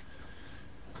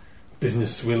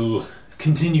 Business will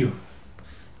continue.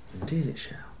 Indeed it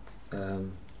shall.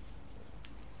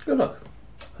 Good luck.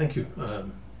 Thank you.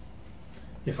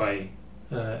 If I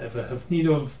ever have need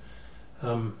of,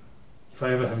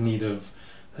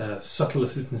 subtle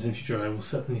assistance in future, I will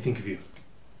certainly think of you.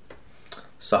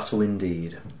 Subtle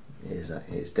indeed.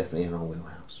 It's definitely in our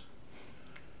wheelhouse.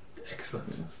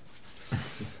 Excellent.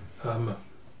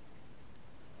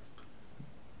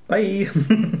 Bye.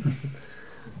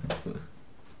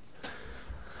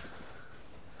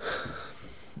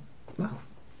 Well,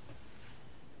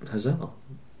 huzzah.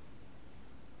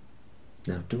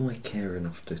 Now, do I care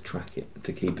enough to track it,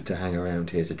 to hang around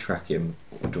here to track him,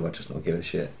 or do I just not give a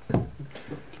shit? Can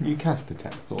you cast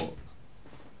Detect Thought?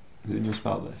 Is it in your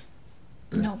spell list?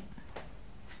 No.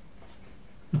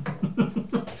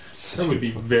 That would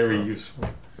be very useful.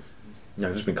 No,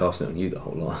 I've just been casting it on you the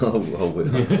whole lot,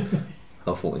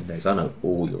 whole 14 days. I know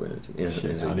all your innocent.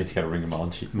 Shit, I need to get a ring of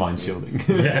mind shielding.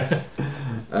 Yeah.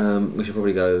 We should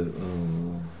probably go.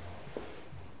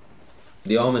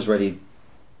 The armour's ready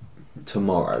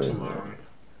tomorrow.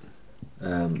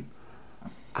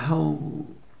 How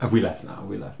have we left now?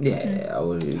 We left. Yeah, I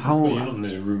would. Well, How? you're not in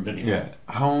this room anymore. Yeah.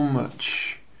 How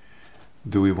much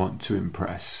do we want to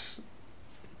impress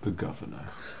the governor?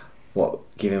 What?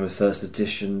 Give him a first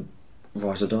edition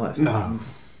Rise or Dive? No,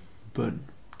 but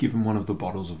give him one of the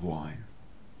bottles of wine.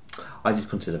 I did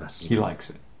consider that. He likes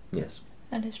it. Yes,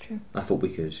 That is true. I thought we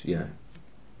could,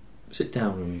 sit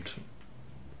down and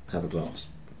have a glass.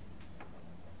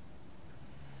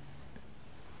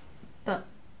 But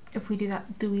if we do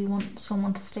that, do we want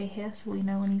someone to stay here so we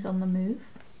know when he's on the move?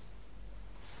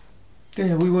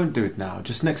 Yeah, we won't do it now.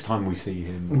 Just next time we see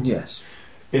him. Yes.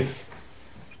 If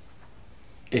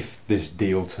this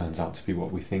deal turns out to be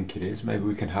what we think it is, maybe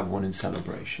we can have one in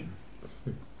celebration.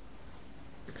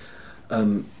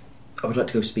 I would like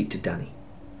to go speak to Danny.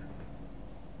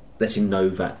 Let him know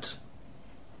that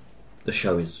the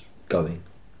show is going.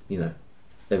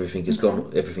 Everything is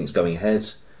gone. Everything's going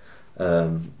ahead.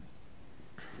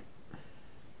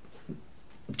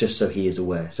 Just so he is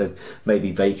aware. So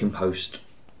maybe they can post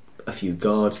a few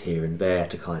guards here and there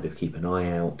to kind of keep an eye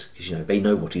out, because they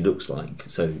know what he looks like.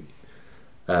 So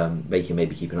they can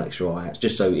maybe keep an extra eye out,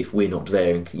 just so if we're not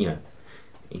there,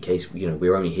 in case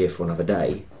we're only here for another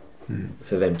day,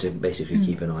 for them to basically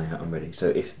keep an eye out and ready. So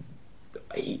if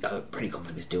I'm pretty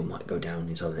confident this deal might go down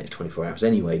inside the next 24 hours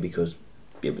anyway, because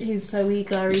He's so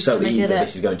eager. He's so going to eager. get it.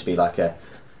 This is going to be like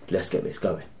let's get this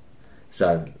going.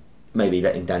 So maybe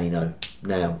letting Danny know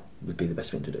now would be the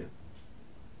best thing to do.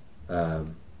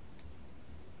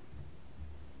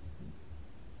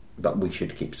 But we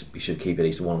should keep at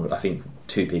least one. I think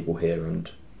 2 people here and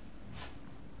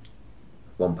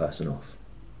 1 person off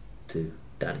to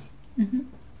Danny. Mm-hmm.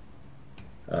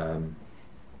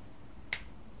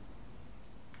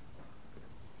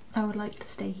 I would like to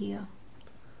stay here.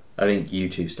 I think you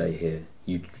 2 stay here.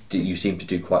 You seem to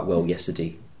do quite well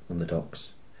yesterday on the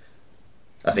docks.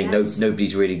 I think Yes.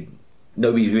 nobody's really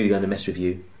going to mess with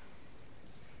you.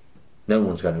 No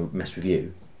one's going to mess with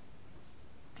you.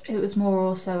 It was more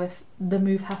also if the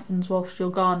move happens whilst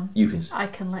you're gone, You can. I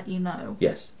can let you know.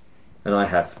 Yes. and I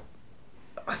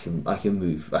can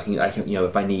move. I can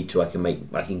if I need to, I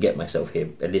can get myself here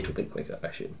a little bit quicker.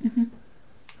 I should.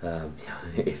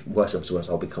 If worse comes to worse,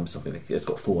 I'll become something that's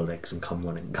got 4 legs and come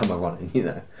running,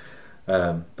 but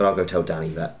I'll go tell Danny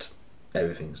that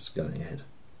everything's going ahead.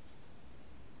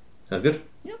 Sounds good?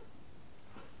 Yep.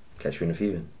 Catch you in a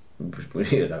few.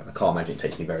 I can't imagine it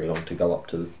takes me very long to go up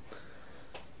to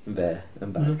there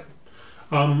and back.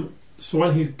 So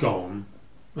while he's gone,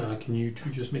 can you two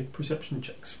just make perception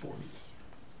checks for me?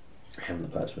 I am the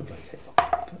person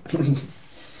who locate.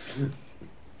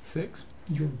 6.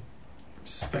 Your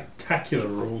spectacular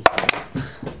rolls.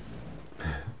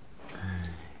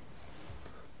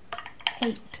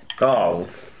 8. Oh,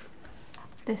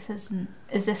 This isn't.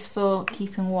 Is this for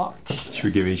keeping watch? Should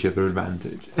we give each other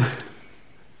advantage?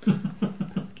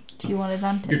 Do you want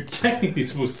advantage? You're technically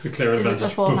supposed to declare Is it advantage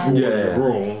beforehand? before Yeah. the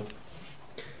roll.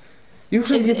 you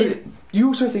also Is think it- you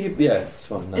also think it's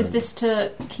fine. No. Is this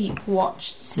to keep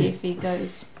watch to see if he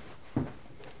goes?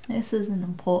 This is an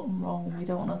important role. We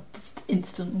don't want to just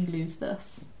instantly lose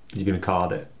this. You're going to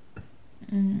card it.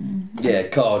 Yeah,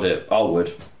 card it. I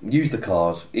would use the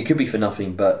card. It could be for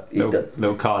nothing, but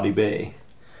Little Cardi B.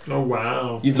 Oh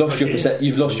wow! you've lost your Okay.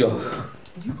 You've lost your.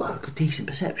 You've got a decent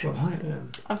perception, Plus right?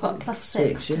 10. I've got +6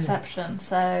 6, yeah. perception,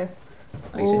 so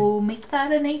Amazing. we'll make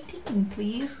that an 18,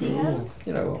 please, dear. Cool.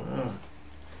 You know what? Wow.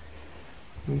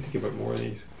 I need to give out more of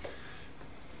these.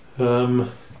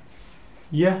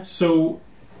 Yeah, so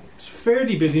it's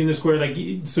fairly busy in the square.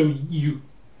 So you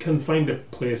can find a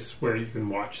place where you can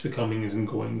watch the comings and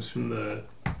goings from the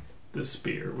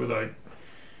spear without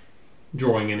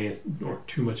drawing any or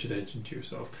too much attention to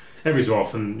yourself. Every so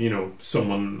often,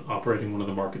 someone operating one of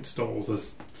the market stalls,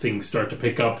 as things start to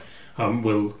pick up,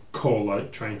 will call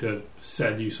out trying to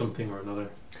sell you something or another.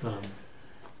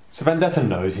 So Vendetta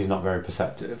knows he's not very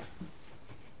perceptive.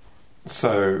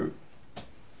 So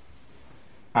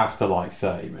after like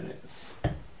 30 minutes,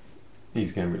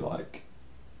 he's going to be like,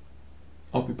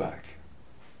 I'll be back.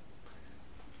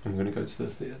 I'm going to go to the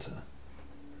theatre.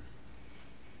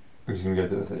 I'm just going to go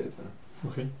to the theatre.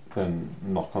 Okay. Then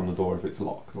knock on the door if it's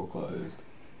locked or closed.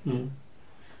 Mm.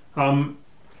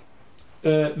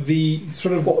 The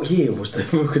sort of What year was the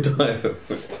crocodile?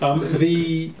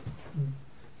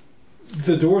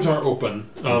 the doors are open,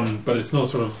 but it's not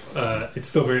sort of it's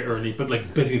still very early. But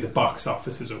basically the box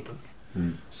office is open.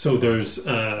 So there's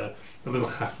a little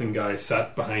halfling guy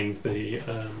sat behind the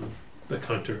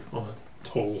counter on a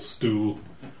tall stool,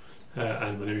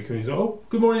 and whenever he comes, "Oh,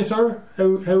 good morning, sir.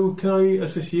 How can I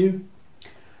assist you?"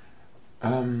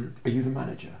 Are you the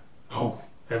manager? Oh,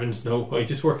 heavens, no! I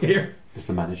just work here. Is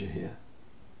the manager here?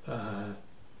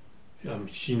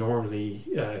 She normally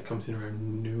comes in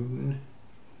around noon.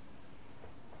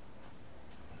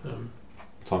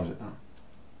 What time is it now?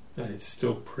 It's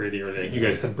still pretty early. You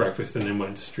guys had breakfast and then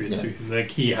went straight Yeah. to him.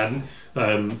 He hadn't.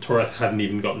 Torath hadn't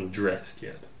even gotten dressed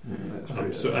yet.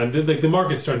 That's The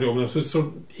market's starting to open up. So it's sort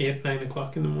of 8-9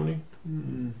 o'clock in the morning.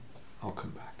 I'll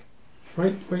come back.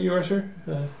 Right, where you are, sir.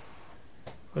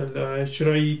 Should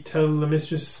I tell the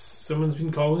mistress someone's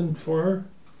been calling for her?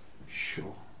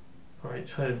 Sure. All right.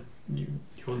 You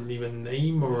want to leave a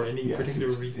name or any Yes,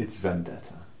 particular reason? it's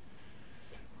Vendetta.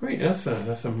 Right, that's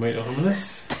a mite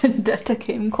ominous. Vendetta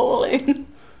came calling.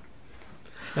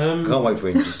 Can't wait for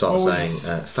him to start Always-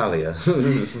 saying Thalia.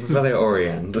 Thalia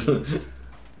Orient.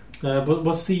 But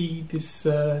what's this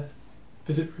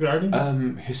visit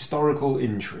regarding? Historical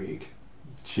intrigue.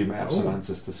 She may have some Oh.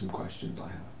 answers to some questions I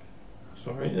have.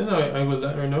 Sorry, then I will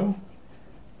let her know.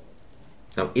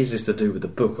 Now, is this to do with the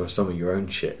book or some of your own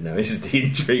shit? No, this is the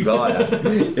intrigue I have.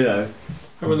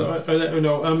 I will I'll let her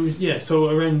know. Yeah, so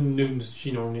around noon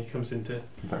she normally comes in to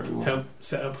Very well. help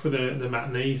set up for the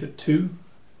matinees at 2,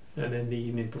 and then the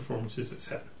evening performances at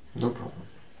 7. No problem.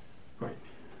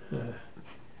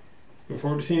 Look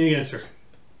forward to seeing you again, sir.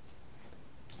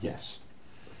 Yes.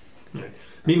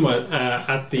 Meanwhile,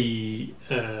 at the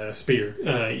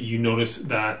spear, you notice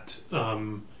that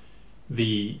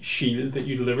the shield that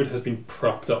you delivered has been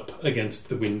propped up against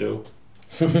the window.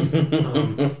 In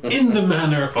the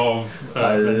manner of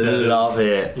I Vendetta's love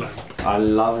it. lamp. I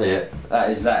love it.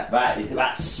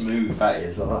 That's smooth. That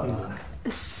is. I like that.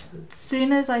 As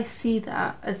soon as I see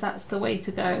that, as that's the way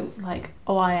to go,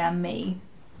 I am me,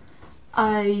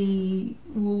 I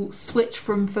will switch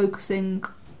from focusing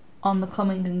on the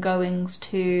coming and goings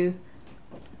to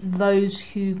those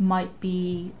who might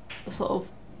be sort of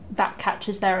that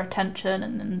catches their attention,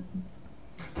 and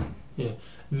then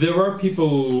There are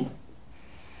people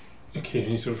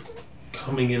occasionally sort of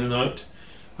coming in and out.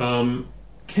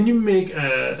 Can you make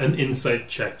an insight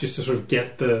check just to sort of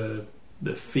get the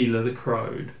feel of the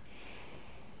crowd?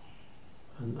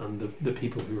 and the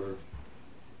people who are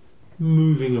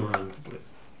moving around the place.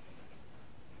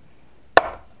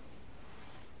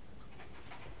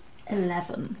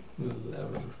 11.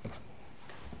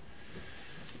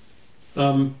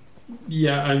 11.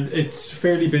 Yeah, and it's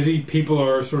fairly busy. People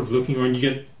are sort of looking around. You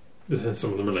get the sense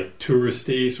some of them are like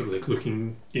touristy, sort of like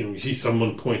looking. You see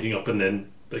someone pointing up, and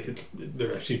then like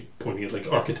they're actually pointing at like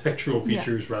architectural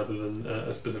features rather than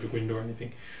a specific window or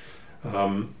anything.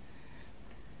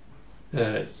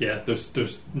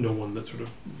 There's no one that sort of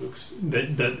looks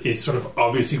that is sort of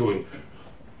obviously going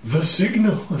the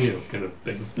signal, kind of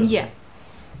thing. Yeah.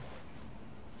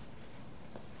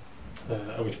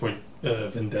 At which point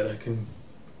Vendetta can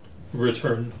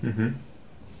return. Mm-hmm.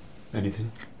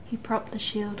 Anything? He propped the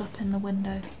shield up in the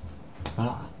window.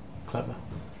 Ah, clever.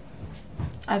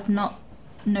 I've not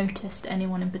noticed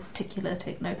anyone in particular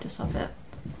take notice of it.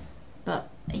 But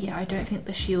yeah, I don't think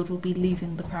the shield will be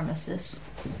leaving the premises.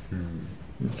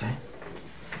 Okay.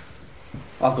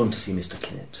 I've gone to see Mr.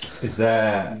 Kinnett. Is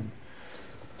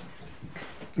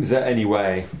there any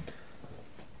way?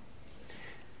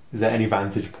 Is there any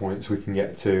vantage points we can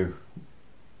get to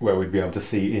where we'd be able to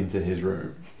see into his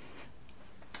room?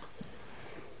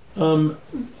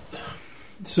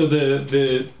 So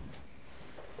the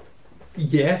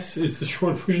yes is the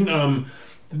short version.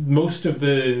 Most of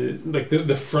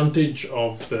the frontage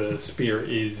of the spear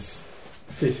is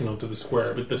facing onto the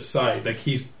square, but the side, like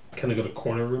he's kind of got a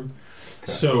corner room.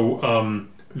 Okay. So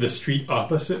the street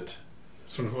opposite,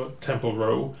 sort of a Temple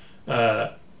Row,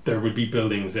 there would be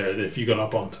buildings there that if you got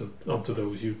up onto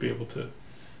those, you'd be able to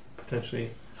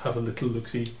potentially have a little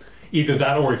look-see. Either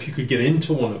that, or if you could get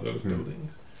into one of those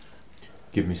buildings.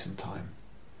 Give me some time.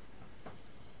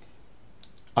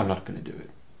 I'm not going to do it.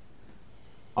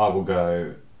 I will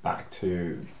go back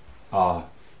to our...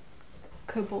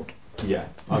 Kobold. Yeah,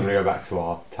 I'm going to go back to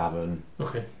our tavern.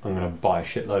 Okay. I'm going to buy a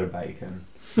shitload of bacon.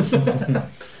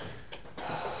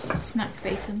 Snack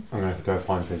bacon. I'm going to go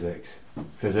find physics.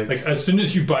 Like, as soon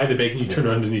as you buy the bacon, you turn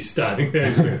around and he's standing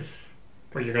there.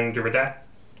 What are you going to do with that?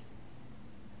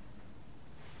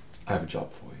 I have a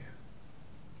job for you.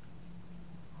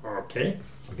 Okay.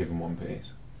 I'll give him 1 piece.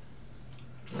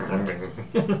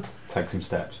 Take some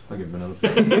steps. I'll give him another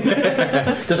piece.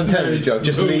 Doesn't tell him the joke,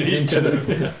 just leads into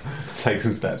them. Take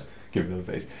some steps. Give him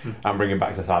another piece. And bring him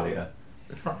back to Thalia.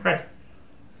 Okay.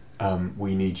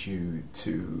 We need you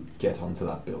to get onto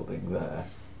that building there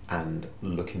and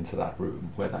look into that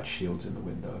room where that shield's in the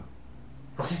window.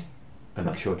 Okay. And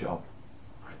that's your job.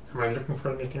 Am I looking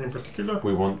for anything in particular?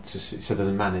 We want to see... So there's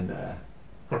a man in there.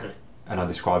 Okay. And I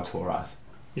described Torath.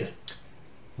 Yeah.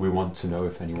 We want to know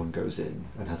if anyone goes in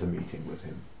and has a meeting with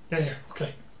him. Yeah,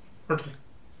 okay. Okay.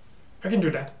 I can do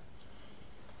that.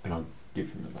 And I'll give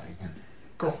him the bacon.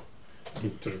 Go. He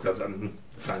sort of grabs that and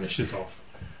vanishes off.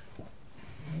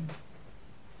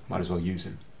 Might as well use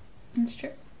him. That's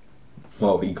true.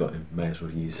 Well, we got him. May as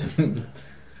well use him.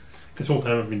 This whole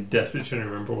time I've been desperate trying to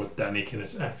remember what Danny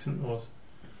Kinnett's accent was.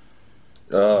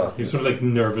 He was sort of like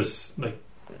nervous, like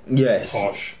yes,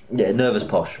 posh. Yeah, nervous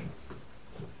posh.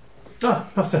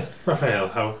 Master Raphael,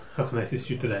 how can I assist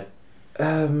you today?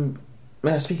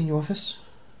 May I speak in your office?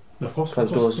 Of course.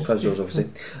 Closed doors, obviously.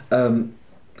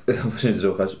 As soon as the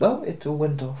door closed, well, it all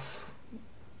went off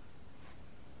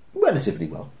relatively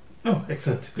well. Oh,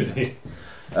 excellent. Good to hear.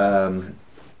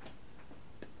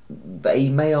 They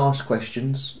may ask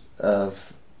questions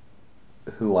of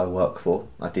who I work for.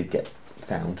 I did get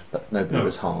found, but nobody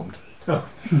was harmed. Oh,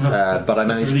 but I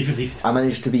managed. Relief at least. I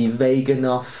managed to be vague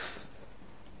enough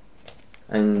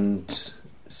and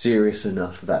serious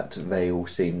enough that they all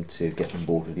seemed to get on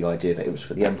board with the idea that it was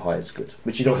for the Empire's good,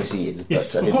 which it obviously is.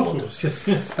 Yes, but of course it was. Yes,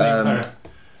 for the Empire.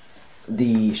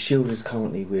 The shield is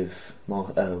currently with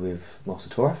Master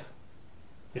Torath.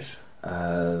 Yes.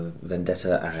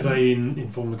 Vendetta and... Should I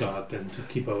inform the guard then to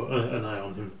keep an eye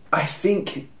on him? I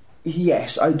think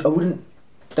yes. I wouldn't.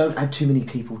 Don't add too many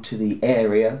people to the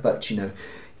area, but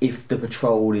if the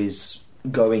patrol is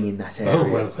going in that area. Oh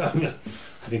well, I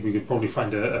think we could probably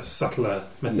find a subtler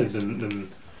method than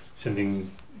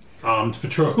sending armed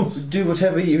patrols. Do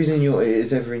whatever is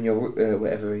ever in your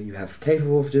whatever you have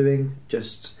capable of doing.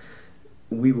 Just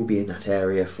we will be in that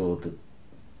area we're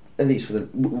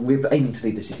aiming to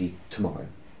leave the city tomorrow.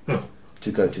 Oh.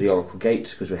 To go to the Oracle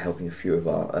Gate because we're helping a few of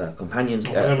our companions.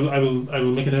 I will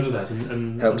make a note of that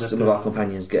and help some of our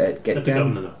companions get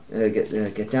down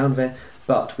get down there.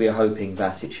 But we are hoping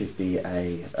that it should be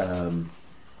a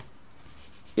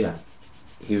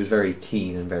he was very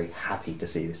keen and very happy to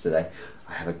see this today.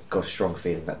 I have got a strong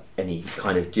feeling that any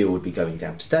kind of deal would be going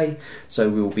down today. So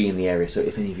we will be in the area. So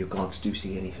if any of your guards do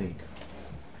see anything,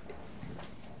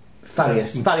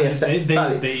 Thaddeus. They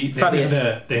know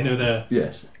the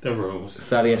Yes. the rules.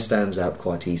 Thaddeus stands out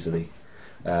quite easily,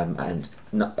 and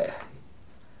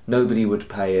nobody would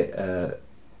pay a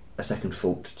second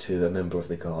thought to a member of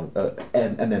the guard,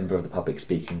 a member of the public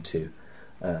speaking to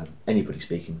anybody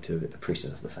speaking to the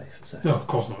priestess of the faith. So, No, of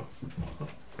course not.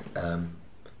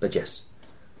 but yes,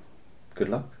 good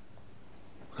luck.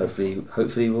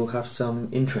 Hopefully, we'll have some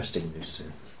interesting news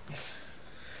soon.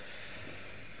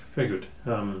 Very good.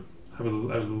 I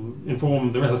will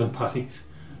inform the relevant parties.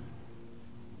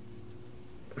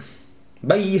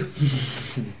 Bye.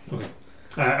 Okay.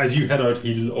 As you head out,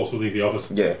 he'll also leave the office.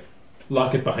 Yeah.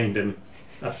 Lock it behind him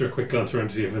after a quick glance around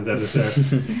to see if Vendetta's there,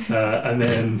 and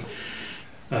then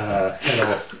head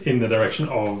off in the direction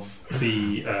of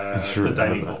the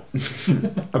dining hall.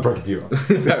 I broke it to you.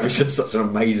 That was just such an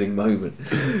amazing moment.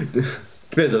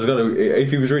 Depends. If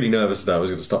he was really nervous today, I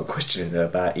was going to start questioning her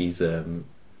about his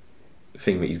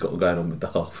thing that he's got going on with the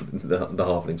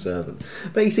halfling servant.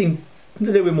 But he seemed a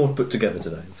little bit more put together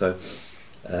today. So,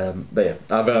 but yeah,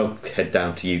 I'll head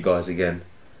down to you guys again.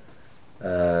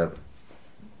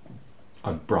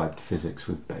 I bribed physics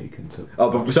with bacon to. Oh,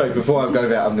 but sorry. Before I go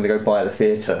there, I'm going to go by the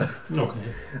theatre Okay.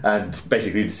 and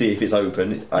basically to see if it's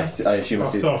open. I assume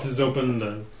Box office is open.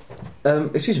 Then.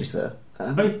 Excuse me, sir.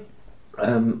 Hi. I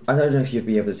don't know if you'd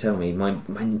be able to tell me. My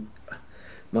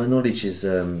knowledge is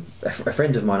a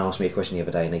friend of mine asked me a question the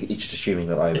other day, and he's just assuming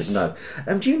that I would know.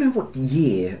 Do you know what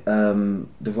year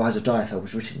The Rise of Direfell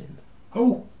was written in?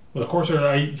 Oh, well, of course,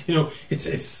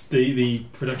 it's the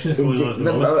production is going on at the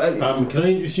moment. Can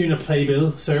I assume a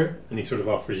playbill, sir? And he sort of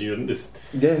offers you this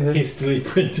hastily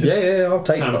printed I'll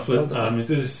take pamphlet.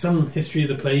 There's some history of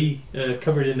the play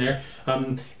covered in there.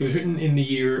 It was written in the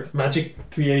year Magic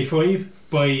 385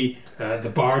 by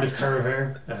the Bard of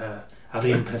Taraver,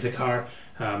 Aliam Pezikar.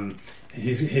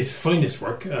 His finest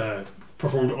work,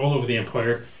 performed all over the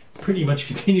Empire, pretty much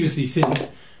continuously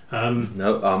since.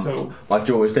 So my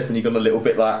jaw is definitely gone a little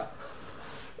bit like.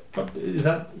 Is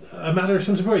that a matter of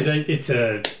some surprise? It's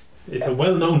a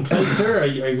well-known play, sir.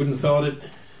 I wouldn't have thought it.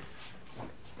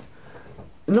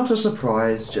 Not a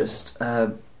surprise. Just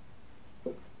me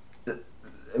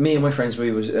and my friends.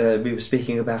 We were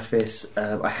speaking about this.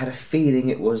 I had a feeling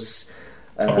it was.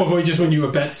 Have I just won you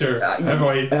a bet, sir? Have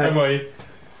I?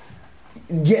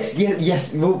 Yes. Yes.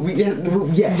 Yes.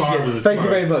 Marvellous, Thank you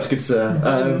very much, good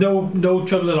sir. No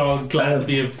trouble at all. Glad to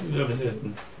be of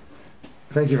assistance.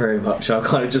 Thank you very much. I'll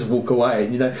kind of just walk away.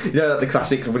 You know, like the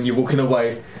classic when you're walking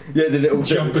away. Yeah, the little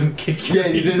jump and kick.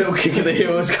 Yeah, the little kick of the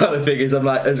heels kind of thing. Is I'm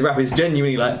like, as Raph is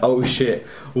genuinely like, oh shit,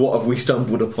 what have we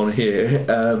stumbled upon here?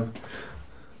 And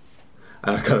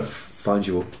I kind of find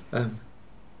you all.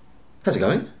 How's it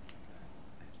going?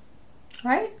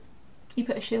 Right? You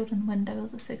put a shield in the window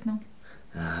as a signal.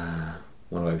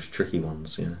 One of those tricky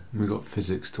ones, yeah. We got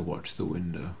physics to watch the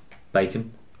window.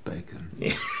 Bacon?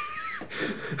 Yeah.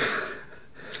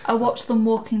 I watched them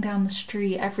walking down the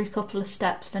street. Every couple of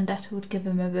steps, Vendetta would give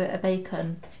him a bit of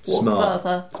bacon, walk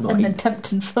further, and then tempt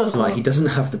him further. Smart. He doesn't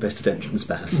have the best attention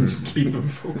span. Keep him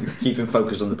focused. Keep him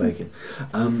focused on the bacon.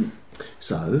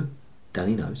 So,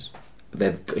 Danny knows.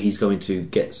 He's going to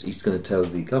tell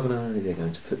the governor. They're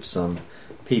going to put some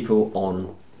people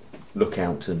on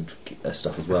lookout and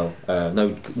stuff as well.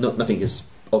 Nothing as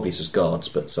obvious as guards,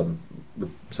 but some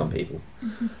people.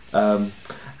 Mm-hmm.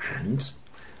 And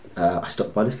I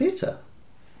stopped by the theatre.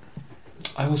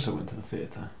 I also went to the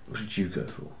theatre. What did you go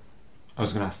for? I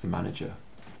was going to ask the manager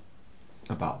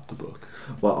about the book.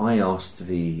 Well, I asked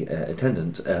the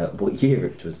attendant what year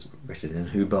it was written and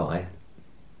who by.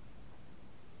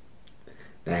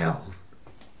 Now,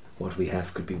 what we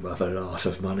have could be worth a lot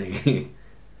of money.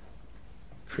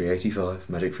 385,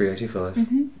 Magic 385.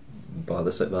 Mm-hmm. By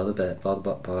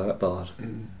the bard.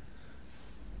 Mm.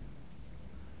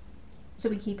 So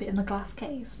we keep it in the glass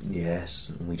case. Yes,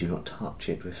 and we do not touch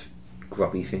it with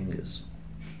grubby fingers.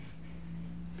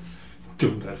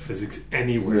 Don't let physics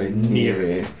anywhere near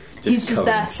it. He's just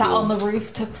there, sat on the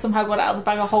roof, somehow got out of the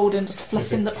bag of holding, just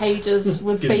flipping the pages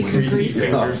with bacon grease.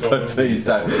 Oh, please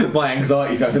don't. My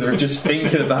anxiety's going through the roof just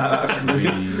thinking about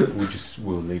that.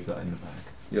 We'll leave that in the bag.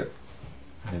 Yeah.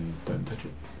 And don't touch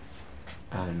it.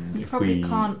 And You if probably we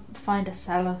can't find a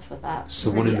seller for that.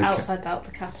 Someone really in the outside out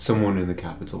the capital. someone in the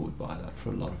capital would buy that for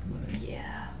a lot of money.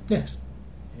 Yeah. Yes.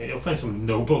 Yeah, you'll find some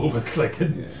noble with like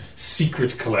a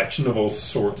secret collection of all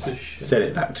sorts of shit. Send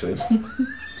it back to him.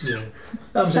 Yeah.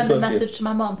 Just send a message to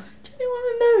my mum. Do you want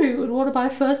to know who would want to buy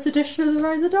first edition of The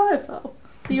Rise of Direfell?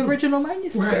 The original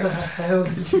manuscript. Where the hell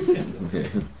did you get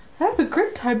them? I have a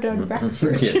great time down the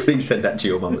Backbridge. Yeah, please send that to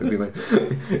your mum.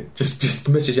 Just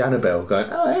message Annabelle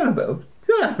going, oh, Annabelle,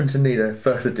 you happen to need a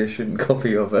first edition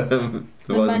copy of the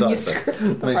Wise manuscript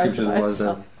of the Manuscript of the Wise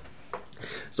Wise Dice.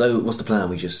 So, what's the plan?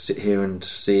 We just sit here and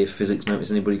see if physics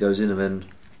notice anybody goes in and then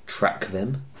track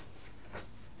them?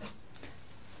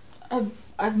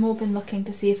 I've more been looking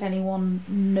to see if anyone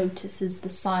notices the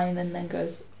sign and then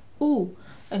goes, ooh,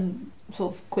 and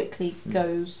sort of quickly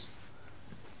goes.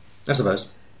 I suppose.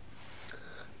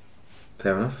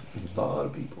 Fair enough. There's a lot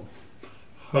of people.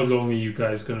 How long are you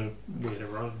guys going to wait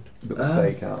around? Got the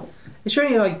steak out. Is there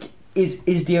any, like,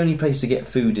 is the only place to get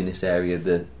food in this area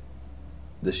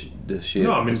the sheer...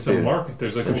 No, I mean, it's a market.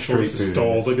 There's like Some all sorts of street food,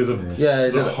 stalls. Like, there's Yeah,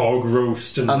 there's a hog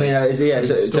roast. And I mean, so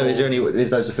is stalls. there any?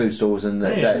 There's loads of food stalls and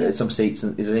Yeah. some seats.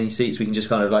 And is there any seats we can just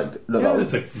kind of like look? Yeah, at?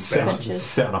 there's like Benches.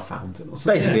 Sit on a fountain or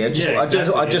something. Basically, Yeah, I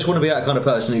just want to be yeah. that kind of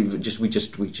person who we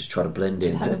just try to blend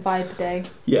Just in. have a vibe day.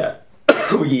 Yeah,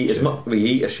 we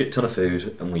eat a shit ton of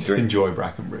food and we Just drink. enjoy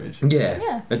Brackenbridge. Yeah.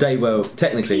 Yeah. A day where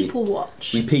technically People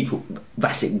watch.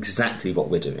 That's exactly what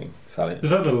we're doing. Fallon.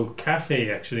 There's that little cafe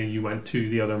actually you went to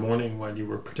the other morning while you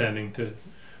were pretending to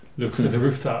look for the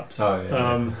rooftops. Oh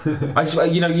yeah. I just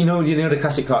you know the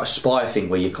classic like spy thing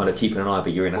where you're kind of keeping an eye,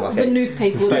 but you're in like the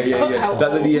newspaper with yeah, cut out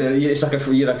That, you know, holes. it's like a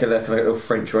little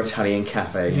French or Italian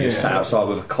cafe. And you Yeah. sat outside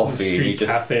with a coffee and Street you just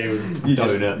cafe with you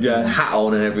just donuts. hat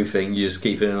on and everything. You're just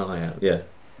keeping an eye out. Yeah,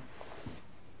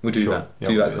 we do Sure. that. Yeah,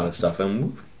 do we'll that do kind that. of stuff,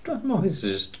 and no, it's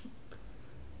just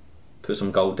put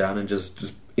some gold down and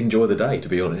just enjoy the day. To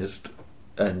be honest,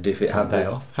 and if it Have a day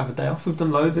off. Have a day off. We've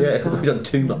done loads of yeah, stuff. we've done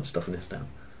too much stuff in this now.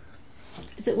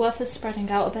 Is it worth us spreading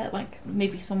out a bit? Like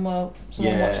maybe someone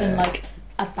Yeah. watching like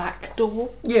a back door?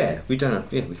 Yeah, we don't.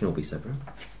 Yeah, we can all be separate.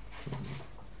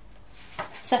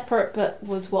 Separate but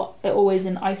with what? They're always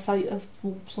in eyesight of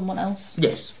someone else.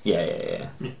 Yes. Yeah.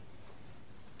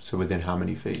 So within how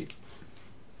many feet?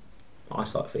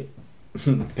 Eyesight feet.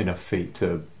 Enough feet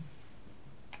to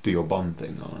do your bond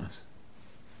thing on us.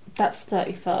 That's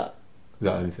 30 foot. Is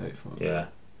that only 30 foot? Yeah.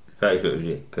 Very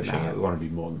good. Pushing Nah, it. we want to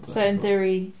be more than 30 So in foot.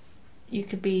 theory, you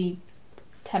could be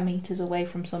 10 metres away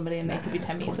from somebody and they could be Nah,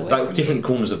 10 it's metres quite- away Like from different you.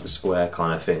 corners of the square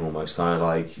kind of thing, almost kind of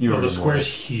like. You the wanna be square's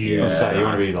more- huge. I was Yeah. saying, you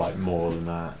want to be like more than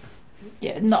that.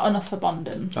 Yeah, not enough for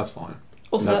bonding. That's fine.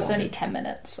 Also, No that's bonding. only 10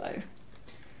 minutes, so...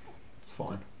 It's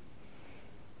fine.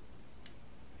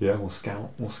 Yeah, we'll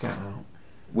scout. We'll scout out.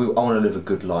 I want to live a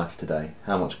good life today.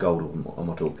 How much gold am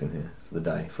I talking here for the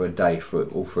day? For a day for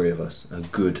all three of us, a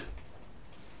good.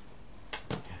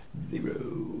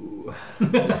 0. I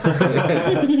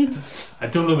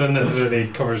don't know that necessarily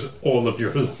covers all of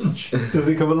your lunch. Does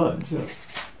it cover lunch? Yeah.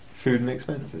 Food and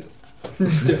expenses.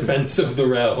 Defense of the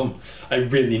realm. I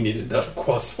really needed that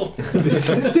croissant. This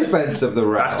is defense of the That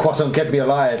rat. croissant kept me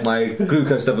alive. My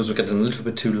glucose levels were getting a little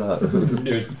bit too low.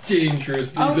 You're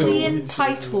dangerously Are low. we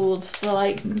entitled for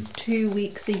like 2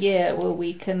 weeks a year where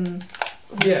we can...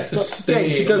 Yeah, to Look, stay.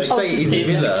 Yeah, to go like, stay in in the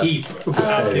the villa. keep.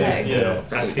 okay. Yeah,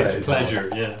 at Stay his as pleasure.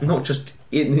 Yeah. Not just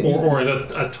in. Or at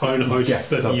a townhouse Guests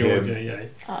that of you him. yeah.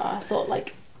 I thought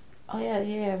like, oh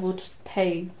yeah, we'll just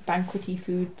pay banquety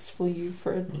foods for you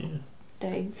for a Yeah.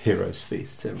 day. Heroes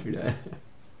feasts every day.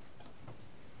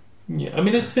 Yeah, I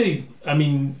mean, I'd say,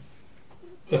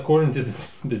 according to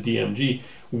the DMG,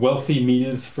 wealthy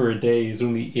meals for a day is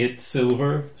only 8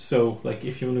 silver. So, like,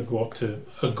 if you want to go up to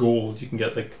a gold, you can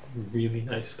get like really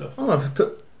nice stuff. I'm gonna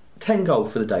put 10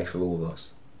 gold for the day for all of us.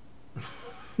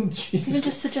 You Jesus. can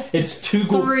just suggest It's 2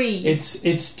 gold. 3.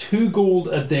 It's 2 gold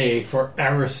a day for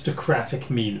aristocratic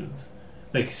meals.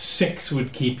 Like 6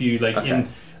 would keep you like Okay. in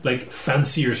like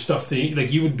fancier stuff to eat.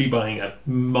 Like you would be buying a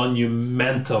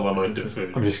monumental amount of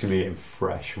food. I'm just going to be eating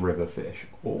fresh river fish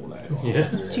all day long. Yeah.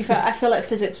 To be fair, I feel like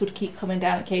physics would keep coming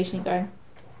down occasionally going,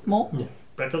 more?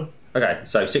 Better? Okay,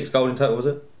 so 6 gold in total, was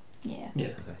it? Yeah. Yeah.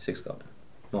 Okay, 6 gold.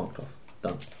 Marked off.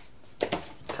 Done.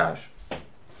 Cash.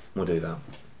 We'll do that.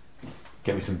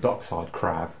 Get me some dockside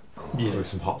crab Yeah. with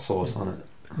some hot sauce on it.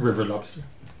 River lobster.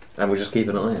 And we'll just keep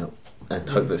an eye out and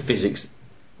hope that physics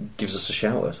gives us a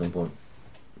shout at some point.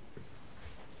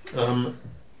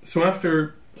 So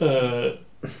after a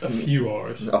few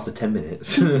hours, After 10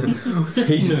 minutes.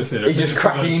 15 minutes later, He's just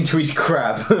cracking into his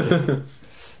crab.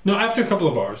 No, after a couple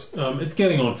of hours, it's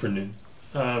getting on for noon.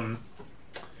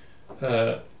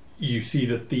 You see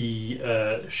that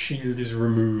the shield is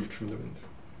removed from the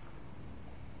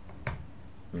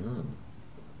window.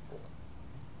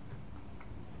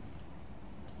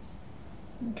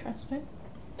 Interesting.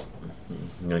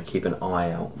 I'm going to keep an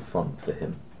eye out front for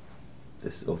him.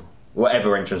 Or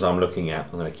whatever entrance I'm looking at,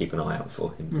 I'm going to keep an eye out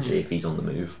for him to see if he's on the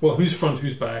move. Well, who's front,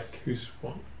 who's back, who's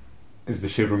what? Is the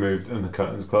shield removed and the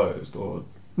curtains closed? Or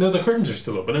No, the curtains are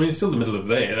still open. I mean, it's still the middle of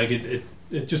the day. Like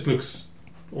it just looks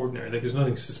ordinary. Like there's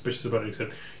nothing suspicious about it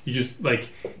except you just like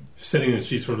sitting in the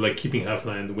street, sort of like keeping half an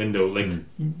eye on the window. Like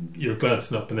you're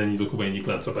glancing up, and then you look away and you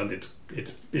glance up, and it's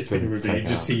been removed. You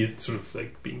just see it sort of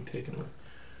like being taken away.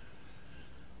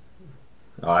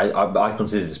 I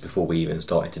considered this before we even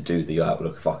started to do the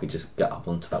outlook if I could just get up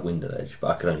onto that window ledge, but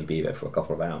I could only be there for a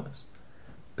couple of hours.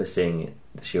 But seeing it,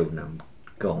 the shield now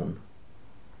gone,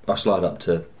 I slide up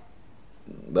to.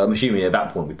 I'm assuming at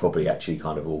that point we probably actually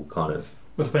kind of. Well,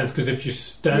 it depends, because if you're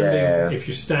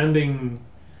standing,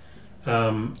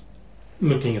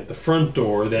 looking at the front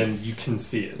door, then you can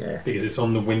see it because it's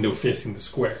on the window facing the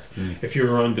square. If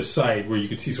you're around the side where you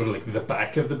could see sort of like the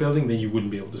back of the building, then you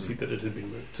wouldn't be able to see that it had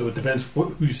been moved. So it depends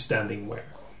who's standing where.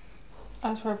 I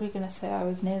was probably going to say I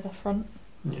was near the front.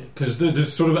 Yeah, because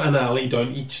there's sort of an alley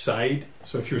down each side.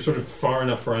 So if you're sort of far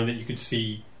enough around that you could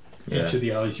see each of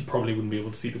the alleys, you probably wouldn't be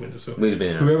able to see the window. So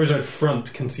whoever's out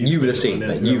front can see. You would have seen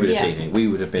it. You would have seen it. We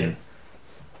would have been.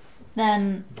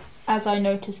 Then, as I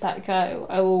notice that go,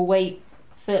 I will wait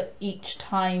for each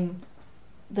time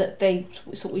that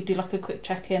we do like a quick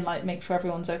check-in, like make sure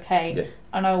everyone's okay,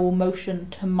 and I will motion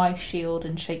to my shield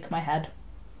and shake my head.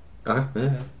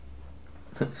 Okay.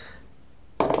 Yeah.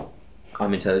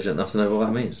 I'm intelligent enough to know what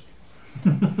that means.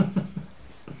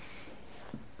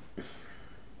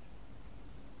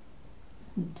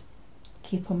 And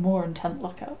keep a more intent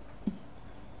lookout.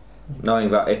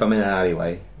 Knowing that if I'm in an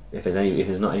alleyway, if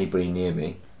there's not anybody near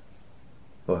me,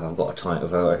 or if I've got a time,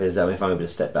 if I'm able to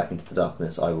step back into the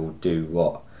darkness, I will do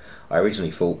what I originally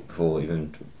thought before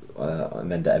even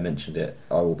Vendetta mentioned it.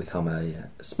 I will become a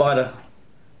spider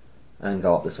and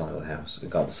go up the side of the house,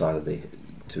 and go up the side of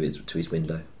to his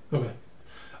window. Okay.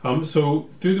 So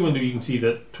through the window you can see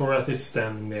that Torath is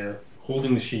standing there,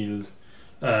 holding the shield,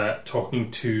 talking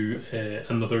to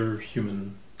another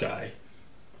human guy.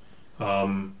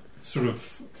 Sort of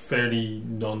fairly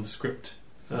nondescript.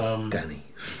 Danny.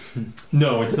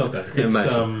 No, it's not that.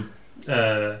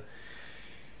 It's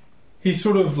he's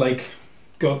sort of like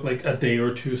got like a day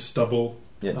or two stubble.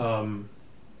 Yeah.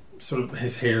 Sort of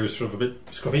his hair is sort of a bit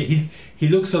scruffy. He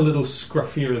looks a little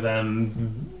scruffier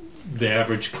than the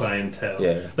average clientele.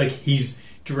 Yeah. Like he's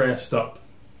dressed up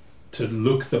to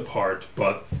look the part,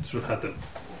 but sort of had the.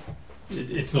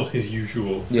 It's not his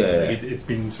usual. It's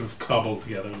been sort of cobbled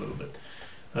together a little bit.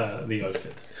 The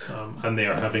outfit, and they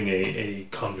are having a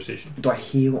conversation. Do I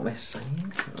hear what they're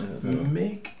saying?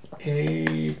 Make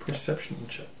a perception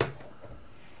check.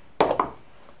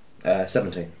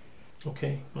 17.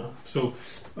 Okay, well, so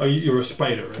you're a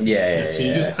spider, right? Yeah. So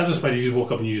you just, as a spider, you just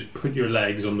walk up and you just put your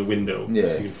legs on the window, so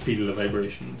you can feel the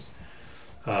vibrations,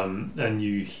 and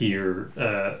you hear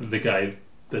the guy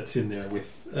that's in there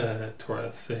with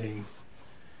Torath saying,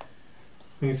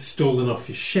 "He's stolen off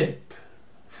your ship.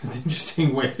 It's an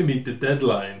interesting way to meet the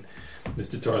deadline,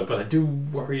 Mr. Torath, but I do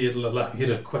worry it'll allow you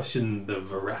to question the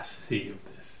veracity of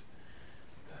this.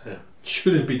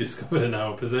 Should it be discovered in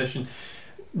our possession?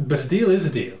 But a deal is a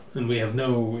deal, and we have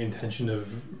no intention of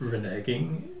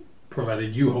reneging,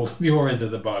 provided you hold your end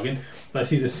of the bargain. I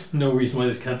see there's no reason why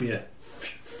this can't be a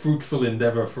fruitful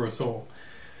endeavour for us all.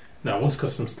 Now, once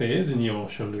customs clears and you're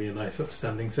shown to be a nice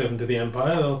upstanding servant to the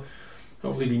Empire, there'll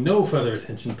hopefully be no further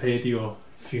attention paid to your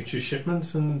future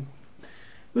shipments, and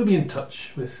we'll be in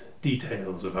touch with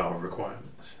details of our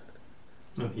requirements."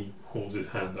 And he holds his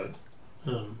hand out.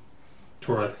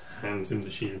 Torath hands him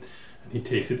the shield, and he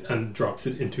takes it and drops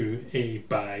it into a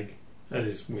bag at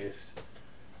his waist,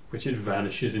 which it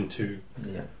vanishes into.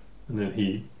 Yeah. And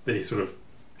then they sort of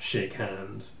shake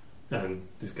hands, and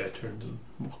this guy turns and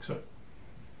walks out.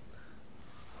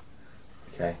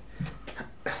 Okay.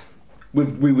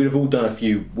 We would have all done a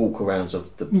few walk-arounds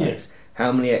of the place. Yeah.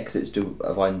 How many exits do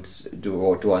I know?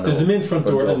 There's the main front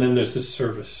door, and then there's the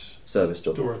service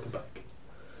door at the back.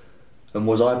 And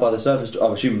was I by the service door?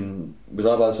 I'm assuming, was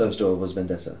I by the service door or was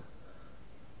Vendetta?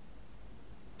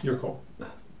 Your call.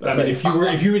 I mean, if you were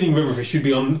eating Riverfish,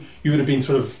 you would have been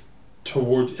sort of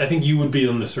toward. I think you would be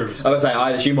on the service. I would say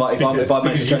I'd assume if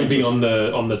you would be on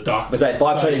the dock. I would say if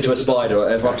I've turned into a spider,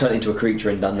 if I've turned into a creature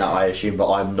and done that, I assume that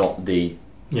I'm not the.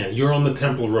 Yeah, you're on the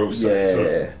Temple Row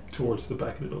side, towards the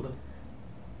back of the building.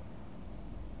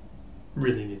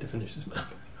 Really need to finish this map.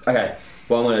 Okay,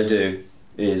 what I'm going to do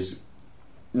is,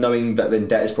 knowing that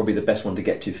Vendetta is probably the best one to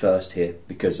get to first here,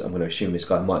 because I'm going to assume this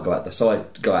guy might go out the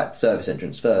service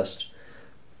entrance first,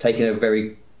 taking a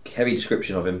very heavy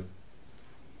description of him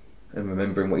and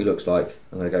remembering what he looks like,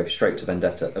 I'm going to go straight to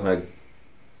Vendetta. I'm going to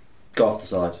go off the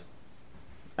side,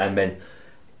 and then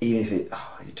even if it,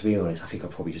 to be honest, I think I'll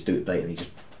probably just do it blatantly,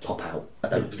 just pop out. I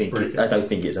don't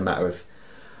think it's a matter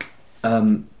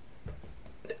of.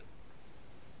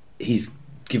 He's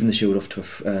giving the shield off to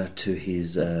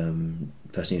his person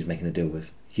he was making the deal with.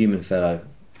 Human fellow,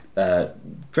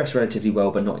 dressed relatively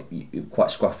well, but not quite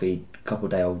scruffy. Couple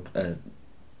day old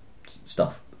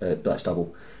stuff, like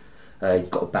stubble.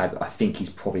 Got a bag. I think he's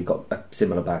probably got a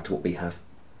similar bag to what we have.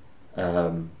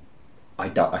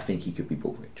 I think he could be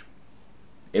Baldrige.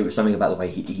 It was something about the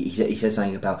way he said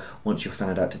something about once you're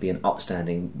found out to be an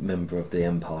upstanding member of the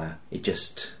Empire. It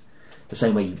just the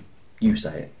same way you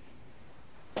say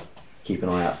it. Keep an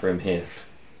eye out for him here.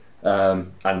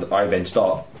 And I then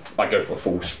start. I go for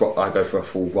a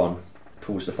full run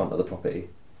towards the front of the property.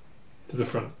 To the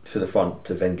front. To the front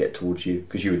to then get towards you,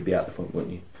 because you would be out the front,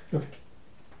 wouldn't you? Okay.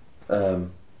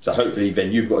 So hopefully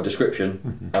then you've got a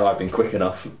description, and I've been quick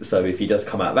enough. So if he does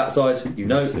come out that side, you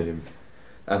know.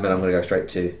 And then I'm going to go straight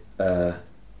to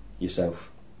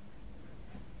yourself.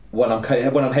 When I'm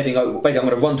heading over, basically I'm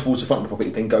going to run towards the front of the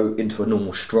property, then go into a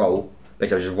normal stroll.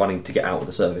 Basically, I'm just running to get out of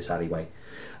the service alleyway,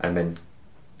 and then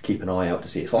keep an eye out to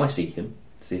see if I see him,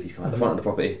 to see if he's come out the front of the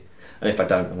property, and if I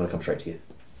don't, I'm going to come straight to you.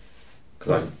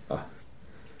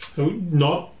 So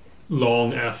not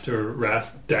long after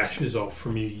Raph dashes off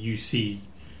from you, you see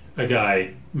a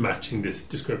guy matching this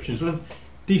description, sort of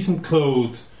decent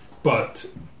clothes, but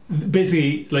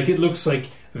basically, like, it looks like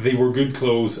they were good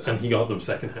clothes and he got them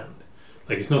secondhand.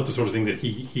 Like, it's not the sort of thing that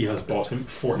he has bought him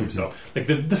for himself. Like,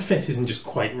 the fit isn't just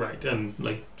quite right, and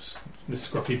like the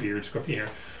scruffy beard, scruffy hair.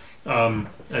 And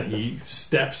he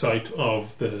steps out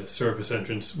of the service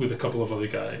entrance with a couple of other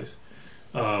guys,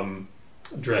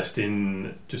 dressed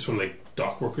in just sort of like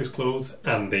dock workers' clothes,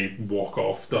 and they walk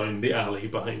off down the alley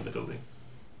behind the building.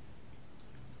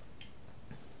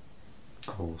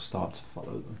 I will start to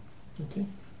follow them. Okay.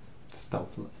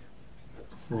 Stealthily.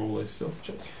 Roll a stealth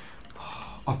check.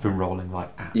 I've been rolling like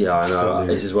ass. Yeah, I know.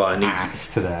 This is why I need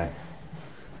ass today.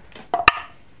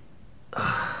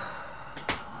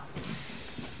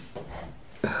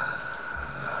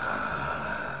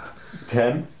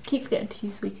 10. Keep forgetting to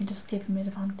use, so we can just give him an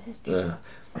advantage. Yeah.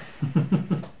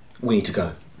 We need to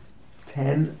go.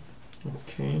 10.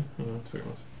 Okay. Sorry,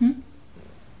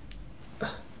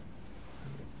 what?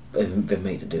 They've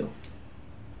made a deal.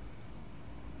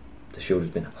 The shield has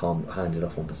been handed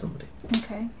off onto somebody.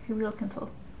 Okay, who are we looking for?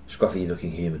 Scruffy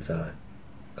looking human fellow.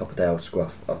 Couple day old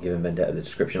scruff. I'll give him Vendetta the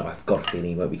description. I've got a feeling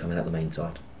he won't be coming out the main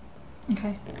side.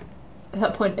 Okay. At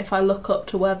that point, if I look up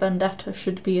to where Vendetta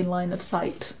should be in line of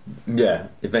sight, Yeah.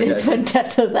 is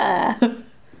Vendetta there?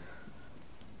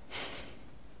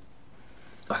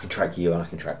 I can track you and I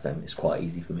can track them. It's quite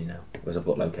easy for me now. Because I've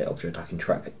got locate object, I can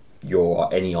track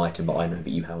any item that I know that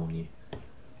you have on you.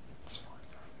 It's fine.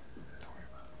 Don't worry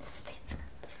about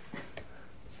it.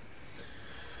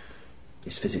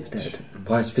 Is physics dead?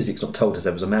 Why has physics not told us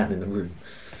there was a man in the room?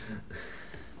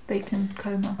 Bacon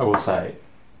coma. I will say,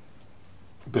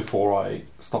 before I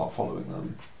start following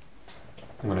them,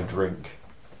 I'm going to drink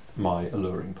my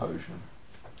alluring potion.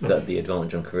 That'd be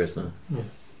advantage on charisma. Yeah.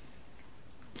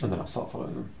 And then I'll start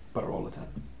following them. But I roll a 10.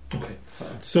 Okay.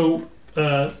 So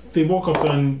They walk off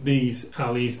down these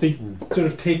alleys. They sort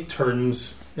of take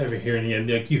turns every here and again.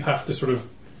 Like, you have to sort of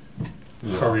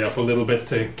hurry up a little bit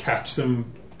to catch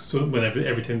them. So whenever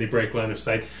every time they break line of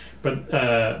sight, but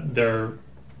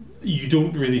you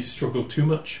don't really struggle too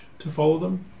much to follow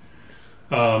them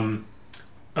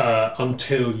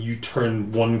until you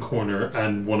turn one corner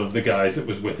and one of the guys that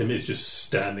was with him is just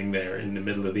standing there in the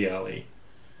middle of the alley.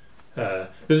 This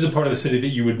is a part of the city that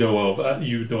you would know of.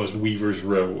 You would know as Weaver's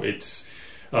Row. It's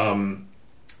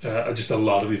just a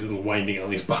lot of these little winding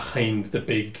alleys behind the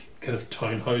big kind of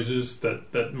townhouses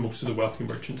that most of the wealthy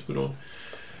merchants would own.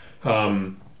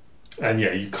 And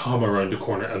yeah, you come around the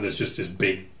corner and there's just this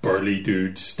big burly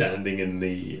dude standing in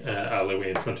the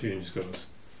alleyway in front of you and just goes,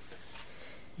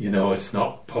 "You know, it's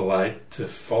not polite to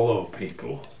follow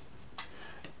people."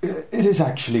 It is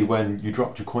actually when you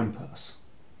dropped your coin purse.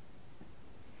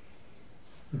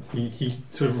 He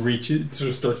sort of reaches, sort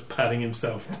of starts patting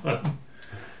himself down.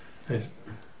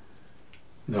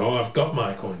 No, I've got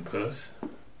my coin purse.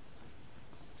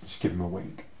 Just give him a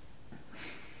wink.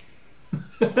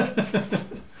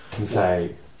 And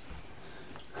say,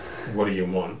 "What do you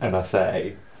want?" And I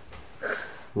say,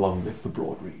 "Long live the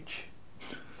broad reach."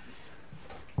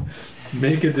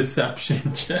 Make a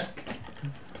deception check.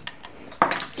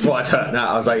 That's what I turned out.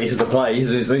 I was like, this is the play.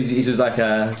 This is like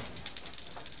a...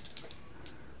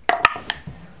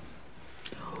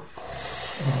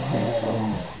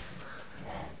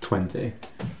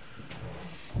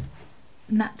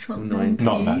 Natural 90.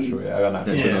 Not natural, yeah. I got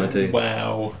natural. Natural 90.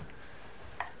 Wow.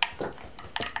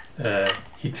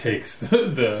 He takes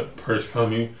the purse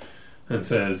from you and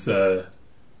says,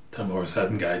 "Tamoris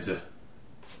Hadengeiser,"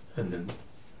 and then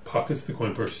pockets the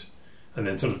coin purse, and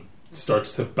then sort of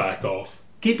starts to back off,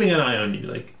 keeping an eye on you,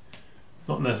 like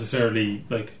not necessarily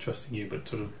like trusting you, but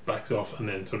sort of backs off, and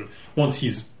then sort of once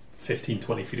he's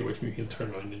 15-20 feet away from you, he'll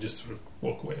turn around and just sort of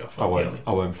walk away off. I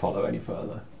won't follow any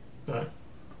further. Right.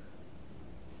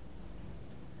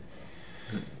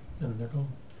 And they're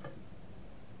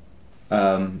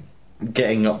gone.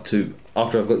 Getting up to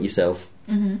after I've got yourself,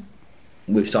 Mm-hmm.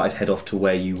 we've started to head off to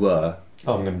where you were.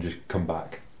 I'm going to just come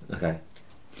back. Okay.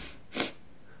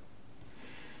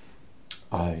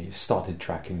 I started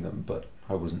tracking them, but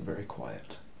I wasn't very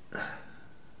quiet.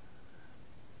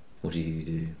 What do you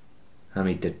do? How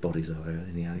many dead bodies are there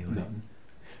in the alleyway? None.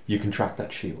 You can track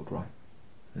that shield, right?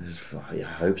 I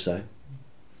hope so.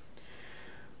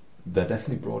 They're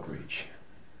definitely Broadreach.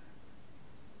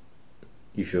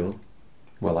 You sure?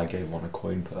 Well, I gave one a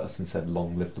coin purse and said,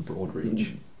 "Long live the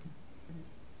Broadreach."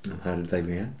 How did they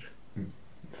react?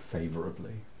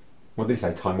 Favourably. What did he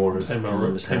say? Timora's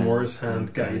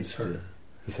hand guides her.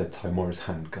 He said Timora's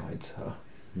hand guides her.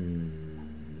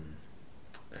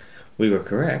 We were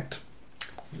correct.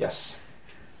 Yes.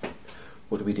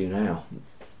 What do we do now?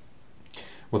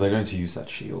 Well, they're going to use that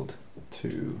shield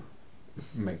to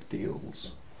make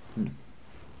deals.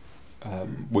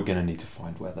 We're going to need to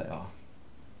find where they are.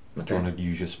 Okay. Do you want to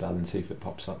use your spell and see if it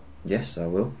pops up? Yes, I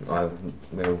will. I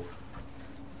will.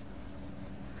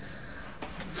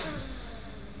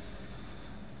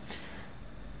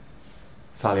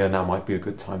 Thalia, now might be a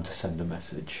good time to send a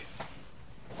message.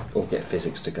 Or get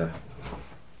physics to go.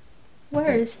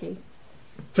 Where is he?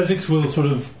 Physics will sort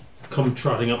of come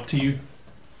trotting up to you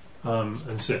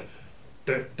and say,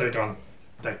 they're gone.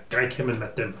 That guy came and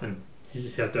met them, and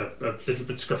he had a little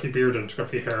bit scruffy beard and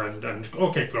scruffy hair and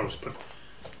okay clothes, but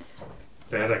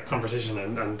they had a conversation,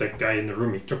 and the guy in the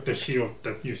room, he took the shield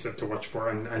that you said to watch for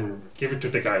and gave it to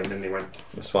the guy, and then they went.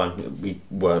 That's fine. We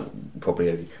weren't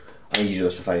probably. I need you to do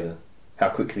us a favour. How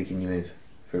quickly can you move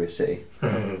through a city?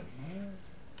 I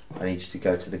need you to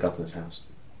go to the governor's house.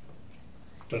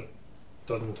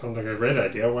 Doesn't sound like a great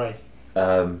idea. Why?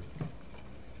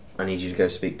 I need you to go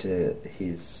speak to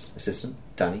his assistant,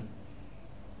 Danny,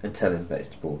 and tell him that it's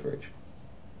to Broadreach.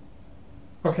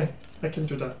 Okay, I can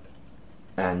do that.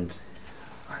 And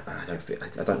I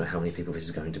don't know how many people this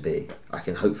is going to be. I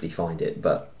can hopefully find it,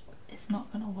 but It's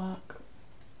not going to work.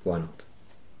 why not?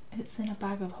 It's in a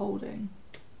bag of holding.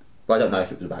 Well, I don't know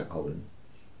if it was a bag holding.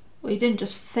 Well, he didn't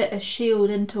just fit a shield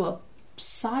into a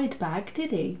side bag,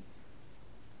 did he?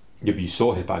 Yeah, but you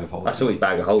saw his bag of holding. I saw his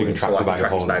bag of holding, so I can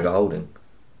track his bag of holding.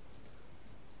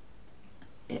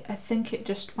 I think it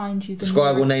just finds you the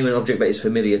Describe or nearest- name an object that is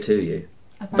familiar to you.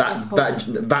 a bag of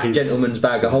holding. That His- gentleman's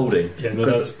bag of holding. Yeah, no,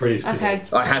 that's pretty specific.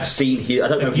 Okay. I have seen his. I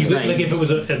don't know his Like name. if it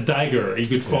was a dagger, you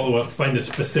could follow up, find a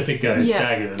specific guy's Yeah.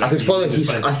 dagger. I could follow his.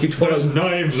 There's I could follow.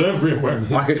 knives everywhere.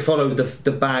 I could follow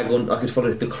the bag on. I could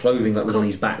follow the clothing that was on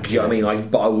his back. Do you know what I mean?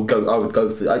 But I would go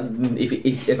for.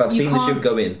 If I've You seen the can't shield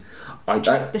go in, I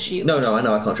track the shield. No, I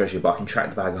know I can't track the shield, but I can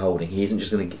track the bag of holding. He isn't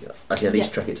just going to. I can at least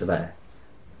Yeah. track it to there.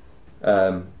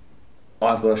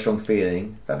 I've got a strong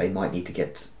feeling that they might need to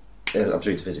get. I'm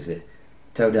doing to physics here.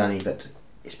 Tell Danny that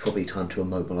it's probably time to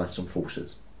immobilise some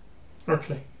forces,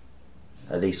 Okay.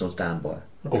 at least on standby.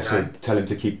 Also, tell him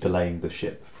to keep delaying the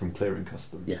ship from clearing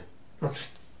customs. Yeah. Okay.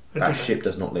 That ship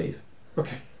does not leave.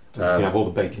 Okay. You can have all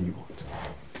the bacon you want.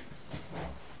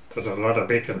 There's a lot of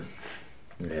bacon.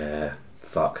 Yeah,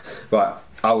 fuck. Right,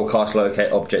 I will cast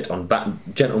locate object on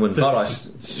that gentleman. Physics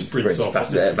just sprints off.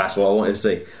 That's what I wanted to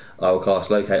see. I will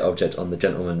cast locate object on the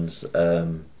gentleman's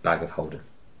bag of holding.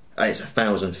 And it's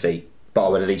 1,000 feet, but I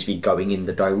will at least be going in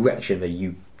the direction that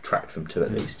you tracked them to,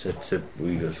 at least, to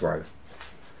Weaver's Row.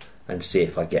 And see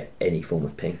if I get any form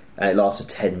of ping. And it lasts for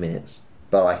 10 minutes,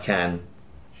 but I can.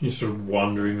 You're sort of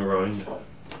wandering around.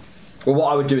 Well,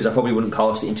 what I would do is I probably wouldn't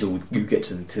cast it until you get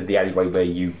to the alleyway where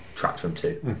you tracked them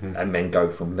to, and then go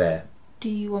from there. Do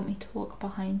you want me to walk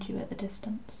behind you at the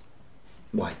distance?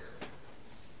 Why?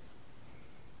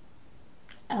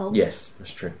 Elf? Yes,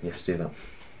 that's true. Yes, do that.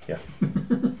 Yeah.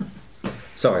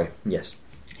 Sorry, yes.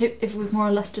 If we've more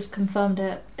or less just confirmed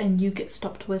it and you get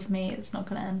stopped with me, it's not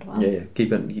going to end well. Yeah.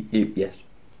 Keep it. Yes.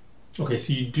 Okay,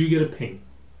 so you do get a ping.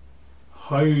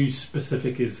 How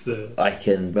specific is the... I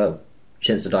can,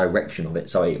 sense the direction of it.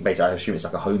 So basically, I assume it's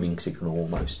like a homing signal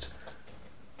almost.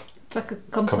 It's like a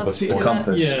compass. Compass. isn't it?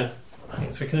 Compass. Yeah.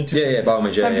 Okay, so can I just... Yeah, by all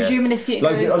means, So yeah. I'm presuming if it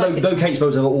Like, goes like... locate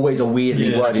spells are always a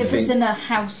weirdly Yeah. worded if it's thing. in a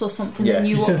house or something, Yeah. then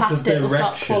you You walk sense past the it, it'll start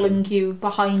direction. pulling you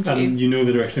behind you. And you know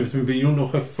the direction of something, but you don't know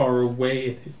how far away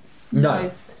it is. No.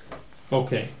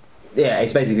 Okay. Yeah,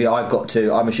 it's basically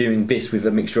I'm assuming this with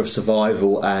a mixture of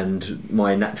survival and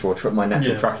my natural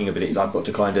Yeah. tracking abilities. I've got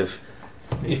to kind of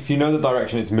If you know the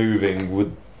direction it's moving,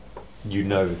 would you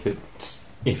know if it's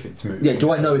moving? Yeah.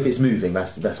 Do I know if it's moving?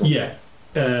 That's the best one. Yeah,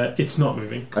 it's not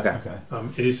moving. Okay. Okay.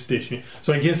 It is stationary.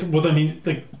 So I guess what that means,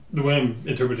 like the way I'm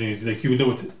interpreting it is like you would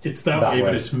know it's that way,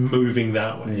 but it's moving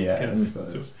that way. Yeah. kind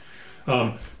of.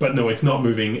 So, but no, it's not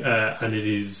moving, and it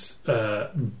is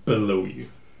below you.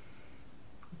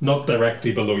 Not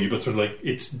directly below you, but sort of like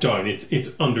it's down.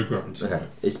 It's underground. Okay.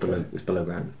 It's below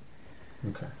ground.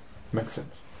 Okay. Makes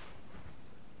sense.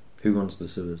 Who runs the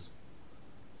sewers?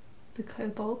 The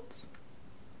kobolds.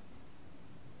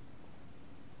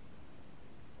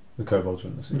 The kobolds are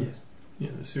in the sea. Yes. Yeah,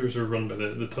 the sewers are run by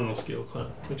the Tunnel Scale clan,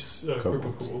 which is a group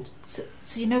of kobolds. So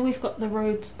you know we've got the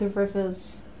roads, the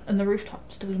rivers, and the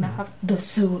rooftops. Do we now have the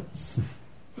sewers?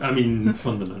 I mean,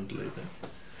 fundamentally,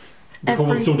 the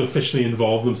kobolds don't officially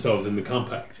involve themselves in the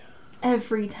compact.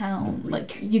 Every town,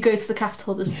 like you go to the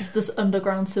capital, there's just this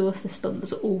underground sewer system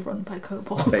that's all run by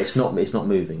kobolds. But it's not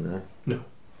moving though. No.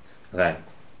 Okay.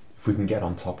 If we can get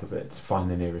on top of it,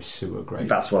 find the nearest sewer grate.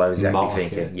 That's what I was exactly Mark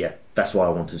thinking. it. Yeah. That's what I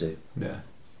want to do, Yeah.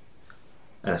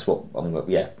 and that's what I'm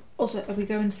going. Yeah. Also, are we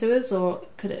going sewers, or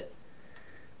could it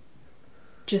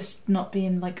just not be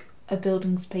in like a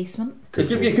building's basement? It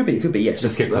could be. Yes.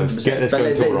 Let's get close. 100%.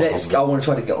 Let's go to I want to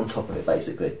try to get on top of it,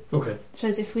 basically. Okay. I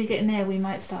suppose if we get near, we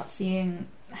might start seeing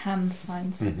hand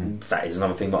signs. Mm-hmm. That is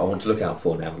another thing that I want to look out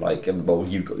for now. Like, well,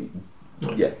 you got.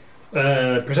 Yeah.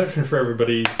 Perception for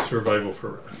everybody, survival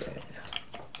for Raph.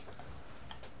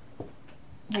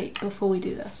 Wait, before we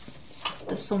do this,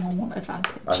 does someone want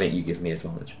advantage? I think you give me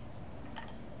advantage.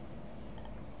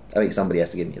 I think somebody has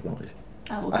to give me advantage.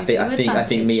 I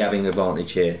think me having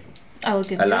advantage here I will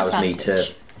give allows you me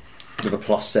to, with a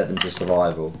 +7 to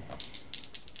survival,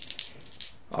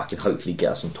 I can hopefully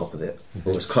get us on top of it,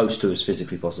 or as close to as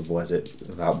physically possible as it,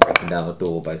 without breaking down the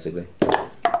door, basically.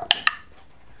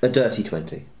 A dirty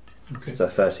 20. Okay. So a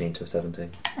 13 to a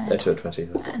 17. To a 20.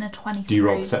 And a 23. Do you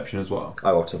roll perception as well?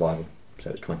 I rolled survival,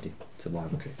 so it's 20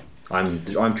 survival. Okay.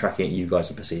 I'm tracking it, you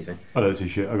guys are perceiving. I don't see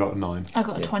shit. I got a 9. I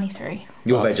got a Yeah. 23.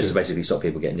 You're Oh, there that's just to good. basically stop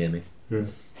people getting near me.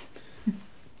 Yeah.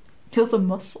 You're the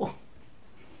muscle.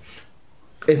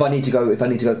 If I need to go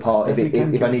part, if I need to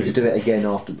people. do it again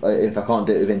after, if I can't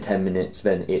do it within 10 minutes,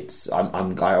 then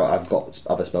I've got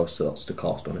other spell slots to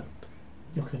cast on it.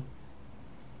 Okay.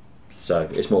 So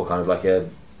it's more kind of like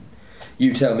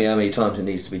you tell me how many times it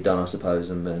needs to be done, I suppose,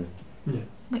 and then Yeah.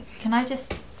 Wait, can I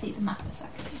just see the map a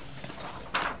second?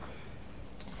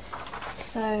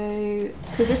 So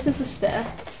this is the spear.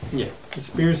 Yeah. The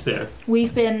spear's there.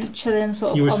 We've been chilling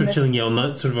sort of You were on sort of this. chilling on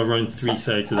that, sort of around three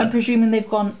sides of I'm that. presuming they've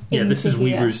gone Yeah, this is into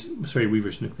here.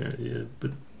 Weaver's Nook there. Yeah,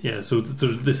 but yeah, so sort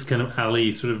of this kind of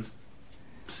alley sort of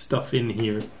stuff in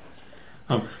here.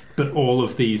 But all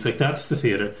of these, like that's the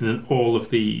theatre, and then all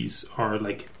of these are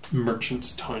like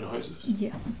merchants' townhouses.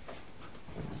 Yeah.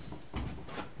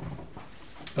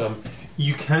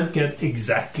 You can't get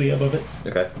exactly above it,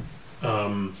 okay.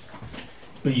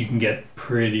 but you can get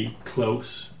pretty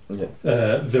close. Yeah.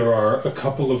 There are a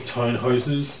couple of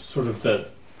townhouses, sort of that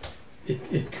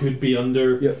it could be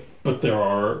under. Yep. But there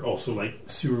are also like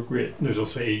sewer grate. There's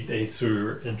also a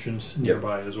sewer entrance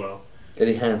nearby as well.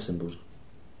 Any hand symbols?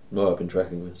 No, I've been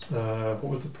tracking this. What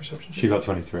was the perception? She got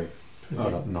 23. I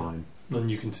 20. got 9. None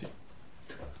you can see.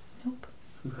 Nope.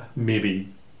 Maybe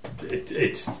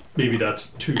it's maybe that's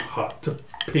too hot to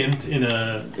paint in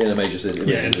a In a major city.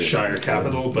 in a Shire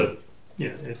capital, but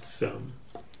yeah, it's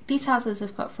These houses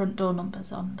have got front door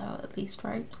numbers on, though, at least,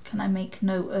 right? Can I make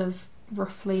note of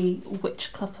roughly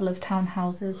which couple of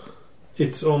townhouses?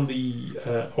 it's on the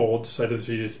odd side of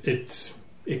the street.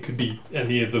 It could be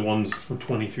any of the ones from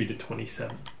 23 to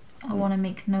 27. I want to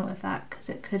make note of that because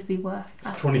it could be worth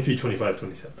that. 23, 25,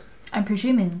 27. I'm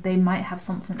presuming they might have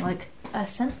something like a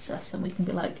census, and we can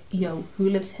be like, "Yo, who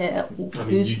lives here? I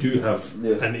mean, you do have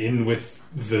an inn with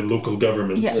the local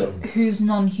government. Yeah. So. Who's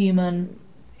non-human?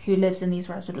 Who lives in these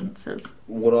residences?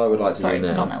 What I would like to Sorry, do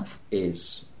now non-elf.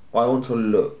 is I want to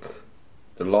look.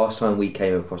 The last time we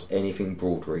came across anything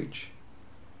Broadreach,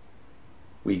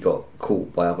 we got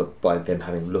caught by them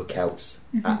having lookouts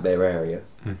at their area.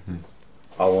 Mm-hmm.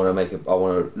 I want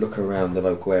to look around the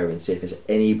local area and see if there's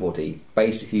anybody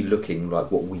basically looking like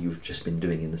what we've just been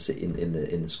doing in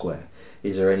the square.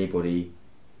 Is there anybody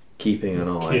keeping an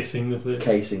eye,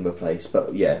 casing the place?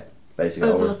 But yeah, basically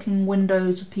Overlooking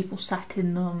windows with people sat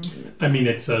in them. I mean,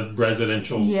 it's a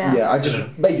residential. Yeah. I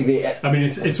just basically. I mean,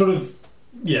 it's sort of.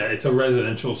 Yeah, it's a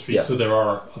residential street, Yeah. so there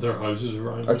are other houses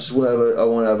around. I just want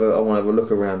to have a look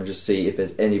around and just see if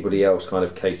there's anybody else kind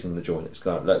of casing the joint. It's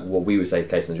kind of like what we would say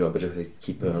casing the joint, but just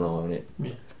keeping an eye on it.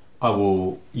 I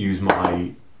will use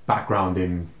my background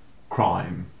in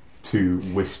crime to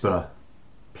whisper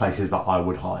places that I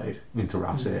would hide into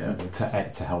Ralph's ear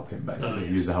to help him basically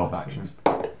use the help action.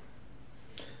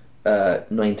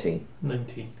 19.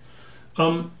 19.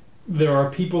 There are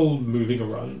people moving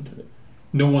around.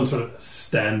 No one sort of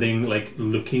standing, like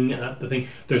looking at the thing.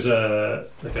 There's a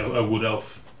wood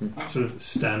elf sort of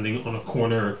standing on a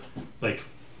corner, like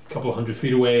a couple of 100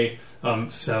 feet away,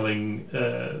 selling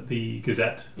the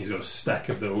Gazette. He's got a stack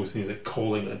of those, and he's like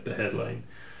calling out the headline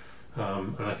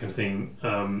and that kind of thing.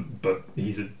 But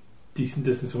he's a decent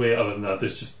distance away. Other than that,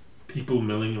 there's just people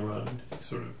milling around. It's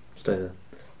sort of Stay there.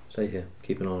 Stay here.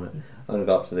 Keep an eye on it. I'll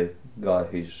go up to the guy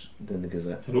who's doing the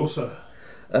Gazette. And also,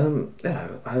 Hello.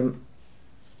 are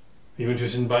you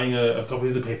interested in buying a copy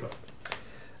of the paper?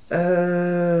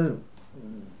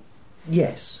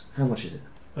 Yes. How much is it?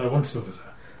 1 silver, sir.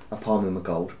 A palm in my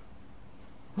gold.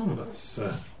 Oh, that's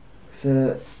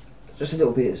For just a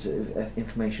little bit of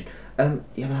information. You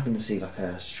ever happen to see like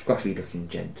a scruffy-looking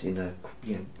gent in a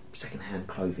second-hand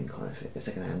clothing kind of thing, a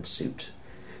second-hand suit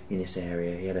in this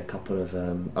area? He had a couple of.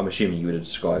 I'm assuming you would have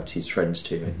described his friends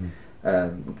to me.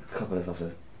 A couple of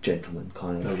other gentlemen,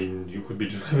 kind of. I mean, you could be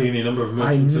describing any number of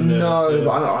merchants in there. I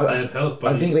know, I'd help.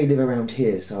 I think they live around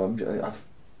here, so I'm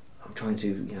trying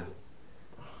to,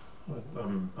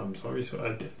 I'm sorry,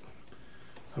 so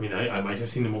I mean, I might have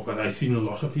seen them walk past. I've seen a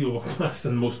lot of people walk past,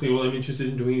 and mostly all I'm interested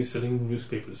in doing is selling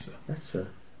newspapers. So. That's fair.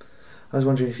 I was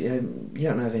wondering if you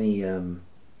don't know of any. I don't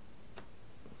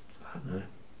know.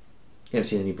 You haven't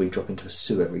seen anybody drop into a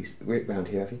sewer around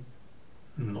here, have you?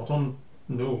 Not on.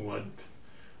 No,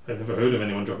 I've never heard of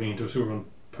anyone dropping into a sewer on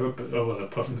purpose. Oh well,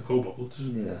 apart from the kobolds.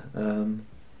 Yeah.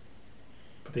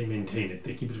 But they maintain it.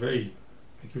 They keep it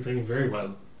running very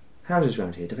well. Houses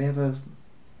around here. Do they have a?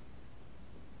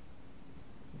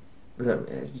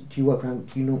 Do you work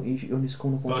around? Do you know you on this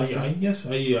corner? Yes,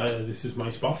 this is my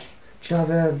spot. Do you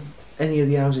have any of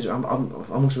the houses? I'm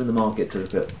also in the market to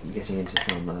look at getting into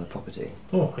some property.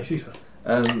 Oh, I see, sir.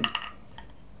 I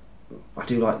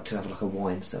do like to have like a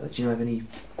wine cellar. Do you know of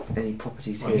any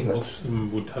properties I here? think most of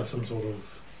them would have some sort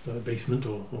of basement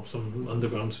or some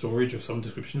underground storage of some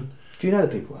description. Do you know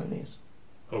the people who own these?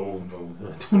 Oh no,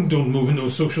 don't move in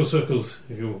those social circles,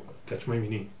 if you catch my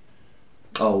meaning.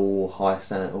 Oh, high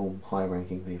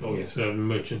ranking people. Oh yes,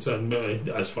 merchants, and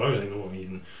as far as I know,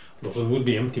 even a lot of them would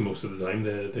be empty most of the time.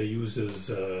 They're used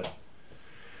as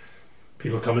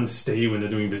people come and stay when they're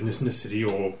doing business in the city,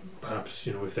 or perhaps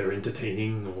if they're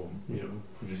entertaining or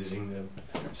visiting their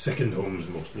second homes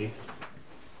mostly.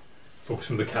 Folks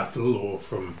from the capital or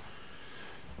from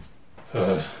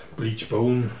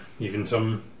Bleachbone, even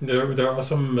some. There are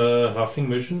some halfling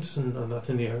merchants and that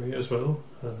in the area as well.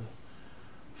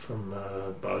 From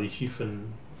Ballychief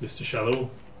and Lister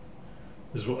Shallow.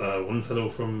 There's one fellow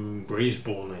from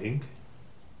Graysbourne, I think.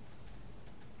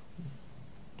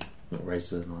 Not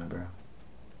raises an eyebrow.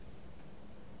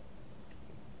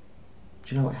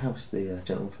 Do you know what house the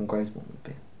gentleman from Graysbourne would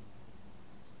be?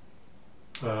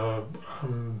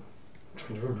 I'm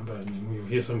trying to remember. You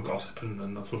hear some gossip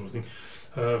and that sort of thing.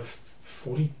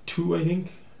 42, I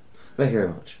think. Thank you very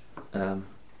much.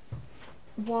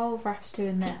 While Raph's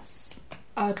doing this,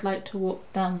 I'd like to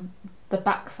walk down the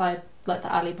backside, like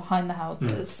the alley behind the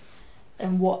houses,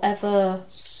 and whatever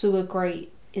sewer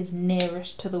grate is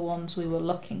nearest to the ones we were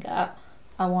looking at,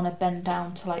 I want to bend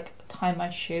down to like tie my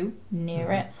shoe near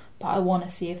it, but I want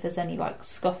to see if there's any like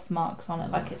scuff marks on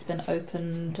it, like it's been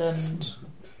opened and.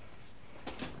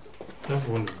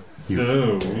 Everyone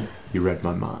knows. You read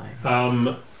my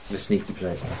mind. The sneaky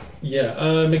place.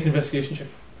 Yeah. Make an investigation check.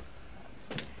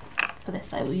 For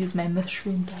this, I will use my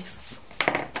mushroom dice.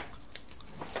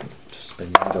 Just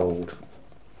spending gold.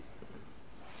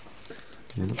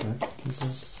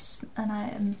 And I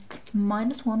am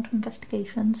 -1 to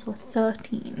investigation, so a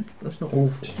 13. That's not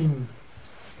awful.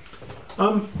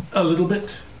 A little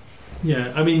bit.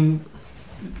 Yeah, I mean,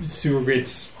 sewer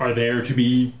grates are there to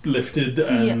be lifted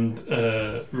and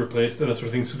replaced and that sort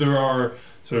of thing. So there are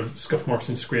sort of scuff marks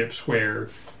and scrapes where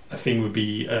a thing would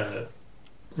be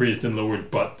raised and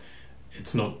lowered, but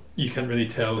it's not. You can't really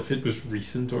tell if it was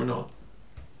recent or not.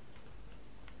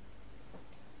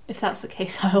 If that's the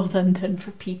case, I'll then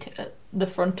repeat it at the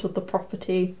front of the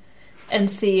property and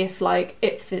see if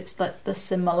it's like the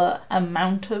similar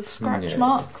amount of scratch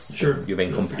marks. Sure. You've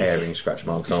been comparing scratch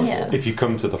marks, aren't Yeah. you? If you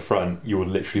come to the front, you will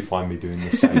literally find me doing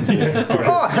the same.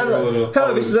 Oh, hello!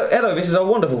 This is a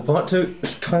wonderful part to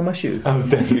tie my shoe. I was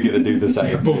definitely going to do the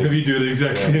same. Both of you do it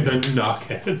exactly the same time.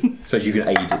 Knockhead. Suppose you can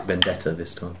aid Vendetta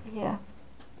this time. Yeah.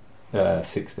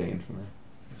 16 for me.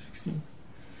 16.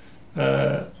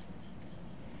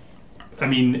 I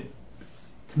mean,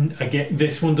 again,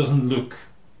 this one doesn't look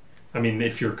I mean,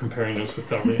 if you're comparing those with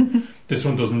Thalria, this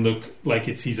one doesn't look like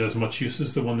it sees as much use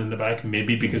as the one in the back.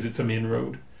 Maybe because it's a main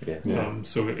road, Yeah.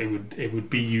 so it would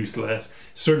be used less.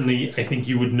 Certainly, I think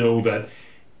you would know that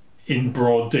in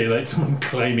broad daylight, someone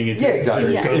climbing into it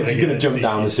exactly. Yeah. If you're going to jump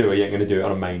down the sewer, you ain't going to do it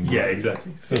on a main road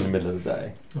exactly. So, in the middle of the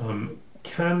day.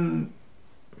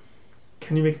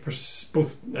 Can you make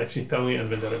both actually Thallia and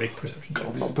Vendetta make perception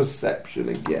checks? Not perception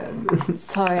again.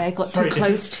 Sorry, I got Sorry, too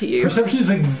close to you. Perception is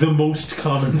like the most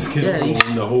common skill Yeah, you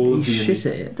in the whole of You D&D. shit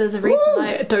at it. There's a reason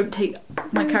I don't take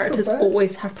my That's characters not bad.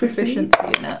 always have proficiency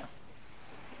in it.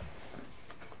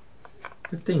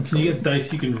 15. Can you get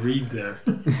dice you can read there?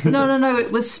 No,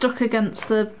 it was stuck against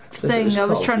the thing. was I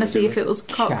was cocked, trying to see wasn't if it was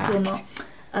cocked or Jacked.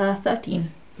 not.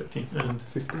 13. 13 and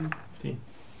 15. 15.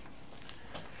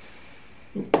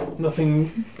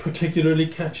 Nothing particularly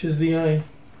catches the eye.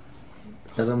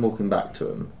 As I'm walking back to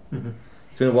him, Mm-hmm.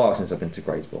 it's been a while since I've been to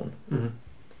Greysbourne. Mm-hmm.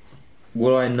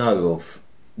 Will I know of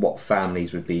what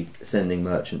families would be sending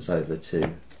merchants over to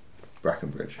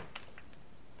Brackenbridge?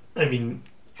 I mean,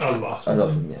 a lot. I of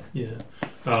love them. them,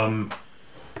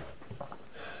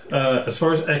 yeah. As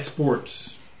far as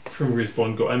exports from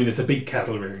Greysbourne go, I mean, it's a big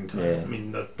cattle rearing time. Yeah. I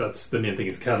mean, that's the main thing,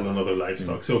 is cattle and other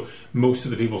livestock. So most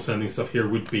of the people sending stuff here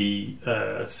would be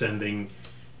sending,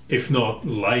 if not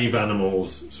live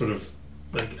animals, sort of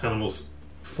like animals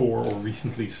for or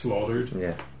recently slaughtered,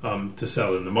 Yeah. to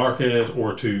sell in the market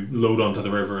or to load onto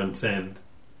the river and send,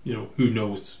 who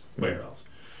knows where else.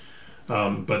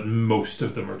 But most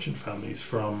of the merchant families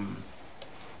from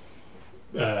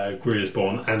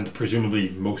Greysbourne and presumably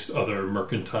most other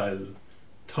mercantile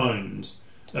towns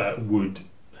would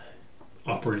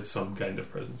operate some kind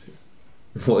of presence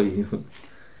here. What are you?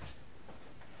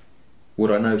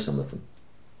 Would I know some of them?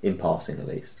 In passing, at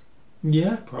least.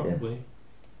 Yeah, probably.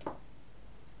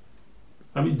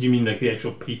 I mean, do you mean like the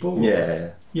actual people? or-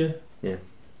 Yeah. Yeah.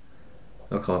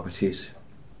 I can't produce.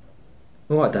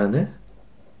 All right, down there.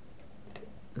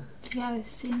 Yeah, I was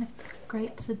seeing if the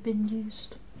grates had been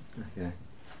used. Okay.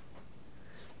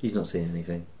 He's not seeing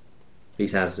anything.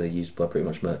 These houses are used by pretty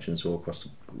much merchants all across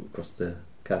the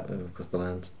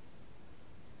lands.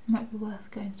 Might be worth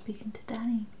going and speaking to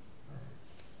Danny.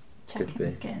 Could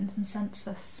be. Getting some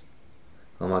census.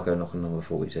 I might go knock on number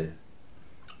 42.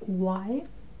 Why?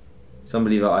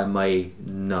 Somebody that I may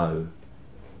know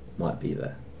might be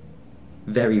there.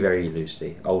 Very, very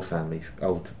loosely. Old family,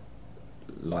 old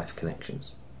life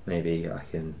connections. Maybe I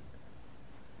can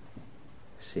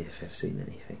see if they've seen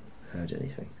anything, heard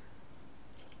anything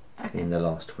Okay. in the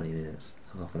last 20 minutes,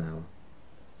 half an hour.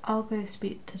 I'll go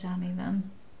speak to Danny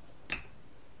then.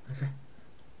 Okay.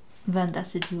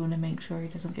 Vendetta, do you want to make sure he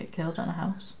doesn't get killed in a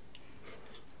house?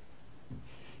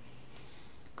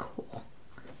 Cool.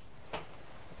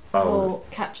 I'll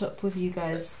catch up with you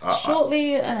guys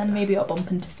shortly, and maybe I'll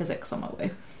bump into physics on my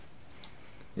way.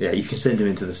 Yeah, you can send him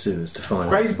into the sewers to find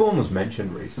Greysbourne was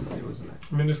mentioned recently, wasn't it?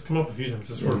 I mean, it's come up a few times.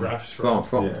 This is where Raf's From.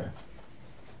 from. Yeah.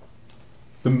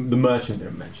 The merchant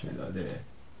didn't mention it though, did he?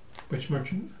 Which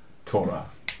merchant? Torah.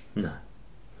 No.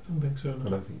 I don't think so. I No.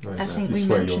 don't think. No, I no. think You we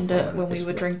swear you're mentioned it from when we this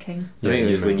were way. drinking. I think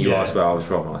it was when you Yeah. asked where I was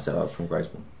from, and I said I was from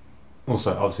Greysbourne.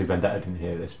 Also, obviously, Vendetta didn't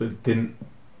hear this, but didn't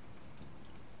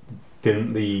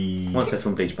the Once they're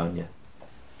from Bleachbone, yeah.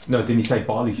 no? Didn't he say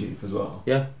Barley Sheaf as well?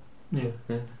 Yeah. Yeah.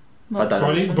 I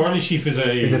don't know. Barley Sheaf is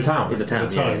It's a town. It's a town,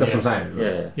 It's a town, yeah. That's what I'm saying.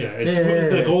 Yeah. Yeah,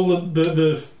 it's Yeah. like all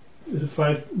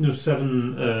the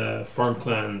 7 farm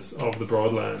clans of the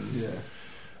Broadlands Yeah.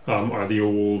 are the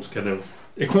old kind of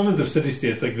equivalent of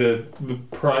city-states. Like the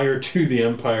prior to the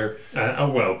Empire,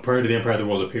 prior to the Empire there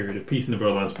was a period of peace in the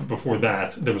Broadlands, but before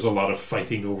that there was a lot of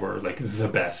fighting over like the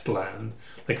best land,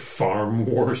 like farm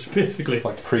wars basically. It's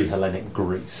like pre-Hellenic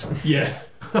Greece. Yeah.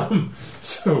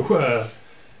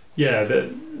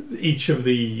 Each of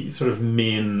the sort of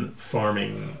main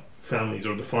farming families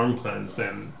or the farm clans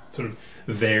then sort of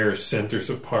their centres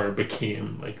of power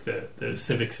became like the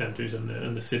civic centres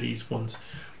and the cities once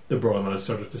the Broadlands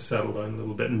started to settle down a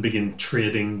little bit and begin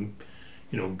trading,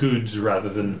 goods rather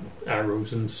than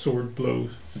arrows and sword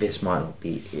blows. This might not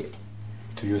be it.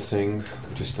 Do your thing.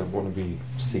 I just don't want to be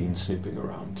seen snooping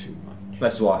around too much.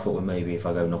 That's why I thought, well, maybe if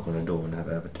I go knock on a door and have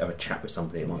a chat with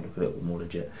somebody, it might look a little bit more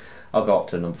legit. I'll go up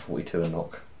to number 42 and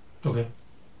knock. Okay.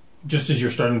 Just as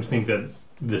you're starting to think that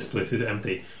this place is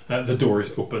empty, the door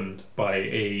is opened by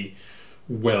a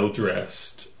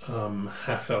well-dressed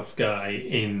half-elf guy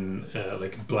in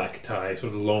like a black tie,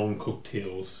 sort of long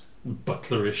coattails,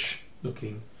 butlerish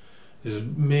looking. He says,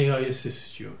 "May I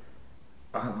assist you?"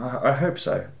 I hope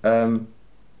so.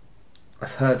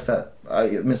 I've heard that,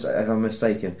 if I'm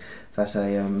mistaken, that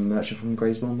a merchant from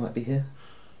Greysbourne might be here.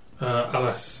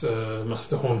 Alas,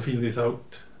 Master Hornfield is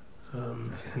out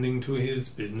tending to his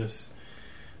business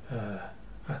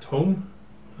at home.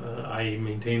 I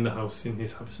maintain the house in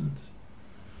his absence.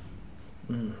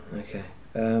 Okay.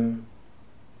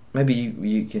 Maybe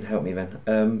you can help me then.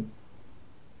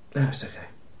 No, it's okay.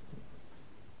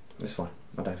 It's fine.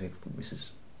 I don't think this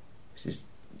is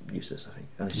useless, I think.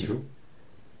 Unless You sure?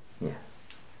 Yeah.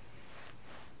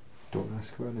 Don't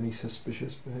ask about any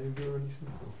suspicious behaviour or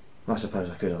anything. I suppose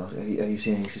I could ask. Have you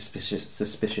seen any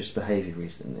suspicious behaviour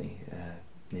recently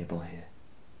nearby here?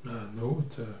 No,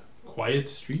 it's a quiet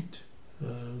street.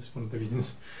 It's one of the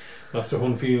reasons Master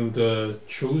Hornfield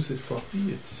chose this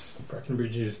property.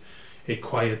 Brackenbridge is a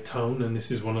quiet town, and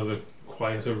this is one of the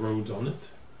quieter roads on it.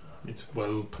 It's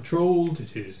well patrolled.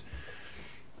 It is.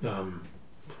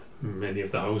 Many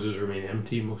of the houses remain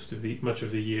empty much of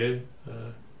the year.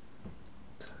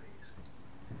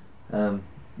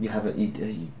 You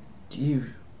haven't.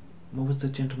 What was the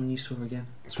gentleman you saw again?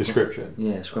 Description.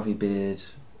 Yeah, scruffy beard.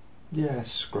 Yeah,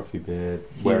 scruffy beard,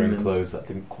 Human. wearing clothes that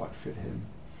didn't quite fit him.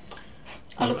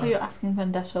 I love how you're asking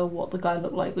Vendetta what the guy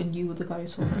looked like when you were the guy who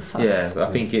saw him first. Yeah, but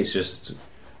I think it's just.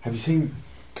 Have you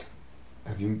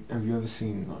ever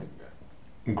seen like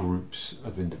groups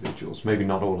of individuals, maybe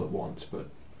not all at once, but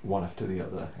one after the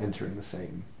other, entering the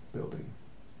same building?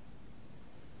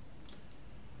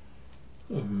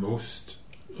 Most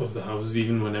of the houses,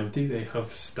 even when empty, they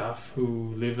have staff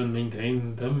who live and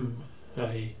maintain them.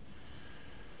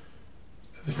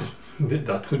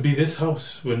 That could be this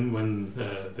house when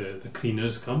the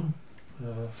cleaners come,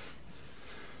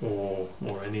 or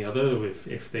any other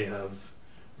if they have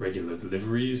regular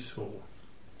deliveries or.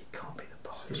 It can't be the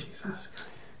boss. services.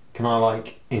 Can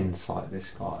I insight this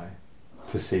guy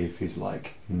to see if he's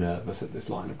nervous at this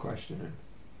line of questioning?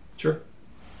 Sure.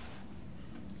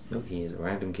 No, he is a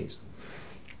random case.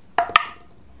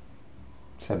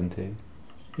 17.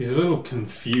 He's a little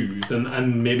confused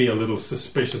and maybe a little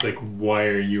suspicious. Why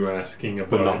are you asking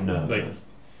about? But not nervous.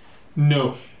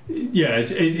 No. Yeah,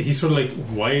 he's sort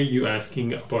of why are you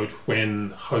asking about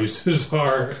when houses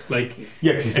are Yeah,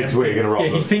 because he thinks we're going to rob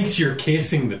Yeah, them. he thinks you're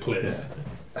casing the place.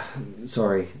 Yeah.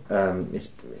 Sorry,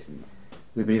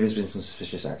 we believe there's been some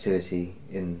suspicious activity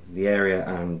in the area,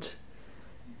 and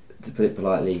to put it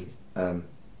politely, I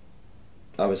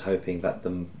was hoping that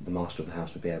the master of the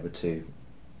house would be able to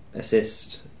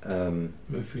assist.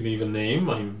 If we leave a name,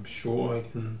 I'm sure I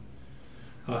can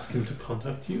ask him to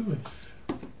contact you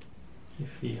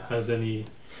if he has any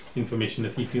information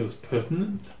that he feels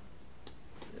pertinent.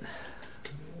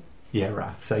 Yeah,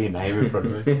 Raph, say your name in front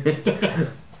of me.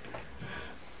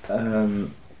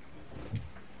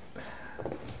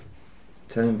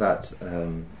 Tell him that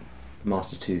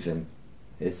Master Tuvin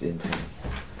is in town,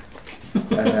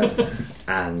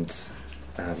 and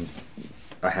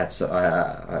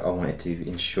I wanted to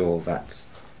ensure that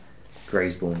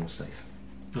Greysbourne was safe.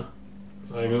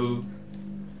 I will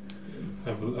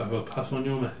pass on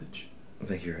your message.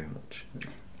 Thank you very much.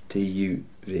 Tuvin.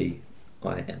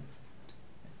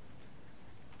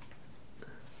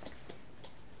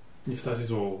 If that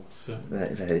is all, sir.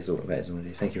 That is all. That is all.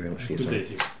 Thank you very much for your Good time. day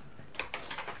to you.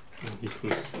 And he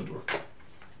closes the door.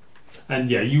 And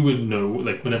yeah, you would know,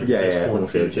 whenever he says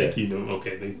Hornfield, you know,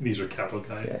 okay, these are cattle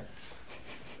guys.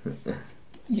 Yeah.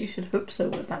 You should hope so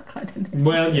with that kind of thing.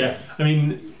 Well, yeah, I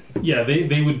mean, yeah,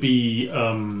 they would be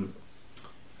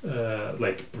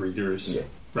breeders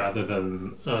rather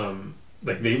than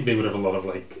they would have a lot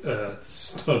of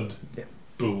stud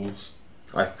bulls.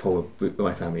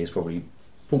 My family has probably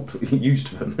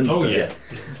used them and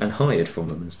and hired from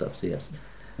them and stuff. So yes.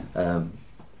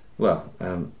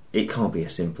 It can't be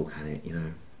as simple, can it? You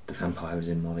know, the vampire was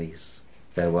in Molly's.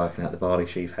 They're working at the barley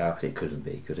sheaf house. It couldn't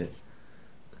be, could it?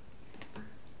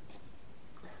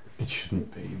 It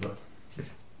shouldn't be, but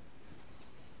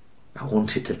I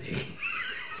want it to be.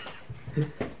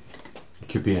 it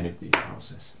could be any of these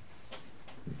houses.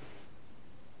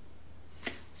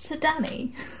 So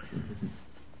Danny.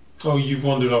 Oh, you've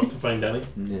wandered off to find Danny?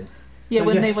 Yeah. Yeah,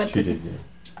 when yes, they went She to. did,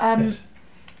 yeah. Yes.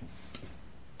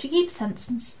 Do you keep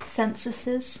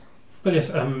censuses? Well,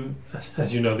 yes,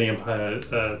 as you know, the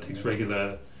Empire takes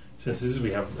regular censuses.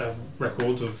 We have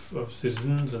records of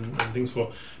citizens and things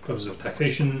for purposes of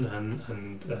taxation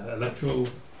and electoral.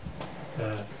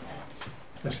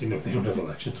 Actually, no, they don't have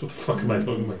elections. What the fuck am I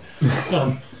talking about?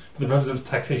 For the purpose of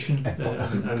taxation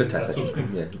and that sort of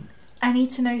thing. Yeah. I need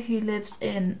to know who lives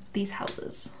in these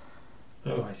houses.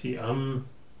 Oh, I see. I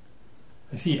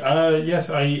see. Yes,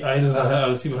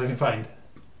 I'll see what I can find.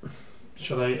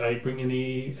 Shall I bring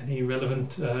any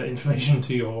relevant information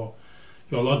to your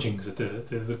lodgings at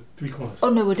the Three Corners? Oh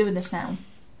no, we're doing this now.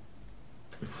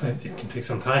 It can take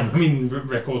some time. I mean,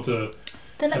 records are...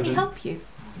 Then let me help you.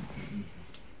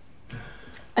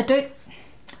 I don't...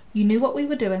 You knew what we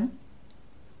were doing.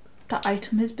 The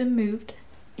item has been moved.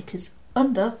 It is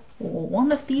under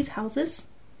one of these houses.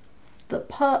 The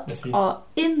perps are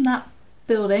in that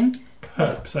building.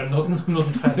 Perps. I'm not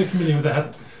entirely familiar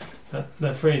with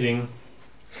that phrasing.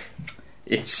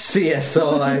 It's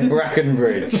CSI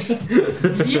Brackenbridge.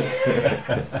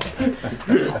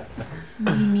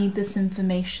 We need this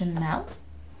information now.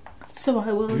 So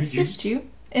I will assist you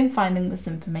in finding this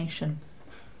information.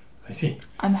 I see.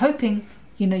 I'm hoping,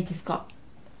 you've got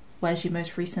where's your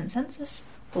most recent census,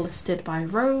 listed by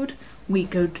road, we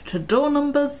go to door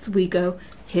numbers, we go,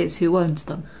 here's who owns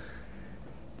them.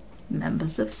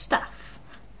 Members of staff.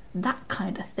 That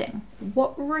kind of thing.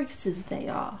 What races they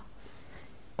are.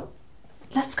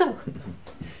 Let's go.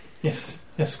 Yes,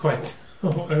 quite.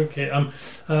 Oh, okay.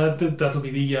 That'll be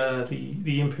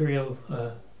the Imperial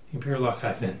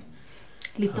Archive then.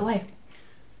 Lead the way.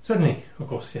 Certainly, of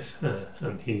course, yes.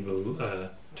 And he will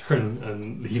turn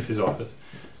and leave his office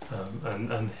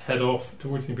and head off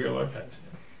towards the Imperial Archives.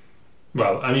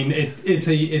 Well, I mean,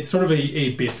 it's sort of a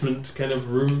basement kind of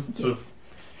room, sort of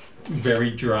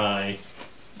very dry,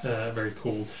 very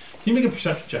cold. Can you make a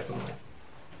perception check on that?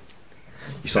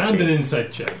 And an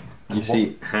insight check. You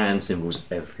see hand symbols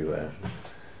everywhere.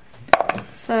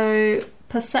 So,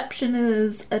 perception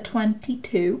is a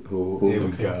 22. Ooh.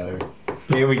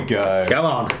 Here we go. Come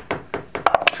on.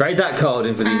 Trade that card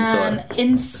in for the insight. And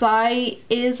insight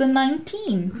is a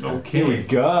 19. Okay. Here we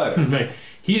go. Right.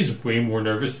 He is way more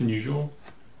nervous than usual.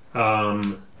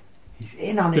 He's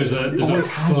in on it. There's a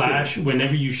flash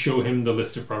whenever you show him the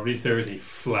list of properties. There is a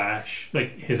flash,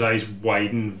 like his eyes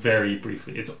widen very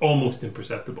briefly. It's almost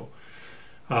imperceptible.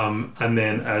 And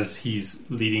then as he's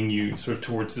leading you sort of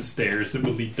towards the stairs that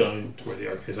will lead down to where the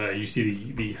archives are, you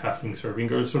see the halfling serving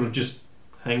girl sort of just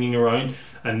hanging around,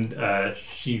 and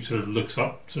she sort of looks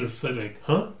up, sort of like,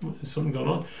 "Huh? Is something going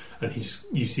on?" And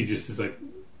you see just this like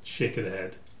shake of the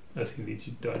head as he leads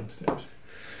you downstairs.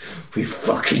 We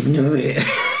fucking knew it.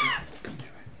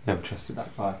 Never trusted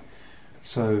that guy.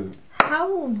 So,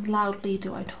 How loudly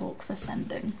do I talk for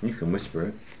sending? You can whisper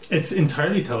it. It's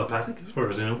entirely telepathic as far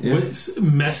as I know. Yeah. What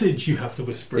message you have to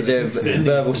whisper? Is it Sending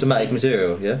verbal something. somatic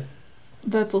material, yeah?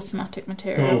 Verbal somatic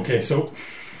material. Oh, okay, so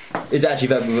Is it actually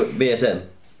verbal BSM?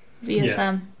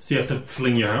 VSM. you have to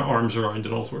fling your arms around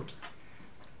and all sorts.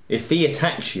 If he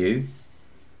attacks you,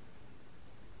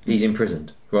 he's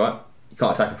imprisoned, right? You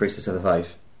can't attack a priestess of the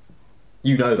faith.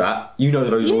 You know that. You know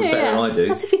those rules better than I do.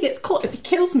 That's if he gets caught. If he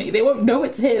kills me, they won't know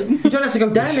it's him. You don't have to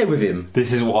go down there with him.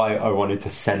 this is why I wanted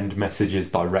to send messages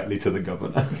directly to the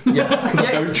governor. Yeah,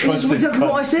 I don't trust this. this Exactly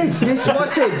what I said. Yes, what I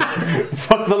said.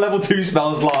 Fuck the level 2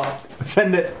 spells, lot.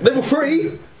 Send it. Level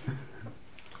 3.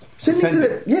 Send it to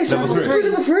the Level three.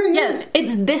 Level 3. Yeah,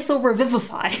 it's this or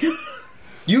revivify.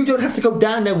 You don't have to go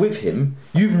down there with him.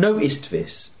 You've noticed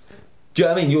this. Do you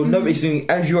know what I mean? You're noticing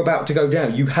as you're about to go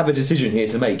down. You have a decision here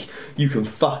to make. You can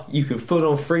full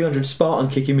on 300 Spartan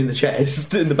kick him in the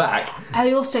chest, in the back.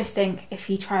 I also think if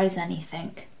he tries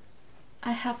anything,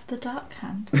 I have the dark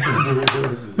hand.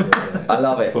 I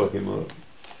love it. Fuck him up.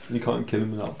 You can't kill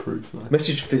him without proof, man.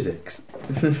 Message physics.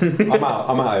 I'm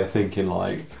out here thinking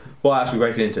like, What house are we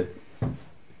breaking into?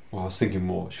 well, I was thinking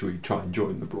more, should we try and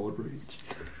join the Broad Reach?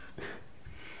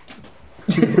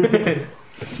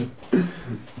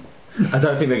 I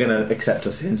don't think they're going to accept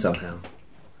us in somehow.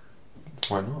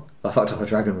 Why not? I fucked up a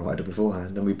dragon rider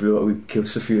beforehand, and we killed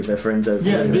a few of their friends over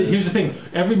Yeah, there. here's the thing.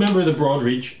 Every member of the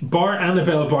Broadreach, bar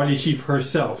Annabelle Barley Sheaf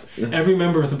herself, every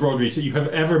member of the Broadreach that you have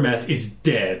ever met is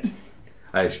dead.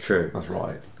 That is true. That's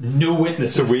right. No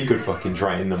witnesses. So we could fucking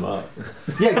train them up.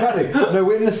 Yeah, exactly. No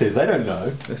witnesses, they don't know.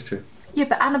 That's true. Yeah,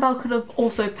 but Annabelle could have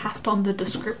also passed on the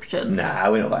description.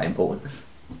 Nah, we're not that important.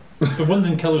 The ones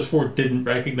in Keller's Fort didn't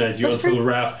recognise you That's until true.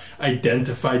 Raph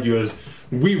identified you as,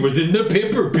 we was in the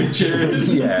paper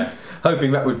pictures. Yeah.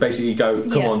 Hoping that would basically go,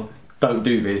 come Yeah. on, don't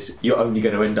do this, you're only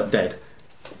going to end up dead.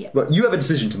 Yeah. But you have a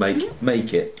decision to make,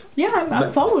 make it. Yeah,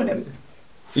 I'm following him.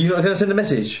 You're not going to send a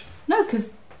message? No,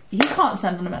 because he can't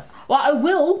send him it. Well, I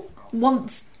will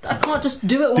once. I can't just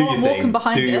do it Do while your I'm walking thing.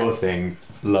 behind Do it. your thing.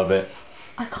 Love it.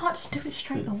 I can't just do it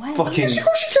straight away. Fucking Yes, of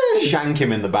course you can. shank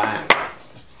him in the back.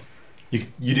 You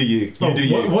do you. You Oh, do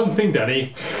you. one thing,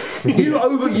 Danny.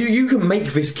 You can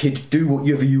make this kid do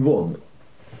whatever you want.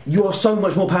 You are so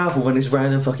much more powerful than this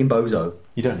random fucking bozo.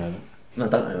 You don't know that. No, I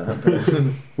don't know that.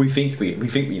 But we think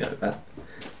we know that.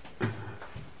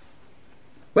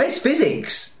 Where's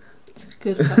physics? It's a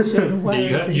good question. Where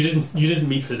Yeah, is he? you didn't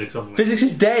meet physics on the way. Physics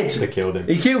is dead. They killed him.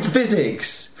 He killed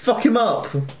physics. Fuck him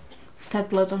up. Is there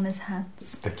blood on his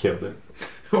hands? They killed him.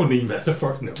 Only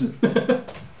metaphor, no.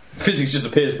 Physics just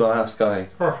appears by our sky.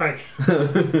 Alright.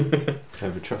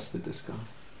 Never trusted this guy.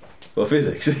 Well,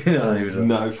 physics.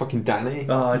 No, fucking Danny.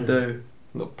 Oh, I do.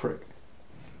 Little prick.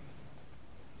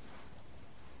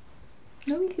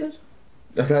 No, we good.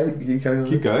 Okay, you carry on.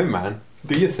 Keep going, man.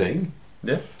 Do your thing.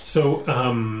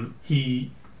 So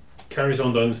he carries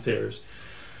on down the stairs,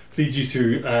 leads you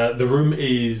through. The room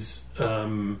is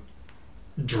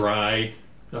dry,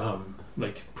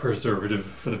 like preservative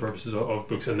for the purposes of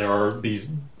books, and there are these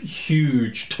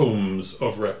huge tomes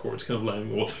of records kind of lining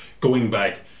the wall, going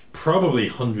back probably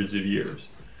hundreds of years,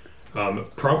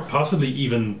 possibly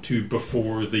even to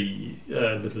before the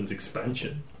Midlands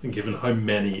expansion, and given how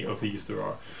many of these there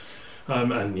are.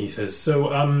 And he says, "So,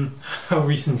 how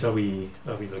recent are we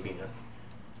looking at?"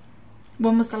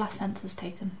 When was the last census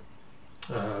taken?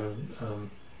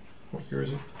 What year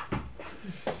is it?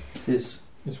 It's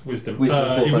wisdom.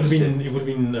 Wisdom It would have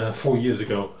been 4 years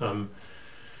ago.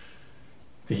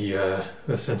 The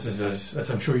census, as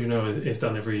I'm sure you know, is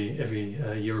done every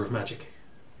year of magic.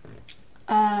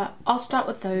 I'll start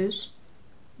with those.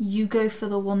 You go for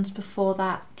the ones before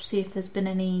that. See if there's been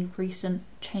any recent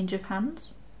change of hands.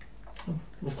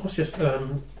 Of course, yes.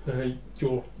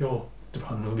 Your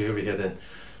department will be over here then.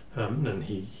 And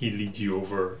he leads you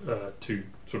over to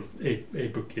sort of a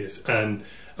bookcase, and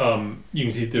you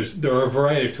can see there are a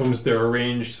variety of tomes. They're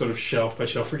arranged sort of shelf by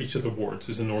shelf for each of the wards.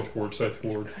 There's a north ward, south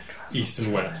ward, east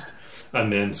and west,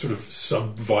 and then sort of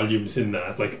sub volumes in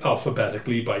that, like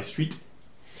alphabetically by street.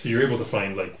 So you're able to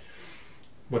find like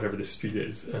whatever this street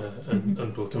is,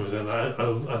 and pull tomes, and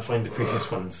I'll find the previous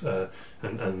ones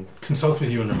and consult with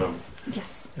you in a moment.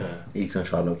 Yes. He's going to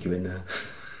try and lock you in there.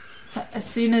 So as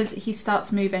soon as he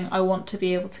starts moving, I want to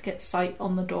be able to get sight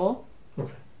on the door.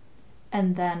 Okay.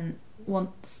 And then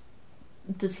once...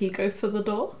 Does he go for the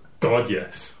door? God,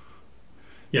 yes.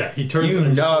 Yeah, he turns You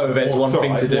and know just there's one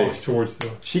thing to do. walks towards the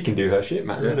door. She can do her shit,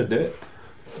 man. Let her do it.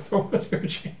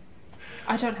 Thaumaturgy.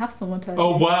 I don't have thaumaturgy.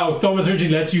 Oh wow, Thaumaturgy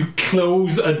lets you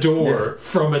close a door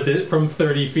from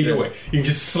 30 feet away. You can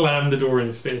just slam the door in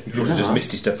his face. You can just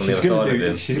Misty Step on the other side of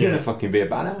him. She's going to fucking be a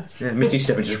badass. Yeah, Misty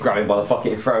Step and just grab him by the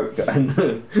fucking throat.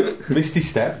 Misty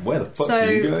Step? Where the fuck So-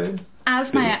 are you going?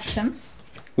 As my action...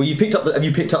 Well, have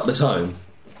you picked up the tome?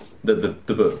 The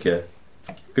book, yeah.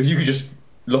 Because you could just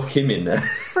lock him in there.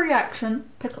 Free action,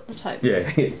 pick up the tome. Yeah.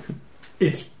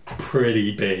 It's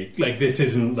pretty big. Like this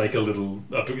isn't like a little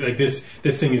like this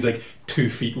thing is like 2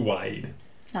 feet wide.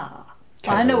 Ah.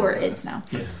 Well, I know where it is now.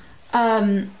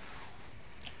 Yeah.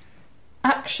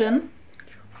 Action.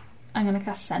 I'm going to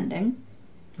cast Sending.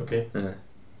 Okay.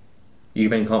 You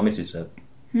then can't Misty Step.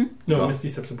 No, Well- Misty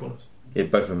Step's a bonus. Yeah,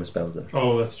 both of them are spells though.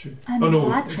 Oh, that's true. I'm oh no,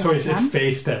 Eladrin, sorry, it's Sam.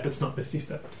 Phase Step. It's not Misty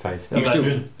Step. Face You still-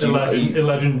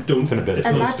 Eladrin don't. It's an ability. It's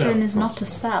not a Eladrin spell. is not a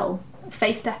spell.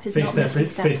 Phase Step is Phase not Step. Misty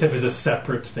Step. Phase Step is a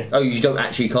separate thing. Oh, you don't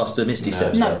actually cast a Misty No.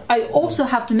 Step No, spell? I also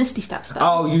have the Misty Step spell.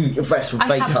 Oh, you that's from I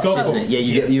fake have cuts, both. isn't it? Yeah,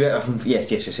 you get from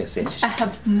yes. I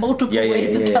have multiple Yeah,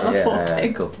 ways of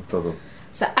teleporting. Cool.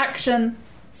 So action,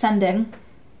 Sending.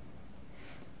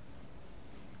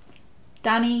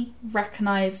 Danny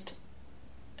recognised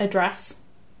address.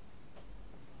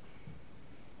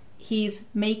 He's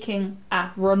making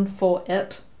a run for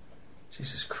it.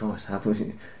 Jesus Christ,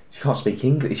 she can't speak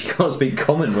English. She can't speak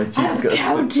common when she's I'm got.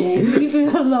 counting. Leave me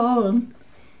alone.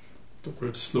 Where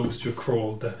it slows to a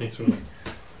crawl, Danny sort of.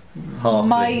 Half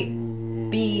Might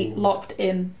be locked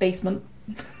in basement.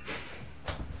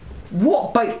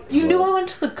 What? You knew I went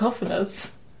to the Governor's.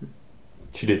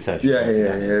 She did say she was Yeah, going to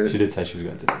yeah, do it. yeah. She did say she was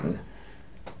going to do it.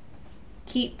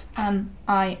 Keep an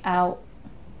eye out.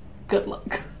 Good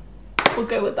luck. We'll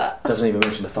go with that. Doesn't even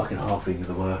mention the fucking halfling of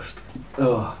the worst.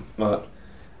 Oh, right.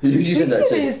 Who did you send that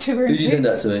to? It is two Who did you send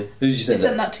that to me? Who did you I send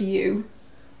sent that? that to you.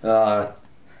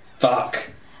 Fuck.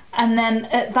 And then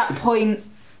at that point,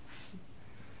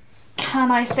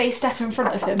 can I face step in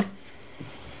front of him?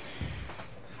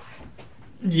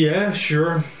 Yeah,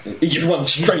 sure. He just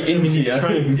runs straight into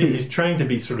you. He's trying to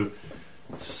be sort of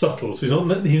subtle, so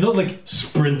he's not like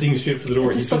sprinting straight for the door.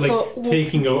 Just He's sort of like like a-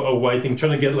 taking a wide thing,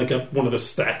 trying to get like one of the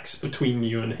stacks between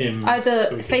you and him. Either so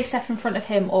he can- face step in front of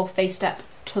him or face step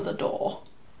to the door.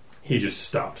 He just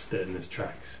stops dead in his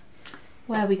tracks.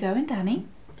 Where are we going, Danny?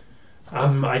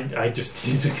 I just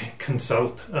need to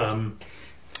consult.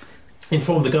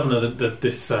 Inform the governor that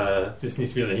this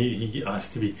needs to be done. He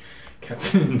asked to be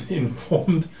kept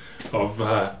informed of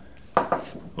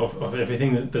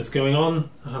everything that's going on.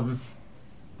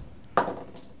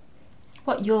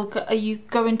 What, are you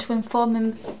going to inform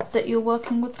him that you're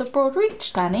working with the Broad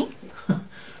Reach, Danny?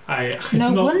 I'm No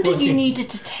not wonder you working- needed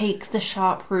to take the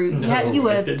sharp route. No, Yeah, you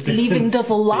were this leaving thing-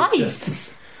 double it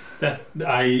lives. That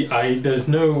there's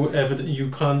no evidence.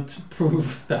 You can't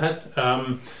prove that.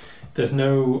 There's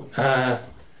no.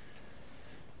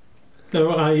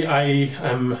 No, I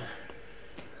am.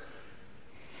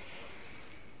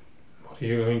 What are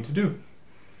you going to do?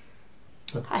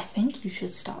 I think you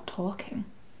should start talking.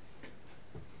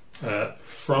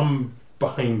 From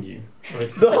behind you,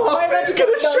 right? The Highway's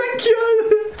gonna shrink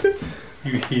you!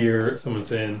 You hear someone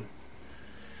saying,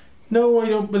 "No, I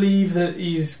don't believe that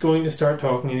he's going to start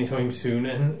talking anytime soon."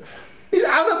 And He's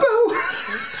Annabelle!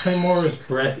 Timora's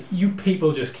breath. You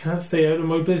people just can't stay out of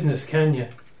my business, can you?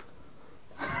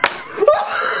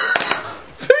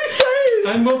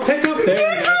 And we'll pick up there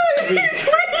next week. We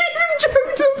even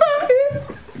joked about it!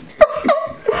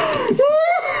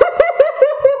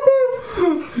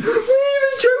 We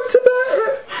even joked about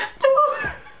it!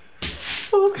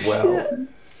 Well,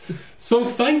 So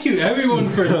thank you everyone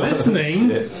for listening.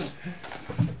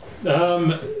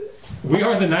 We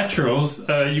are the Naturals.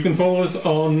 You can follow us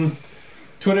on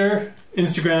Twitter,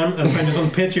 Instagram, and find us on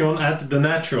Patreon at the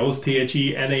Naturals.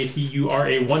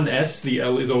 TheNatura1S. The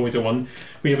L is always a 1.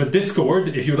 We have a Discord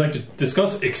if you would like to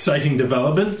discuss exciting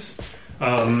developments.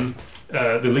 The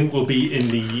link will be in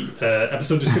the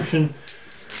episode description,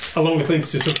 along with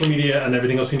links to social media and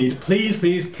everything else we need. Please,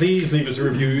 please, please leave us a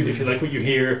review if you like what you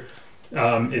hear.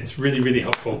 It's really, really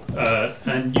helpful.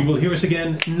 And you will hear us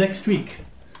again next week.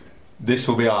 this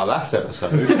will be our last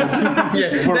episode.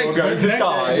 Yeah, We're all going to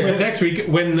die. Next week,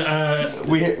 when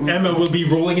Emma will be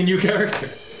rolling a new character.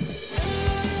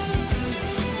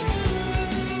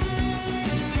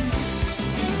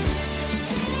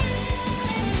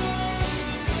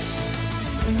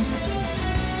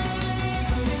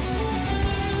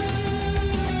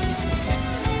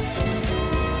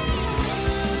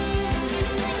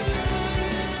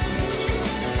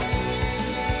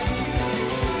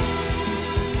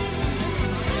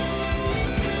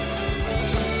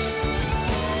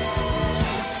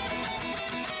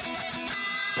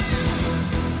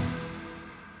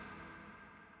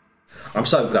 I'm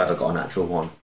so glad I got a natural one.